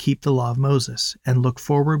 we keep the law of Moses, and look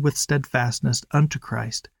forward with steadfastness unto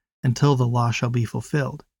Christ, until the law shall be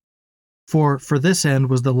fulfilled. For this end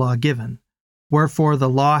was the law given. Wherefore the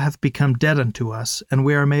law hath become dead unto us, and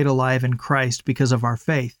we are made alive in Christ because of our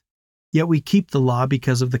faith. Yet we keep the law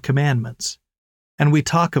because of the commandments. And we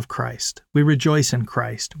talk of Christ, we rejoice in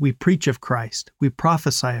Christ, we preach of Christ, we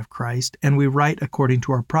prophesy of Christ, and we write according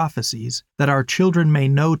to our prophecies, that our children may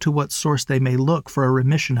know to what source they may look for a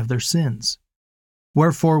remission of their sins.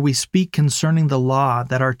 Wherefore we speak concerning the law,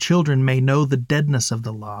 that our children may know the deadness of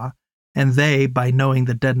the law, and they, by knowing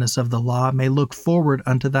the deadness of the law, may look forward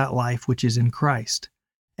unto that life which is in Christ,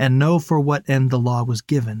 and know for what end the law was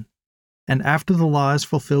given. And after the law is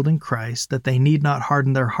fulfilled in Christ, that they need not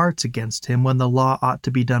harden their hearts against him when the law ought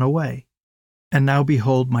to be done away. And now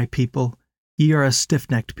behold, my people, ye are a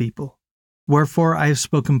stiff-necked people. Wherefore I have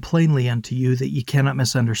spoken plainly unto you, that ye cannot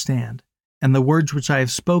misunderstand. And the words which I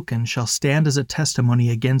have spoken shall stand as a testimony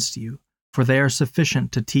against you, for they are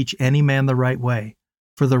sufficient to teach any man the right way.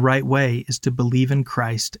 For the right way is to believe in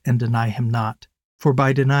Christ and deny him not. For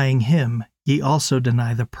by denying him ye also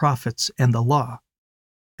deny the prophets and the law.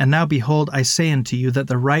 And now behold, I say unto you that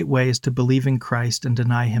the right way is to believe in Christ and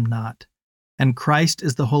deny him not. And Christ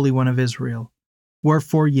is the Holy One of Israel.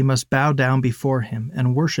 Wherefore ye must bow down before him,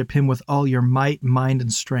 and worship him with all your might, mind,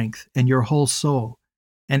 and strength, and your whole soul.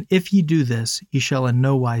 And if ye do this, ye shall in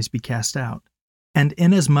no wise be cast out. And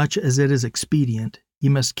inasmuch as it is expedient, ye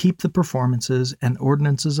must keep the performances and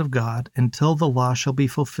ordinances of God until the law shall be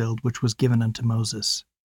fulfilled which was given unto Moses.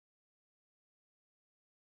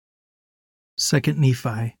 2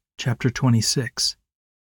 Nephi, chapter 26.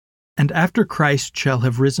 And after Christ shall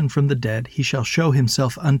have risen from the dead, he shall show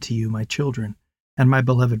himself unto you, my children, and my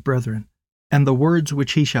beloved brethren. And the words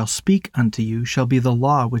which he shall speak unto you shall be the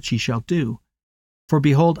law which ye shall do. For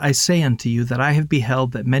behold, I say unto you that I have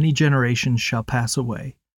beheld that many generations shall pass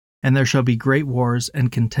away, and there shall be great wars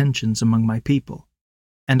and contentions among my people.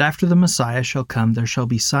 And after the Messiah shall come, there shall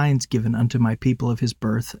be signs given unto my people of his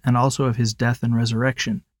birth, and also of his death and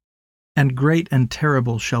resurrection. And great and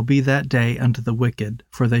terrible shall be that day unto the wicked,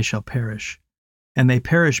 for they shall perish. And they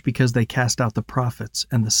perish because they cast out the prophets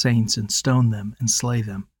and the saints, and stone them, and slay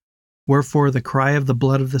them. Wherefore the cry of the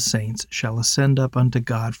blood of the saints shall ascend up unto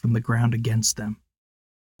God from the ground against them.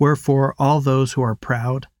 Wherefore all those who are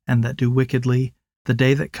proud, and that do wickedly, the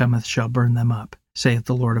day that cometh shall burn them up, saith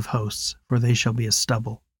the Lord of hosts, for they shall be as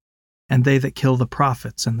stubble. And they that kill the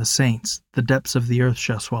prophets and the saints, the depths of the earth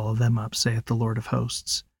shall swallow them up, saith the Lord of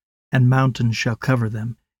hosts. And mountains shall cover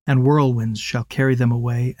them, and whirlwinds shall carry them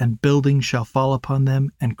away, and buildings shall fall upon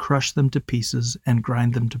them, and crush them to pieces, and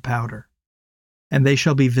grind them to powder. And they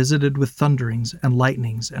shall be visited with thunderings, and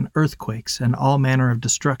lightnings, and earthquakes, and all manner of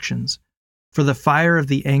destructions. For the fire of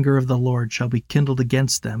the anger of the Lord shall be kindled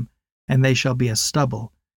against them, and they shall be as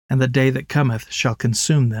stubble, and the day that cometh shall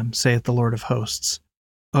consume them, saith the Lord of hosts.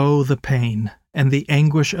 O the pain, and the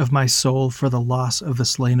anguish of my soul for the loss of the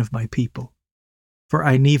slain of my people! For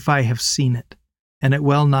I Nephi have seen it, and it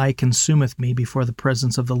well nigh consumeth me before the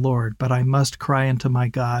presence of the Lord, but I must cry unto my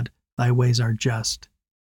God, Thy ways are just.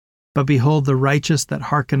 But behold, the righteous that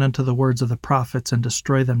hearken unto the words of the prophets, and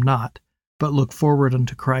destroy them not, but look forward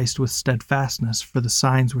unto Christ with steadfastness for the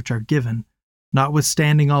signs which are given,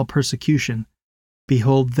 notwithstanding all persecution,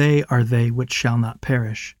 behold, they are they which shall not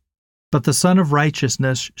perish. But the Son of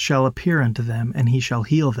Righteousness shall appear unto them, and he shall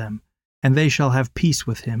heal them, and they shall have peace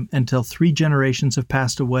with him, until 3 generations have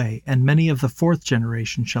passed away, and many of the 4th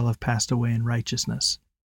generation shall have passed away in righteousness.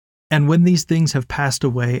 And when these things have passed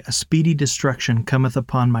away, a speedy destruction cometh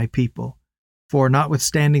upon my people. For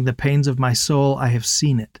notwithstanding the pains of my soul, I have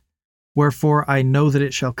seen it. Wherefore I know that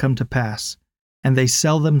it shall come to pass. And they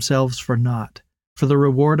sell themselves for naught. For the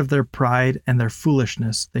reward of their pride and their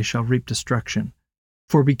foolishness they shall reap destruction.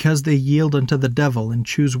 For because they yield unto the devil, and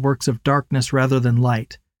choose works of darkness rather than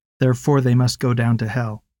light, therefore they must go down to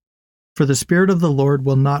hell. For the Spirit of the Lord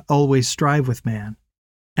will not always strive with man,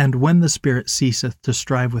 and when the Spirit ceaseth to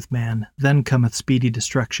strive with man, then cometh speedy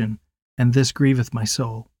destruction, and this grieveth my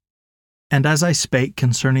soul. And as I spake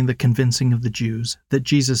concerning the convincing of the Jews, that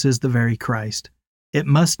Jesus is the very Christ, it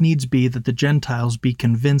must needs be that the Gentiles be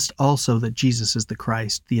convinced also that Jesus is the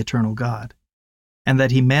Christ, the eternal God, and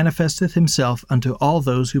that he manifesteth himself unto all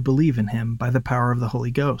those who believe in him by the power of the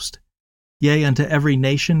Holy Ghost, yea, unto every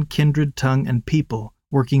nation, kindred, tongue, and people,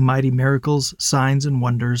 working mighty miracles, signs, and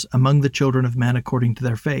wonders among the children of men according to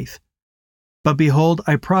their faith. But behold,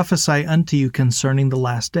 I prophesy unto you concerning the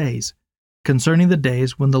last days, concerning the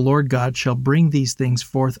days when the Lord God shall bring these things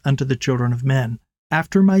forth unto the children of men,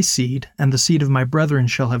 after my seed and the seed of my brethren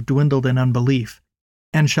shall have dwindled in unbelief,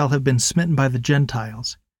 and shall have been smitten by the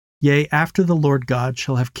Gentiles, yea, after the Lord God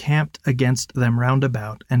shall have camped against them round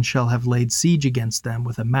about, and shall have laid siege against them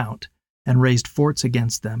with a mount, and raised forts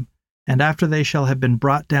against them, and after they shall have been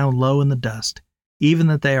brought down low in the dust, even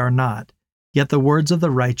that they are not, yet the words of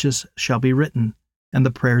the righteous shall be written, and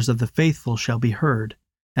the prayers of the faithful shall be heard,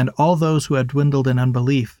 and all those who have dwindled in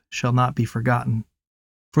unbelief shall not be forgotten.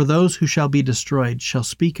 For those who shall be destroyed shall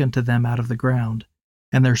speak unto them out of the ground,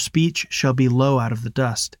 and their speech shall be low out of the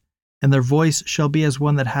dust, and their voice shall be as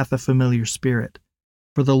one that hath a familiar spirit.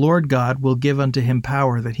 For the Lord God will give unto him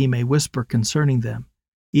power that he may whisper concerning them,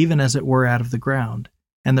 even as it were out of the ground,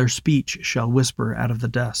 and their speech shall whisper out of the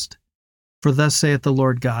dust. For thus saith the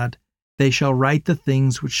Lord God, they shall write the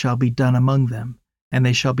things which shall be done among them, and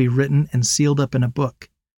they shall be written and sealed up in a book,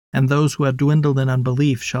 and those who have dwindled in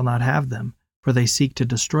unbelief shall not have them, for they seek to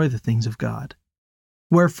destroy the things of God.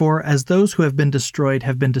 Wherefore, as those who have been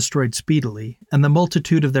destroyed speedily, and the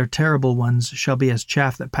multitude of their terrible ones shall be as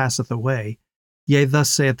chaff that passeth away, yea, thus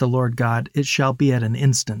saith the Lord God, it shall be at an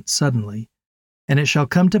instant, suddenly. And it shall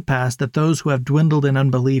come to pass that those who have dwindled in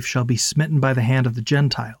unbelief shall be smitten by the hand of the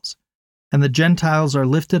Gentiles. And the Gentiles are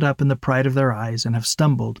lifted up in the pride of their eyes, and have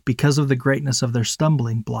stumbled, because of the greatness of their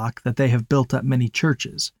stumbling block, that they have built up many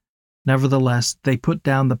churches. Nevertheless, they put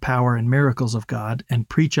down the power and miracles of God, and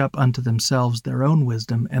preach up unto themselves their own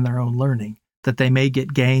wisdom and their own learning, that they may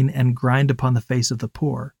get gain and grind upon the face of the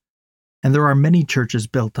poor. And there are many churches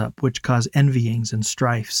built up, which cause envyings and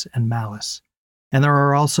strifes and malice. And there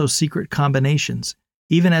are also secret combinations,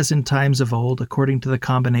 even as in times of old, according to the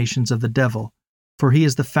combinations of the devil, for he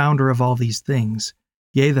is the founder of all these things,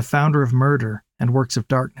 yea, the founder of murder and works of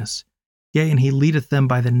darkness. Yea, and he leadeth them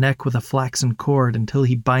by the neck with a flaxen cord, until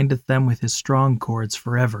he bindeth them with his strong cords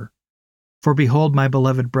forever. For behold, my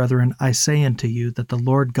beloved brethren, I say unto you that the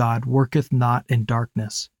Lord God worketh not in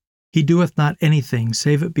darkness. He doeth not anything,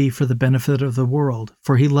 save it be for the benefit of the world,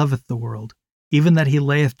 for he loveth the world, even that he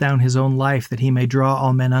layeth down his own life, that he may draw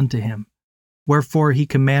all men unto him. Wherefore he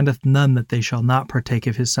commandeth none that they shall not partake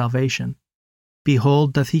of his salvation.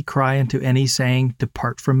 Behold, doth he cry unto any, saying,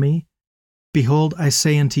 Depart from me? Behold, I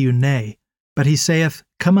say unto you, Nay. But he saith,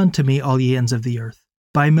 Come unto me, all ye ends of the earth,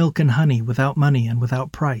 buy milk and honey without money and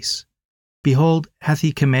without price. Behold, hath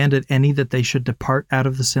he commanded any that they should depart out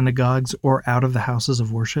of the synagogues or out of the houses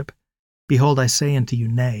of worship? Behold, I say unto you,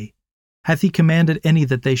 Nay. Hath he commanded any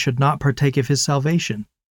that they should not partake of his salvation?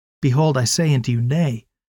 Behold, I say unto you, Nay.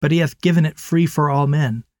 But he hath given it free for all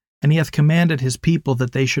men, and he hath commanded his people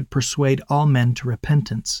that they should persuade all men to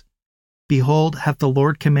repentance. Behold, hath the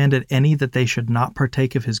Lord commanded any that they should not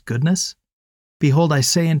partake of his goodness? Behold, I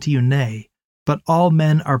say unto you, Nay, but all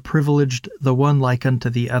men are privileged the one like unto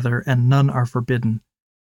the other, and none are forbidden.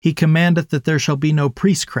 He commandeth that there shall be no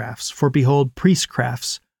priestcrafts, for behold,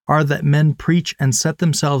 priestcrafts are that men preach and set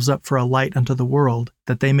themselves up for a light unto the world,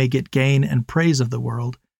 that they may get gain and praise of the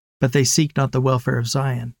world, but they seek not the welfare of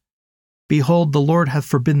Zion. Behold, the Lord hath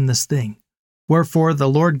forbidden this thing. Wherefore the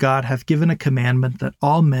Lord God hath given a commandment that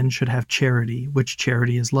all men should have charity, which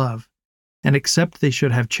charity is love. And except they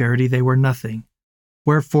should have charity, they were nothing.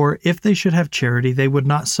 Wherefore, if they should have charity, they would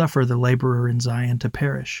not suffer the laborer in Zion to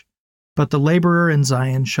perish. But the laborer in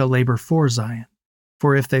Zion shall labor for Zion,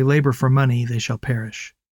 for if they labor for money, they shall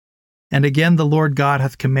perish. And again the Lord God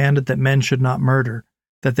hath commanded that men should not murder,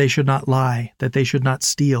 that they should not lie, that they should not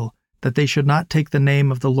steal, that they should not take the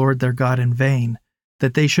name of the Lord their God in vain,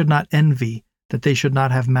 that they should not envy, that they should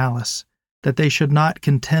not have malice, that they should not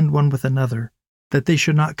contend one with another, that they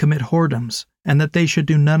should not commit whoredoms, and that they should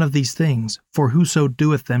do none of these things, for whoso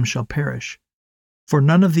doeth them shall perish. For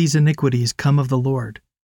none of these iniquities come of the Lord,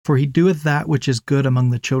 for he doeth that which is good among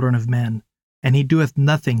the children of men, and he doeth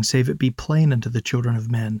nothing save it be plain unto the children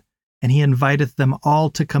of men, and he inviteth them all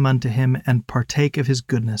to come unto him and partake of his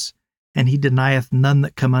goodness, and he denieth none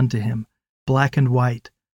that come unto him, black and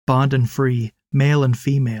white, bond and free, male and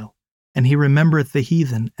female. and he remembereth the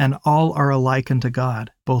heathen, and all are alike unto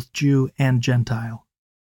God, both Jew and Gentile.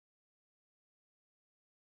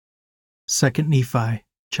 2 Nephi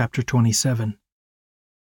chapter 27.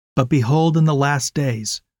 But behold, in the last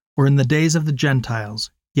days, or in the days of the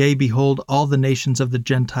Gentiles, yea, behold, all the nations of the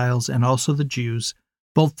Gentiles and also the Jews,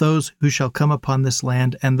 both those who shall come upon this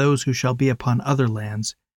land and those who shall be upon other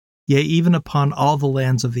lands, yea, even upon all the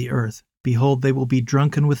lands of the earth, behold, they will be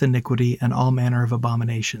drunken with iniquity and all manner of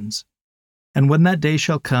abominations. And when that day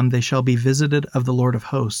shall come, they shall be visited of the Lord of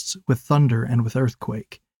hosts, with thunder and with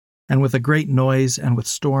earthquake, and with a great noise, and with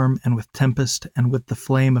storm, and with tempest, and with the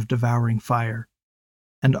flame of devouring fire.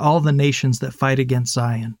 And all the nations that fight against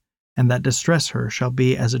Zion, and that distress her, shall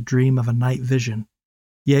be as a dream of a night vision.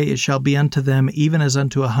 Yea, it shall be unto them even as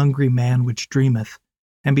unto a hungry man which dreameth,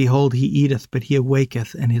 and behold, he eateth, but he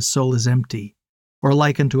awaketh, and his soul is empty. Or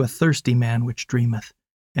like unto a thirsty man which dreameth,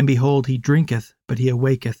 and behold, he drinketh, but he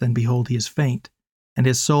awaketh, and behold, he is faint, and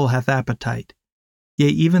his soul hath appetite. Yea,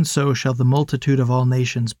 even so shall the multitude of all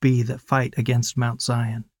nations be that fight against Mount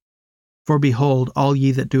Zion. For behold, all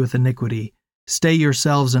ye that doeth iniquity, stay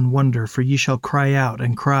yourselves and wonder, for ye shall cry out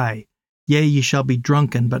and cry. Yea, ye shall be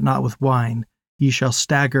drunken, but not with wine. Ye shall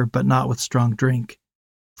stagger, but not with strong drink.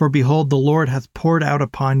 For behold, the Lord hath poured out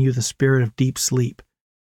upon you the spirit of deep sleep.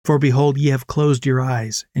 For behold, ye have closed your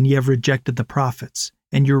eyes, and ye have rejected the prophets,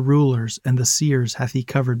 and your rulers and the seers hath he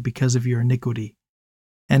covered because of your iniquity.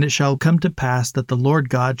 And it shall come to pass that the Lord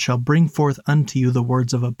God shall bring forth unto you the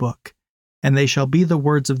words of a book, and they shall be the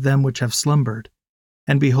words of them which have slumbered.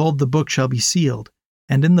 And behold, the book shall be sealed,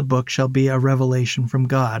 and in the book shall be a revelation from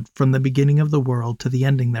God, from the beginning of the world to the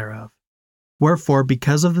ending thereof. Wherefore,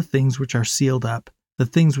 because of the things which are sealed up, the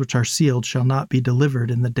things which are sealed shall not be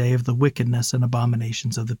delivered in the day of the wickedness and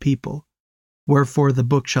abominations of the people. Wherefore the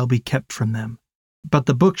book shall be kept from them. But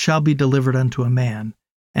the book shall be delivered unto a man,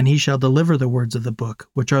 and he shall deliver the words of the book,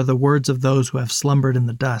 which are the words of those who have slumbered in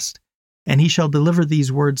the dust, and he shall deliver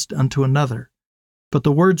these words unto another. But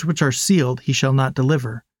the words which are sealed he shall not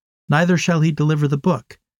deliver, neither shall he deliver the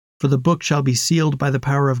book, for the book shall be sealed by the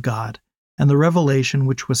power of God, and the revelation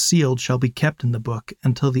which was sealed shall be kept in the book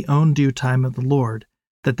until the own due time of the Lord,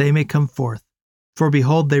 that they may come forth. For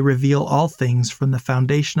behold, they reveal all things from the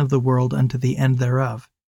foundation of the world unto the end thereof.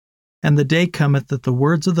 And the day cometh that the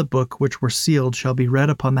words of the book which were sealed shall be read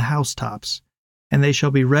upon the housetops, and they shall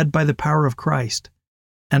be read by the power of Christ.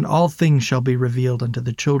 And all things shall be revealed unto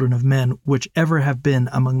the children of men, which ever have been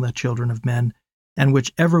among the children of men, and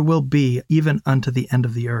which ever will be, even unto the end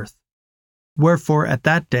of the earth. Wherefore at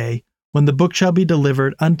that day, when the book shall be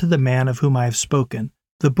delivered unto the man of whom I have spoken,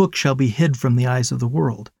 the book shall be hid from the eyes of the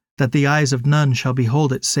world, that the eyes of none shall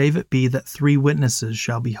behold it, save it be that 3 witnesses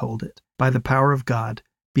shall behold it, by the power of God,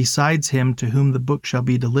 besides him to whom the book shall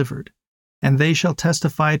be delivered. And they shall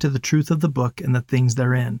testify to the truth of the book and the things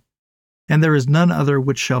therein. And there is none other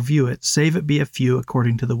which shall view it, save it be a few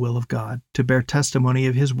according to the will of God, to bear testimony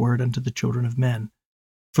of his word unto the children of men.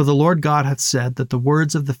 For the Lord God hath said that the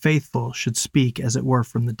words of the faithful should speak as it were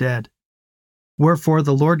from the dead. Wherefore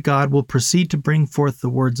the Lord God will proceed to bring forth the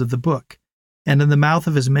words of the book, and in the mouth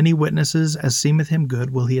of as many witnesses as seemeth him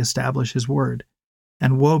good will he establish his word.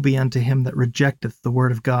 And woe be unto him that rejecteth the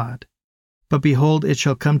word of God. But behold, it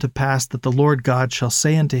shall come to pass that the Lord God shall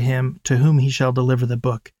say unto him to whom he shall deliver the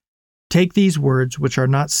book, Take these words which are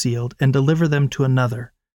not sealed, and deliver them to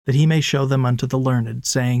another, that he may show them unto the learned,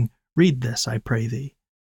 saying, Read this, I pray thee.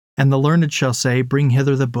 And the learned shall say, Bring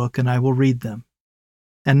hither the book, and I will read them.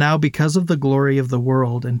 And now because of the glory of the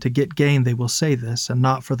world, and to get gain they will say this, and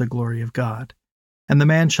not for the glory of God. And the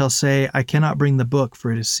man shall say, I cannot bring the book,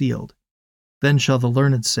 for it is sealed. Then shall the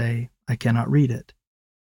learned say, I cannot read it.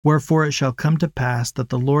 Wherefore it shall come to pass that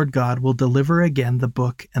the Lord God will deliver again the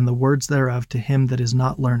book and the words thereof to him that is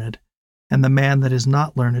not learned, and the man that is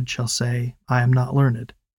not learned shall say, I am not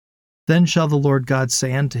learned. Then shall the Lord God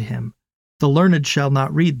say unto him, The learned shall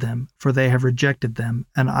not read them, for they have rejected them,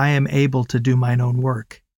 and I am able to do mine own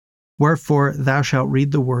work. Wherefore thou shalt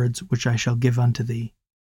read the words which I shall give unto thee.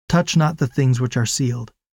 Touch not the things which are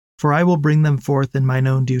sealed, for I will bring them forth in mine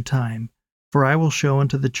own due time. For I will show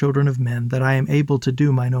unto the children of men that I am able to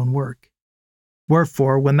do mine own work.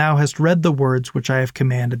 Wherefore, when thou hast read the words which I have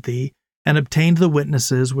commanded thee, and obtained the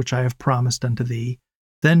witnesses which I have promised unto thee,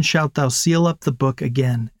 then shalt thou seal up the book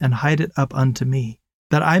again, and hide it up unto me,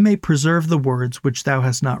 that I may preserve the words which thou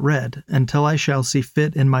hast not read, until I shall see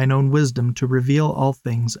fit in mine own wisdom to reveal all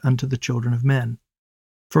things unto the children of men.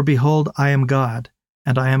 For behold, I am God,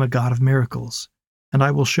 and I am a God of miracles. And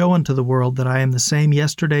I will show unto the world that I am the same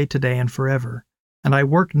yesterday, today, and forever, and I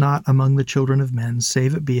work not among the children of men,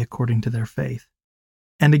 save it be according to their faith.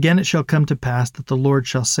 And again it shall come to pass that the Lord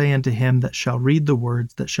shall say unto him that shall read the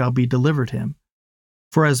words that shall be delivered him,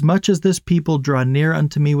 For as much as this people draw near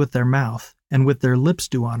unto me with their mouth, and with their lips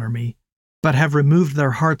do honor me, but have removed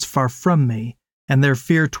their hearts far from me, and their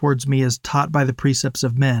fear towards me is taught by the precepts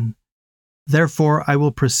of men, therefore I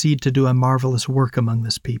will proceed to do a marvelous work among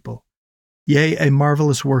this people. Yea, a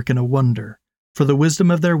marvelous work and a wonder, for the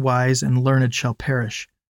wisdom of their wise and learned shall perish,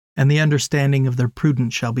 and the understanding of their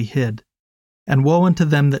prudent shall be hid. And woe unto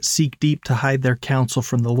them that seek deep to hide their counsel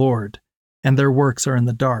from the Lord, and their works are in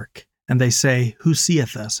the dark. And they say, Who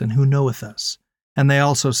seeth us, and who knoweth us? And they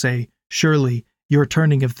also say, Surely your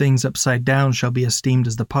turning of things upside down shall be esteemed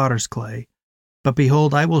as the potter's clay. But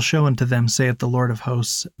behold, I will show unto them, saith the Lord of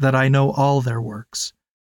hosts, that I know all their works.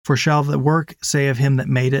 For shall the work say of him that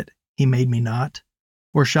made it, He made me not?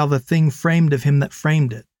 Or shall the thing framed of him that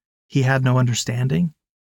framed it, He had no understanding?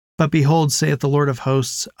 But behold, saith the Lord of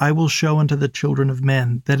hosts, I will show unto the children of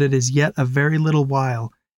men that it is yet a very little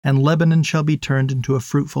while, and Lebanon shall be turned into a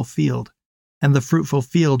fruitful field, and the fruitful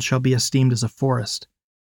field shall be esteemed as a forest.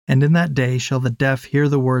 And in that day shall the deaf hear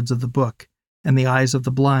the words of the book, and the eyes of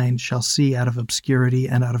the blind shall see out of obscurity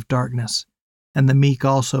and out of darkness. And the meek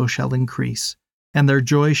also shall increase, and their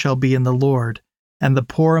joy shall be in the Lord, and the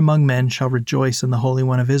poor among men shall rejoice in the Holy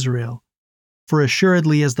One of Israel. For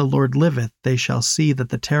assuredly as the Lord liveth, they shall see that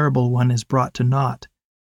the terrible one is brought to naught,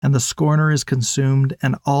 and the scorner is consumed,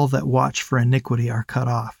 and all that watch for iniquity are cut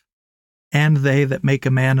off. And they that make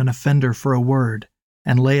a man an offender for a word,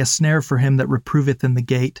 and lay a snare for him that reproveth in the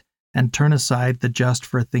gate, and turn aside the just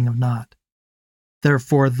for a thing of naught.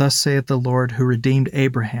 Therefore thus saith the Lord, who redeemed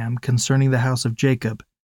Abraham concerning the house of Jacob,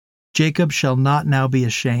 Jacob shall not now be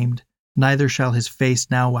ashamed, neither shall his face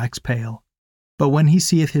now wax pale. But when he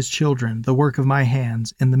seeth his children, the work of my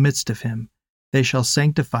hands, in the midst of him, they shall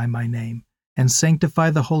sanctify my name, and sanctify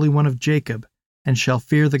the Holy One of Jacob, and shall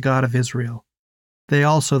fear the God of Israel. They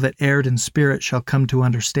also that erred in spirit shall come to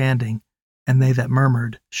understanding, and they that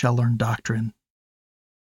murmured shall learn doctrine.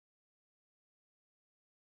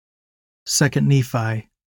 2 Nephi,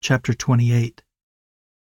 chapter 28.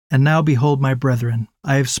 And now behold, my brethren,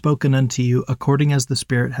 I have spoken unto you according as the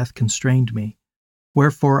Spirit hath constrained me.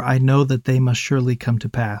 Wherefore I know that they must surely come to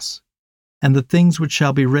pass. And the things which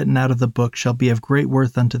shall be written out of the book shall be of great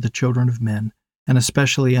worth unto the children of men, and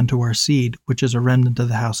especially unto our seed, which is a remnant of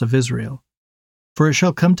the house of Israel. For it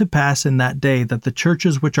shall come to pass in that day that the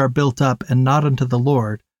churches which are built up and not unto the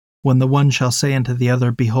Lord, when the one shall say unto the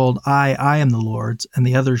other, Behold, I am the Lord's, and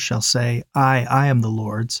the other shall say, I am the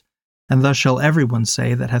Lord's, and thus shall every one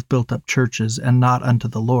say that hath built up churches and not unto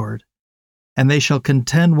the Lord. And they shall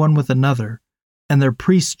contend one with another, and their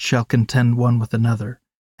priests shall contend one with another,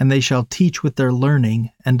 and they shall teach with their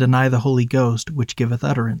learning, and deny the Holy Ghost, which giveth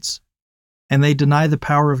utterance. And they deny the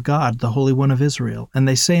power of God, the Holy One of Israel, and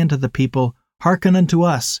they say unto the people, Hearken unto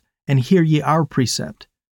us, and hear ye our precept.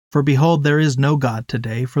 For behold, there is no God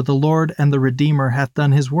today, for the Lord and the Redeemer hath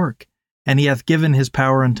done his work, and he hath given his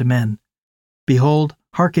power unto men. Behold,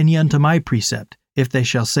 hearken ye unto my precept. If they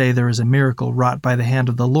shall say there is a miracle wrought by the hand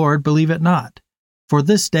of the Lord, believe it not. For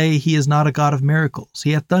this day he is not a God of miracles,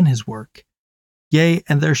 he hath done his work. Yea,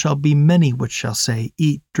 and there shall be many which shall say,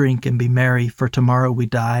 Eat, drink, and be merry, for tomorrow we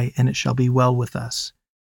die, and it shall be well with us.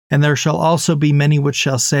 And there shall also be many which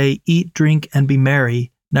shall say, Eat, drink, and be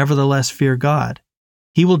merry, nevertheless fear God.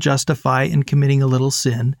 He will justify in committing a little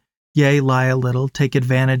sin, yea, lie a little, take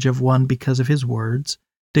advantage of one because of his words,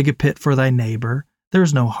 dig a pit for thy neighbor. There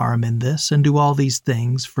is no harm in this, and do all these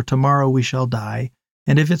things, for tomorrow we shall die.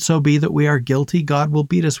 And if it so be that we are guilty, God will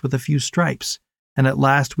beat us with a few stripes, and at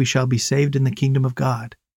last we shall be saved in the kingdom of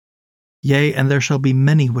God. Yea, and there shall be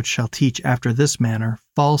many which shall teach after this manner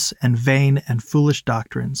false and vain and foolish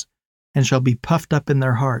doctrines, and shall be puffed up in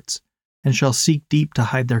their hearts, and shall seek deep to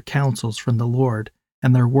hide their counsels from the Lord,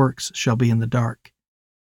 and their works shall be in the dark.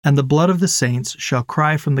 And the blood of the saints shall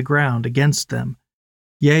cry from the ground against them.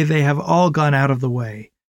 Yea, they have all gone out of the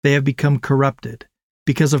way, they have become corrupted.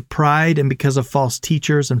 Because of pride and because of false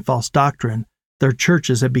teachers and false doctrine, their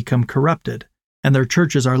churches have become corrupted, and their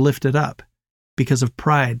churches are lifted up. Because of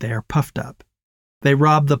pride they are puffed up. They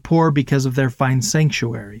rob the poor because of their fine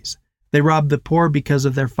sanctuaries. They rob the poor because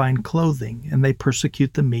of their fine clothing, and they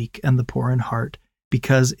persecute the meek and the poor in heart,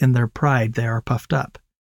 because in their pride they are puffed up.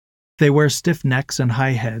 They wear stiff necks and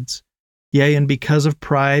high heads. Yea, and because of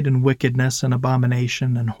pride and wickedness and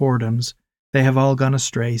abomination and whoredoms, they have all gone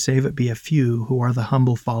astray, save it be a few who are the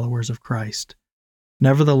humble followers of Christ.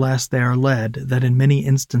 Nevertheless they are led, that in many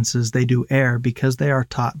instances they do err, because they are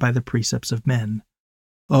taught by the precepts of men.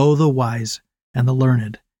 O the wise, and the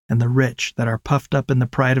learned, and the rich, that are puffed up in the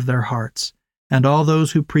pride of their hearts, and all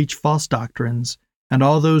those who preach false doctrines, and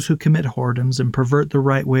all those who commit whoredoms and pervert the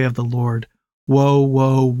right way of the Lord, woe,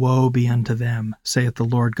 woe, woe be unto them, saith the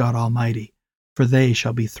Lord God Almighty, for they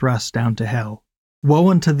shall be thrust down to hell. Woe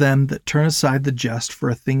unto them that turn aside the just for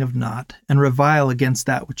a thing of naught, and revile against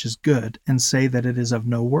that which is good, and say that it is of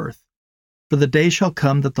no worth. For the day shall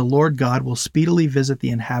come that the Lord God will speedily visit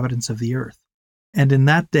the inhabitants of the earth, and in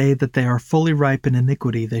that day that they are fully ripe in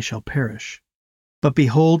iniquity they shall perish. But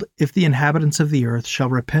behold, if the inhabitants of the earth shall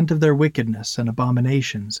repent of their wickedness and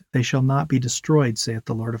abominations, they shall not be destroyed, saith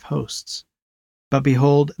the Lord of hosts. But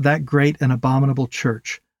behold, that great and abominable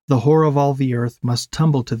church, the whore of all the earth, must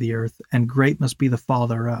tumble to the earth, and great must be the fall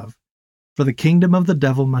thereof. For the kingdom of the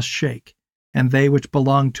devil must shake, and they which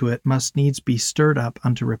belong to it must needs be stirred up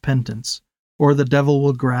unto repentance, or the devil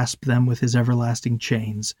will grasp them with his everlasting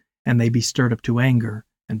chains, and they be stirred up to anger,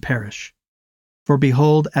 and perish. For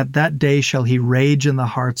behold, at that day shall he rage in the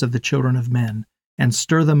hearts of the children of men, and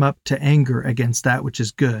stir them up to anger against that which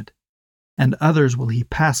is good. And others will he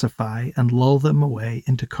pacify, and lull them away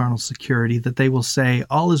into carnal security, that they will say,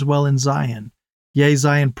 All is well in Zion, yea,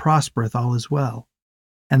 Zion prospereth, all is well.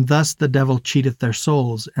 And thus the devil cheateth their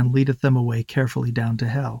souls, and leadeth them away carefully down to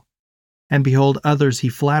hell. And behold, others he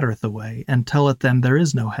flattereth away, and telleth them there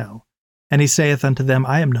is no hell. And he saith unto them,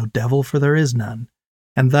 I am no devil, for there is none.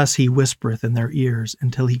 And thus he whispereth in their ears,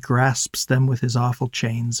 until he grasps them with his awful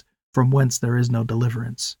chains, from whence there is no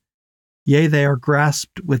deliverance. Yea, they are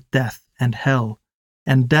grasped with death and hell,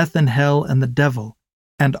 and death and hell and the devil,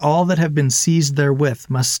 and all that have been seized therewith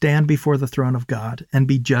must stand before the throne of God, and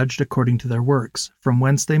be judged according to their works, from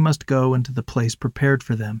whence they must go into the place prepared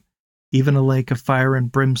for them, even a lake of fire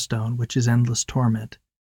and brimstone, which is endless torment.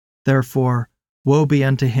 Therefore, woe be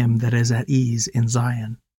unto him that is at ease in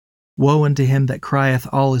Zion. Woe unto him that crieth,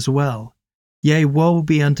 All is well. Yea, woe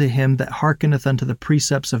be unto him that hearkeneth unto the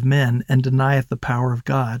precepts of men, and denieth the power of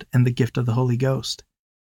God, and the gift of the Holy Ghost.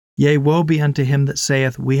 Yea, woe be unto him that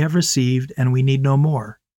saith, We have received, and we need no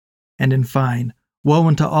more. And in fine, woe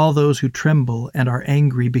unto all those who tremble, and are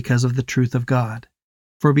angry because of the truth of God.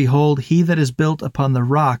 For behold, he that is built upon the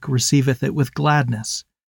rock receiveth it with gladness,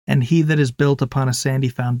 and he that is built upon a sandy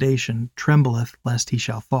foundation trembleth lest he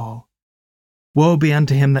shall fall. Woe be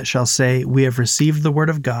unto him that shall say, We have received the word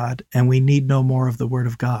of God, and we need no more of the word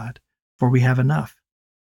of God, for we have enough.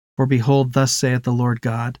 For behold, thus saith the Lord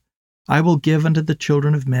God, I will give unto the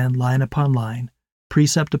children of men line upon line,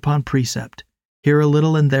 precept upon precept, here a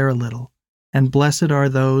little and there a little. And blessed are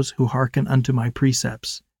those who hearken unto my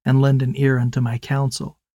precepts, and lend an ear unto my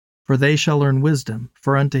counsel. For they shall learn wisdom,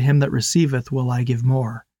 for unto him that receiveth will I give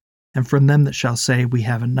more. And from them that shall say, We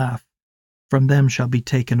have enough, from them shall be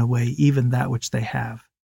taken away even that which they have.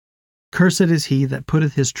 Cursed is he that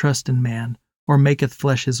putteth his trust in man, or maketh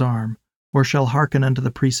flesh his arm, or shall hearken unto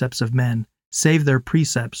the precepts of men, save their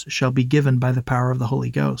precepts shall be given by the power of the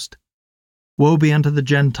Holy Ghost. Woe be unto the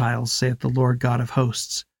Gentiles, saith the Lord God of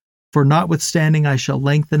hosts. For notwithstanding I shall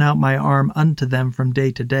lengthen out my arm unto them from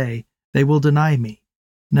day to day, they will deny me.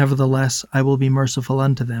 Nevertheless I will be merciful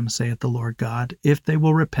unto them, saith the Lord God, if they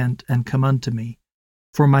will repent and come unto me.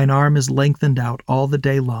 For mine arm is lengthened out all the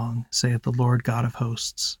day long, saith the Lord God of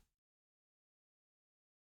hosts.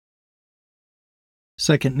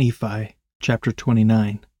 2 Nephi, chapter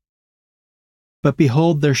 29. But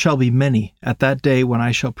behold, there shall be many at that day when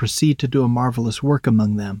I shall proceed to do a marvelous work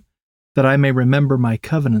among them, that I may remember my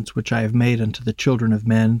covenants which I have made unto the children of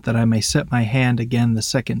men, that I may set my hand again the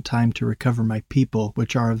second time to recover my people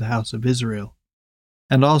which are of the house of Israel.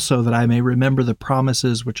 And also that I may remember the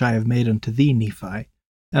promises which I have made unto thee, Nephi,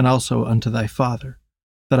 and also unto thy father,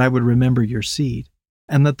 that I would remember your seed,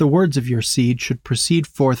 and that the words of your seed should proceed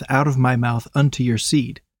forth out of my mouth unto your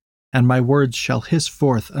seed, and my words shall hiss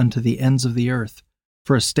forth unto the ends of the earth,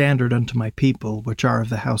 for a standard unto my people which are of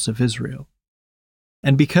the house of Israel.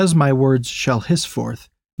 And because my words shall hiss forth,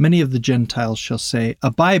 many of the Gentiles shall say, A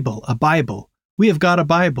Bible, a Bible, we have got a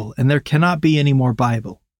Bible, and there cannot be any more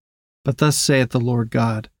Bible. But thus saith the Lord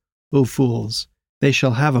God, O fools, they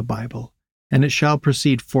shall have a Bible, and it shall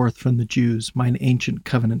proceed forth from the Jews, mine ancient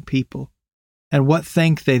covenant people. And what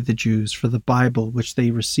thank they the Jews for the Bible which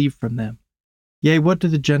they receive from them? Yea, what do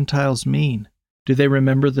the Gentiles mean? Do they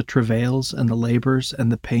remember the travails and the labors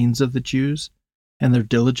and the pains of the Jews, and their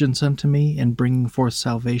diligence unto me in bringing forth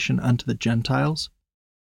salvation unto the Gentiles?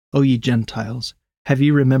 O ye Gentiles, have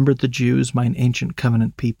ye remembered the Jews, mine ancient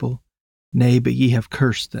covenant people? Nay, but ye have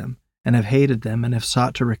cursed them, and have hated them, and have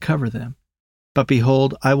sought to recover them. But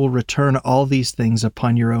behold, I will return all these things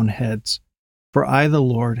upon your own heads. For I, the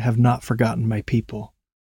Lord, have not forgotten my people.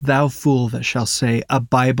 Thou fool that shall say, A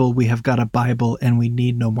Bible, we have got a Bible, and we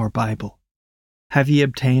need no more Bible. Have ye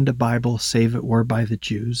obtained a Bible, save it were by the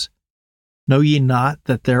Jews? Know ye not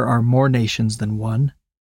that there are more nations than one?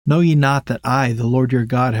 Know ye not that I, the Lord your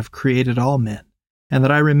God, have created all men, and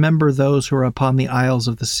that I remember those who are upon the isles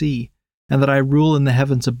of the sea, and that I rule in the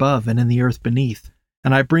heavens above and in the earth beneath,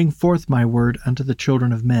 and I bring forth my word unto the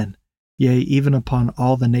children of men, yea, even upon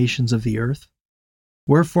all the nations of the earth?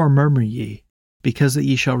 Wherefore murmur ye, because that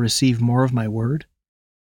ye shall receive more of my word?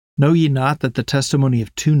 Know ye not that the testimony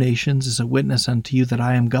of 2 nations is a witness unto you that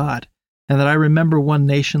I am God, and that I remember one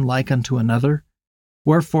nation like unto another?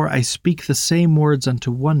 Wherefore I speak the same words unto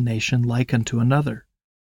one nation like unto another.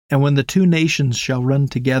 And when the 2 nations shall run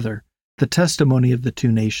together, the testimony of the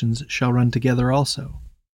 2 nations shall run together also.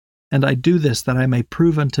 And I do this that I may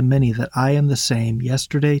prove unto many that I am the same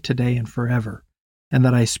yesterday, today, and forever, and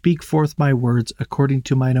that I speak forth my words according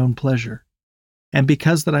to mine own pleasure. And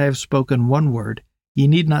because that I have spoken one word, ye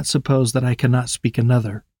need not suppose that I cannot speak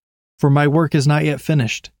another. For my work is not yet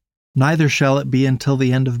finished, neither shall it be until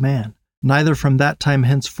the end of man, neither from that time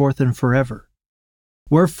henceforth and forever.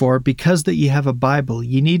 Wherefore, because that ye have a Bible,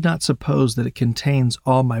 ye need not suppose that it contains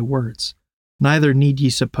all my words, neither need ye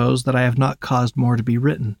suppose that I have not caused more to be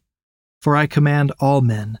written. For I command all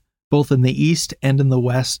men, both in the east and in the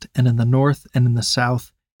west, and in the north and in the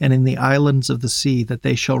south, and in the islands of the sea, that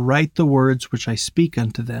they shall write the words which I speak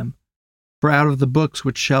unto them. For out of the books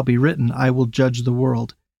which shall be written I will judge the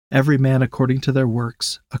world, every man according to their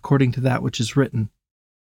works, according to that which is written.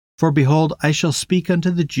 For behold, I shall speak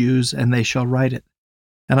unto the Jews, and they shall write it.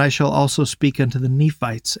 And I shall also speak unto the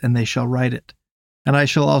Nephites, and they shall write it. And I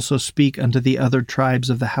shall also speak unto the other tribes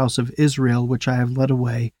of the house of Israel, which I have led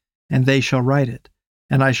away, and they shall write it.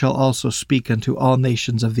 And I shall also speak unto all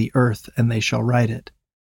nations of the earth, and they shall write it.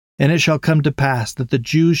 And it shall come to pass that the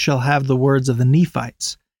Jews shall have the words of the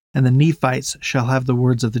Nephites, and the Nephites shall have the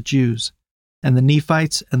words of the Jews. And the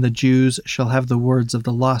Nephites and the Jews shall have the words of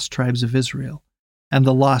the lost tribes of Israel. And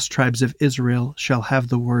the lost tribes of Israel shall have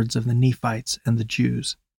the words of the Nephites and the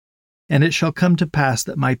Jews. And it shall come to pass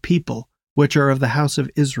that my people, which are of the house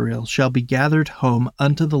of Israel, shall be gathered home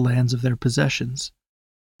unto the lands of their possessions.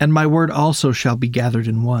 And my word also shall be gathered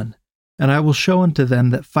in one. And I will show unto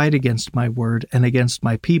them that fight against my word and against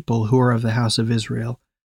my people who are of the house of Israel,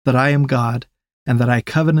 that I am God, and that I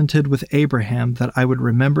covenanted with Abraham that I would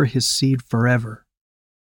remember his seed forever.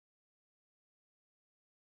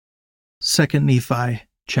 2 Nephi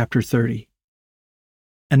chapter 30.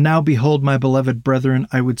 And now behold, my beloved brethren,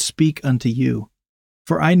 I would speak unto you.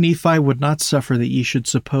 For I, Nephi, would not suffer that ye should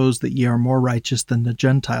suppose that ye are more righteous than the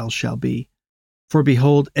Gentiles shall be. For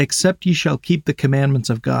behold, except ye shall keep the commandments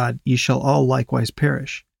of God, ye shall all likewise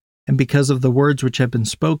perish. And because of the words which have been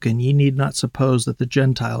spoken, ye need not suppose that the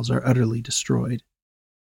Gentiles are utterly destroyed.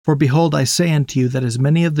 For behold, I say unto you that as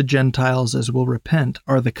many of the Gentiles as will repent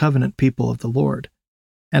are the covenant people of the Lord,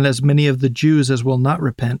 and as many of the Jews as will not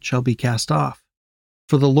repent shall be cast off.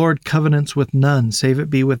 For the Lord covenants with none, save it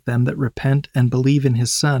be with them that repent and believe in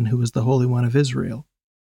his Son, who is the Holy One of Israel.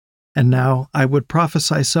 And now I would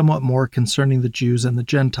prophesy somewhat more concerning the Jews and the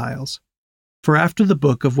Gentiles. For after the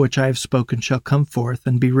book of which I have spoken shall come forth,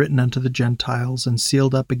 and be written unto the Gentiles, and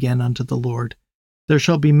sealed up again unto the Lord, there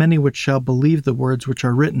shall be many which shall believe the words which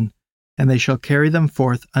are written, and they shall carry them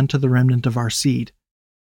forth unto the remnant of our seed.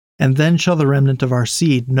 And then shall the remnant of our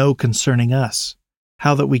seed know concerning us,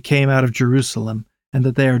 how that we came out of Jerusalem, and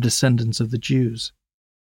that they are descendants of the Jews.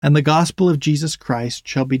 And the gospel of Jesus Christ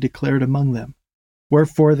shall be declared among them.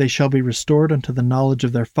 Wherefore they shall be restored unto the knowledge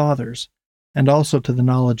of their fathers, and also to the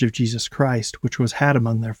knowledge of Jesus Christ, which was had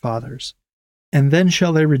among their fathers. And then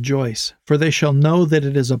shall they rejoice, for they shall know that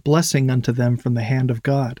it is a blessing unto them from the hand of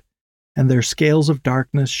God, and their scales of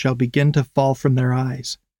darkness shall begin to fall from their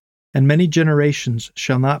eyes. And many generations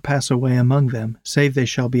shall not pass away among them, save they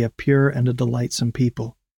shall be a pure and a delightsome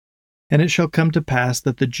people. And it shall come to pass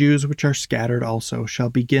that the Jews which are scattered also shall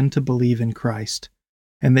begin to believe in Christ,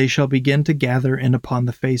 and they shall begin to gather in upon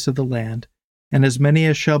the face of the land, and as many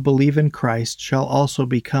as shall believe in Christ shall also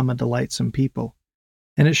become a delightsome people.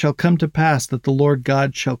 And it shall come to pass that the Lord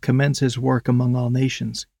God shall commence his work among all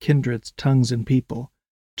nations, kindreds, tongues, and people,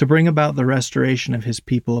 to bring about the restoration of his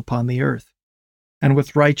people upon the earth. And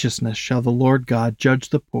with righteousness shall the Lord God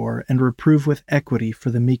judge the poor, and reprove with equity for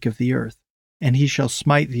the meek of the earth. And he shall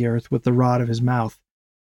smite the earth with the rod of his mouth,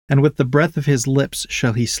 and with the breath of his lips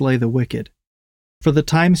shall he slay the wicked. For the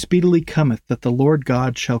time speedily cometh that the Lord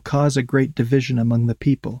God shall cause a great division among the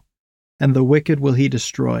people, and the wicked will he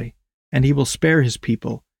destroy, and he will spare his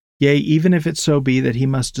people, yea, even if it so be that he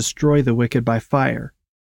must destroy the wicked by fire.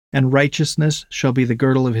 And righteousness shall be the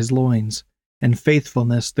girdle of his loins, and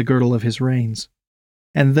faithfulness the girdle of his reins.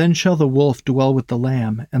 And then shall the wolf dwell with the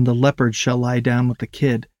lamb, and the leopard shall lie down with the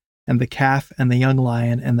kid, and the calf and the young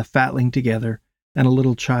lion and the fatling together, and a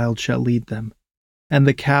little child shall lead them. And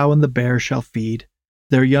the cow and the bear shall feed,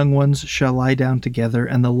 their young ones shall lie down together,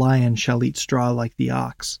 and the lion shall eat straw like the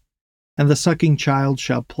ox. And the sucking child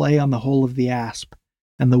shall play on the hole of the asp,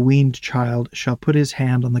 and the weaned child shall put his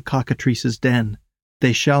hand on the cockatrice's den.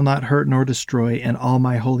 They shall not hurt nor destroy in all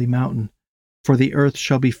my holy mountain, for the earth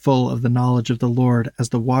shall be full of the knowledge of the Lord as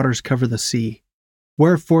the waters cover the sea.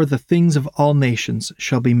 Wherefore the things of all nations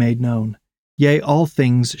shall be made known. Yea, all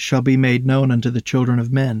things shall be made known unto the children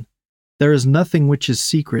of men. There is nothing which is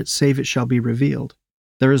secret, save it shall be revealed.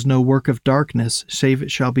 There is no work of darkness, save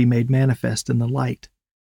it shall be made manifest in the light.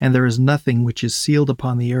 And there is nothing which is sealed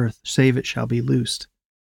upon the earth, save it shall be loosed.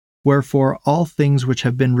 Wherefore all things which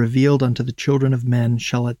have been revealed unto the children of men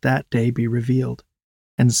shall at that day be revealed.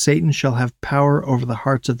 And Satan shall have power over the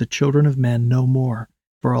hearts of the children of men no more,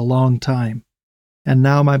 for a long time. And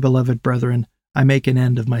now, my beloved brethren, I make an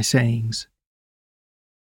end of my sayings.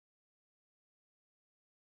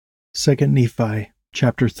 2 Nephi,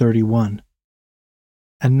 chapter 31.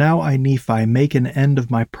 And now I, Nephi, make an end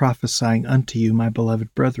of my prophesying unto you, my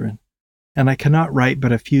beloved brethren. And I cannot write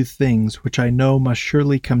but a few things, which I know must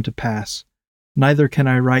surely come to pass. Neither can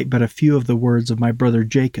I write but a few of the words of my brother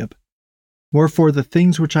Jacob. Wherefore the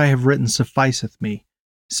things which I have written sufficeth me,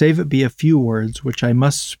 save it be a few words which I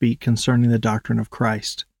must speak concerning the doctrine of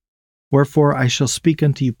Christ. Wherefore I shall speak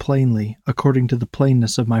unto you plainly, according to the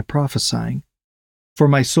plainness of my prophesying. For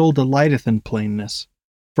my soul delighteth in plainness.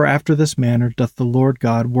 For after this manner doth the Lord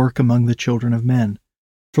God work among the children of men.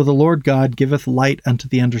 For the Lord God giveth light unto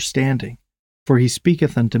the understanding. For he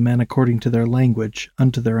speaketh unto men according to their language,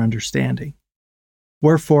 unto their understanding.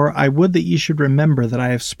 Wherefore I would that ye should remember that I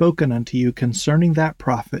have spoken unto you concerning that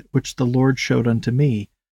prophet which the Lord showed unto me,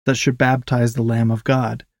 that should baptize the Lamb of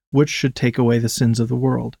God, which should take away the sins of the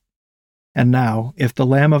world. And now, if the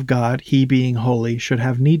Lamb of God, he being holy, should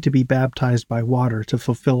have need to be baptized by water to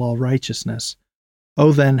fulfill all righteousness,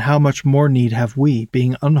 O then how much more need have we,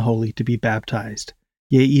 being unholy, to be baptized,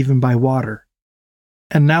 yea, even by water?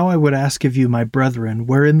 And now I would ask of you, my brethren,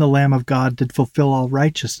 wherein the Lamb of God did fulfill all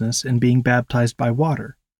righteousness in being baptized by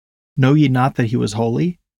water? Know ye not that he was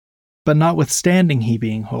holy? But notwithstanding he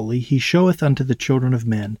being holy, he showeth unto the children of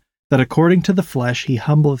men that according to the flesh he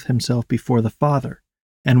humbleth himself before the Father,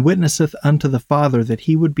 and witnesseth unto the Father that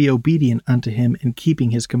he would be obedient unto him in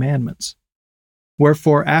keeping his commandments.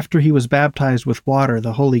 Wherefore after he was baptized with water,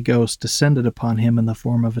 the Holy Ghost descended upon him in the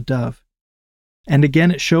form of a dove. And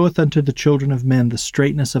again it showeth unto the children of men the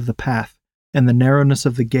straightness of the path, and the narrowness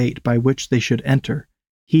of the gate by which they should enter,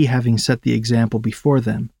 he having set the example before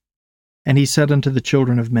them. And he said unto the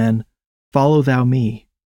children of men, Follow thou me.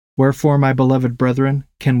 Wherefore, my beloved brethren,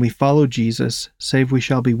 can we follow Jesus, save we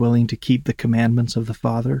shall be willing to keep the commandments of the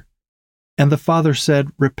Father? And the Father said,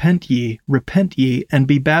 repent ye, and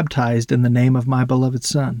be baptized in the name of my beloved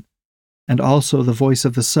Son. And also the voice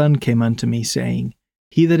of the Son came unto me, saying,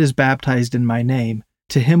 He that is baptized in my name,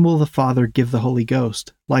 to him will the Father give the Holy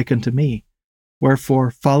Ghost, like unto me.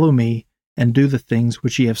 Wherefore follow me, and do the things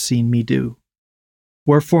which ye have seen me do.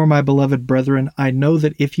 Wherefore, my beloved brethren, I know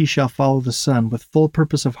that if ye shall follow the Son with full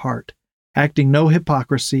purpose of heart, acting no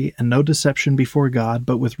hypocrisy and no deception before God,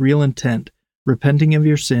 but with real intent, repenting of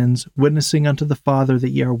your sins, witnessing unto the Father that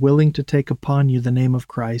ye are willing to take upon you the name of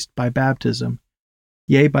Christ by baptism,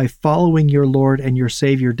 yea, by following your Lord and your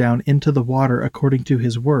Saviour down into the water according to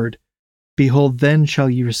his word, behold, then shall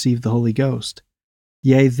ye receive the Holy Ghost.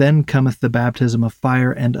 Yea, then cometh the baptism of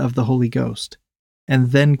fire and of the Holy Ghost.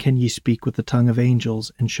 And then can ye speak with the tongue of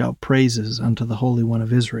angels, and shout praises unto the Holy One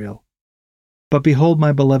of Israel. But behold,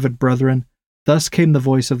 my beloved brethren, thus came the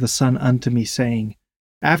voice of the Son unto me, saying,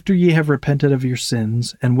 After ye have repented of your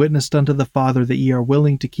sins, and witnessed unto the Father that ye are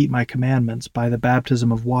willing to keep my commandments by the baptism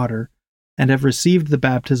of water, and have received the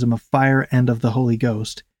baptism of fire and of the Holy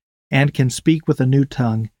Ghost, and can speak with a new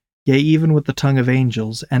tongue, yea, even with the tongue of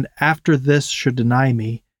angels, and after this should deny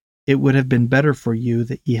me, it would have been better for you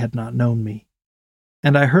that ye had not known me.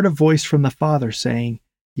 And I heard a voice from the Father, saying,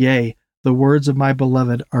 Yea, the words of my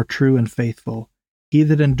beloved are true and faithful. He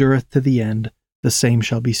that endureth to the end, the same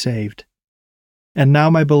shall be saved. And now,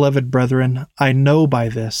 my beloved brethren, I know by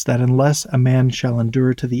this that unless a man shall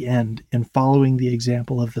endure to the end in following the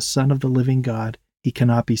example of the Son of the living God, he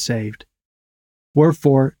cannot be saved.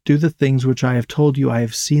 Wherefore, do the things which I have told you I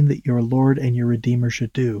have seen that your Lord and your Redeemer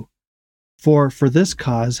should do. For this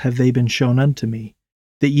cause have they been shown unto me,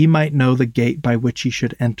 that ye might know the gate by which ye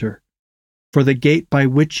should enter. For the gate by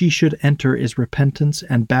which ye should enter is repentance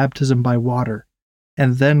and baptism by water,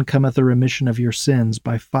 and then cometh the remission of your sins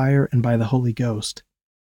by fire and by the Holy Ghost.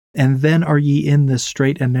 And then are ye in this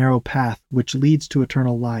straight and narrow path which leads to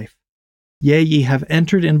eternal life. Yea, ye have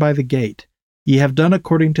entered in by the gate. Ye have done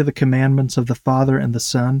according to the commandments of the Father and the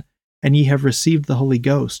Son, and ye have received the Holy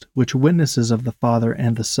Ghost, which witnesses of the Father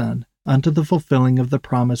and the Son, unto the fulfilling of the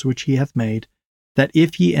promise which he hath made, that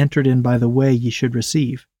if ye entered in by the way ye should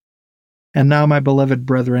receive. And now, my beloved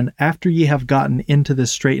brethren, after ye have gotten into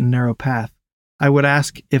this straight and narrow path, I would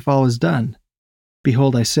ask if all is done.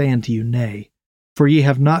 Behold, I say unto you, Nay. For ye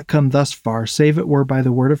have not come thus far, save it were by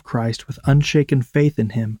the word of Christ, with unshaken faith in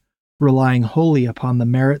him, relying wholly upon the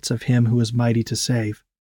merits of him who is mighty to save.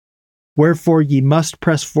 Wherefore ye must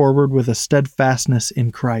press forward with a steadfastness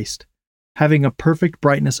in Christ, having a perfect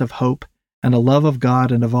brightness of hope, and a love of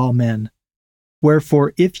God and of all men.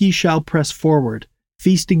 Wherefore, if ye shall press forward,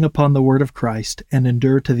 feasting upon the word of Christ, and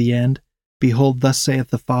endure to the end, behold, thus saith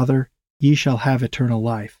the Father, ye shall have eternal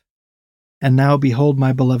life. And now, behold,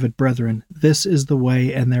 my beloved brethren, this is the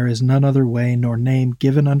way, and there is none other way nor name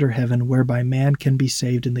given under heaven whereby man can be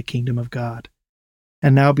saved in the kingdom of God.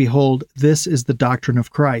 And now, behold, this is the doctrine of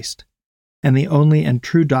Christ, and the only and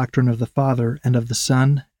true doctrine of the Father, and of the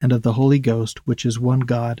Son, and of the Holy Ghost, which is one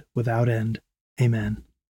God, without end. Amen.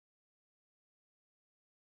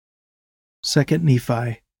 2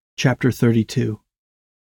 Nephi, chapter 32.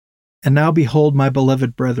 And now, behold, my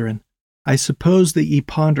beloved brethren, I suppose that ye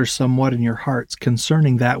ponder somewhat in your hearts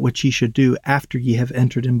concerning that which ye should do after ye have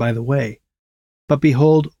entered in by the way. But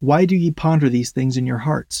behold, why do ye ponder these things in your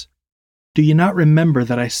hearts? Do ye not remember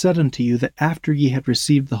that I said unto you that after ye had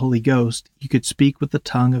received the Holy Ghost, ye could speak with the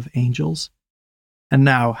tongue of angels? And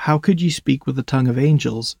now, how could ye speak with the tongue of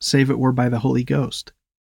angels, save it were by the Holy Ghost?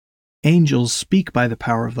 Angels speak by the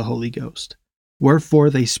power of the Holy Ghost. Wherefore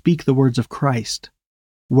they speak the words of Christ.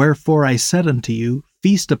 Wherefore I said unto you,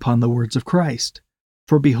 feast upon the words of Christ.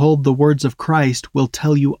 For behold, the words of Christ will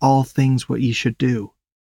tell you all things what ye should do.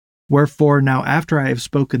 Wherefore now after I have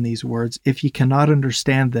spoken these words, if ye cannot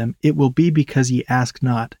understand them, it will be because ye ask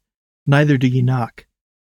not, neither do ye knock.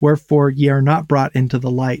 Wherefore ye are not brought into the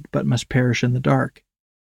light, but must perish in the dark.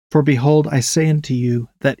 For behold, I say unto you,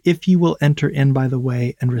 that if ye will enter in by the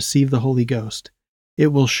way, and receive the Holy Ghost, it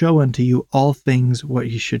will show unto you all things what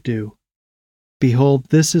ye should do. Behold,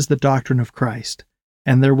 this is the doctrine of Christ.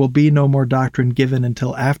 And there will be no more doctrine given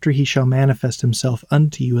until after he shall manifest himself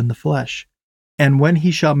unto you in the flesh. And when he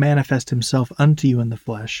shall manifest himself unto you in the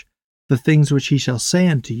flesh, the things which he shall say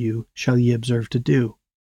unto you shall ye observe to do.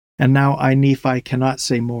 And now I, Nephi, cannot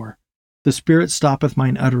say more. The Spirit stoppeth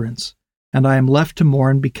mine utterance, and I am left to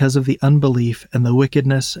mourn because of the unbelief, and the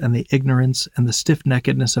wickedness, and the ignorance, and the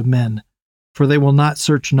stiff-neckedness of men. For they will not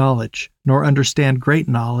search knowledge, nor understand great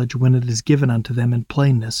knowledge when it is given unto them in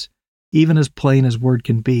plainness, even as plain as word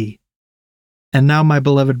can be. And now, my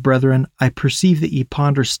beloved brethren, I perceive that ye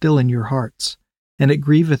ponder still in your hearts, and it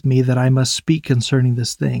grieveth me that I must speak concerning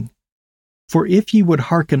this thing. For if ye would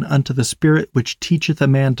hearken unto the Spirit which teacheth a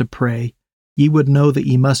man to pray, ye would know that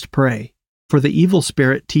ye must pray. For the evil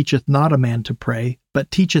spirit teacheth not a man to pray,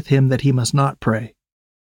 but teacheth him that he must not pray.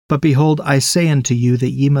 But behold, I say unto you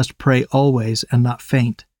that ye must pray always, and not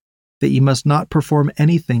faint, that ye must not perform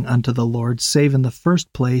anything unto the Lord, save in the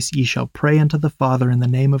first place ye shall pray unto the Father in the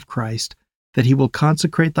name of Christ, that he will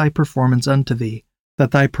consecrate thy performance unto thee,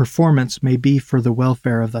 that thy performance may be for the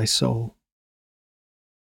welfare of thy soul.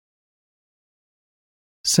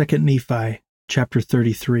 2 Nephi, chapter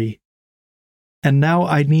 33. And now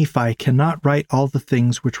I, Nephi, cannot write all the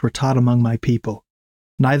things which were taught among my people,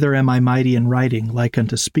 neither am I mighty in writing like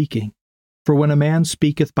unto speaking. For when a man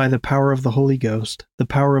speaketh by the power of the Holy Ghost, the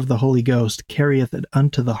power of the Holy Ghost carrieth it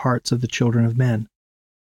unto the hearts of the children of men.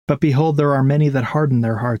 But behold, there are many that harden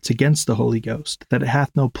their hearts against the Holy Ghost, that it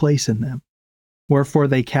hath no place in them. Wherefore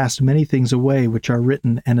they cast many things away which are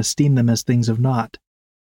written, and esteem them as things of naught.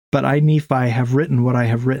 But I, Nephi, have written what I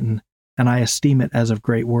have written, and I esteem it as of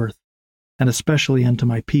great worth, and especially unto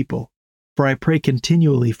my people. For I pray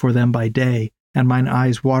continually for them by day, and mine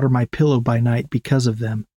eyes water my pillow by night because of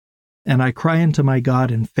them. And I cry unto my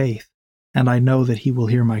God in faith, and I know that he will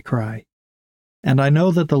hear my cry. And I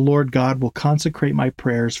know that the Lord God will consecrate my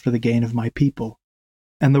prayers for the gain of my people.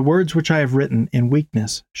 And the words which I have written in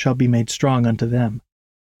weakness shall be made strong unto them.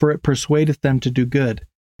 For it persuadeth them to do good,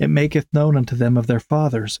 it maketh known unto them of their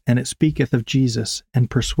fathers, and it speaketh of Jesus, and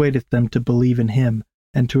persuadeth them to believe in him,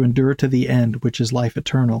 and to endure to the end, which is life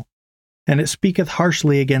eternal. And it speaketh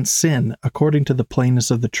harshly against sin, according to the plainness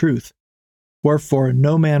of the truth. Wherefore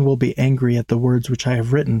no man will be angry at the words which I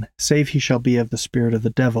have written, save he shall be of the spirit of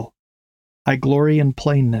the devil. I glory in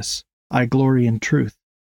plainness, I glory in truth.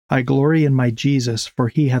 I glory in my Jesus, for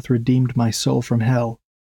he hath redeemed my soul from hell.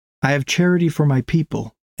 I have charity for my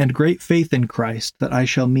people, and great faith in Christ that I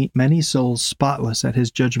shall meet many souls spotless at his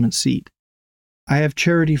judgment seat. I have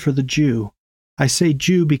charity for the Jew. I say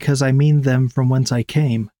Jew because I mean them from whence I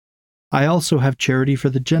came. I also have charity for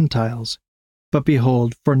the Gentiles. But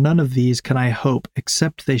behold, for none of these can I hope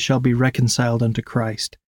except they shall be reconciled unto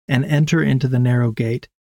Christ, and enter into the narrow gate,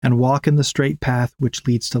 and walk in the straight path which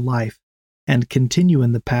leads to life, and continue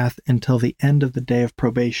in the path until the end of the day of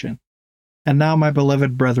probation. And now, my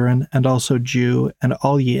beloved brethren, and also Jew, and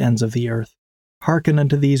all ye ends of the earth, hearken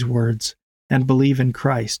unto these words, and believe in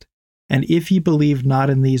Christ. And if ye believe not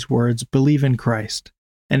in these words, believe in Christ.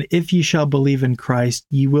 And if ye shall believe in Christ,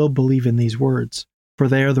 ye will believe in these words, for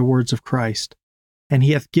they are the words of Christ. And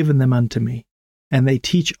he hath given them unto me, and they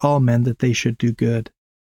teach all men that they should do good.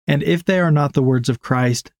 And if they are not the words of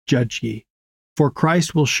Christ, judge ye. For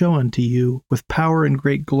Christ will show unto you with power and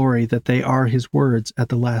great glory that they are his words at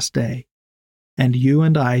the last day. And you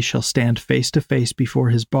and I shall stand face to face before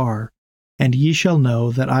his bar, and ye shall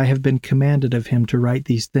know that I have been commanded of him to write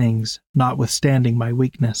these things, notwithstanding my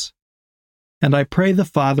weakness. And I pray the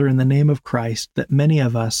Father in the name of Christ that many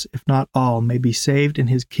of us, if not all, may be saved in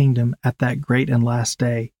his kingdom at that great and last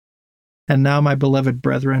day. And now, my beloved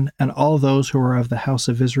brethren, and all those who are of the house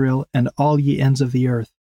of Israel, and all ye ends of the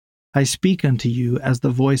earth, I speak unto you as the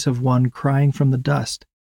voice of one crying from the dust,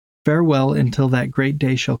 Farewell until that great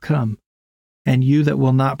day shall come. And you that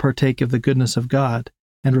will not partake of the goodness of God,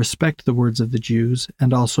 and respect the words of the Jews,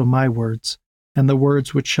 and also my words, and the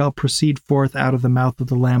words which shall proceed forth out of the mouth of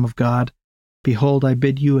the Lamb of God, behold, I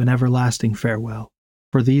bid you an everlasting farewell,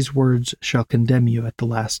 for these words shall condemn you at the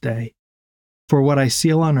last day. For what I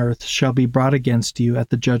seal on earth shall be brought against you at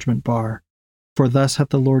the judgment bar. For thus hath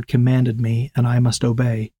the Lord commanded me, and I must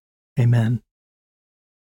obey. Amen.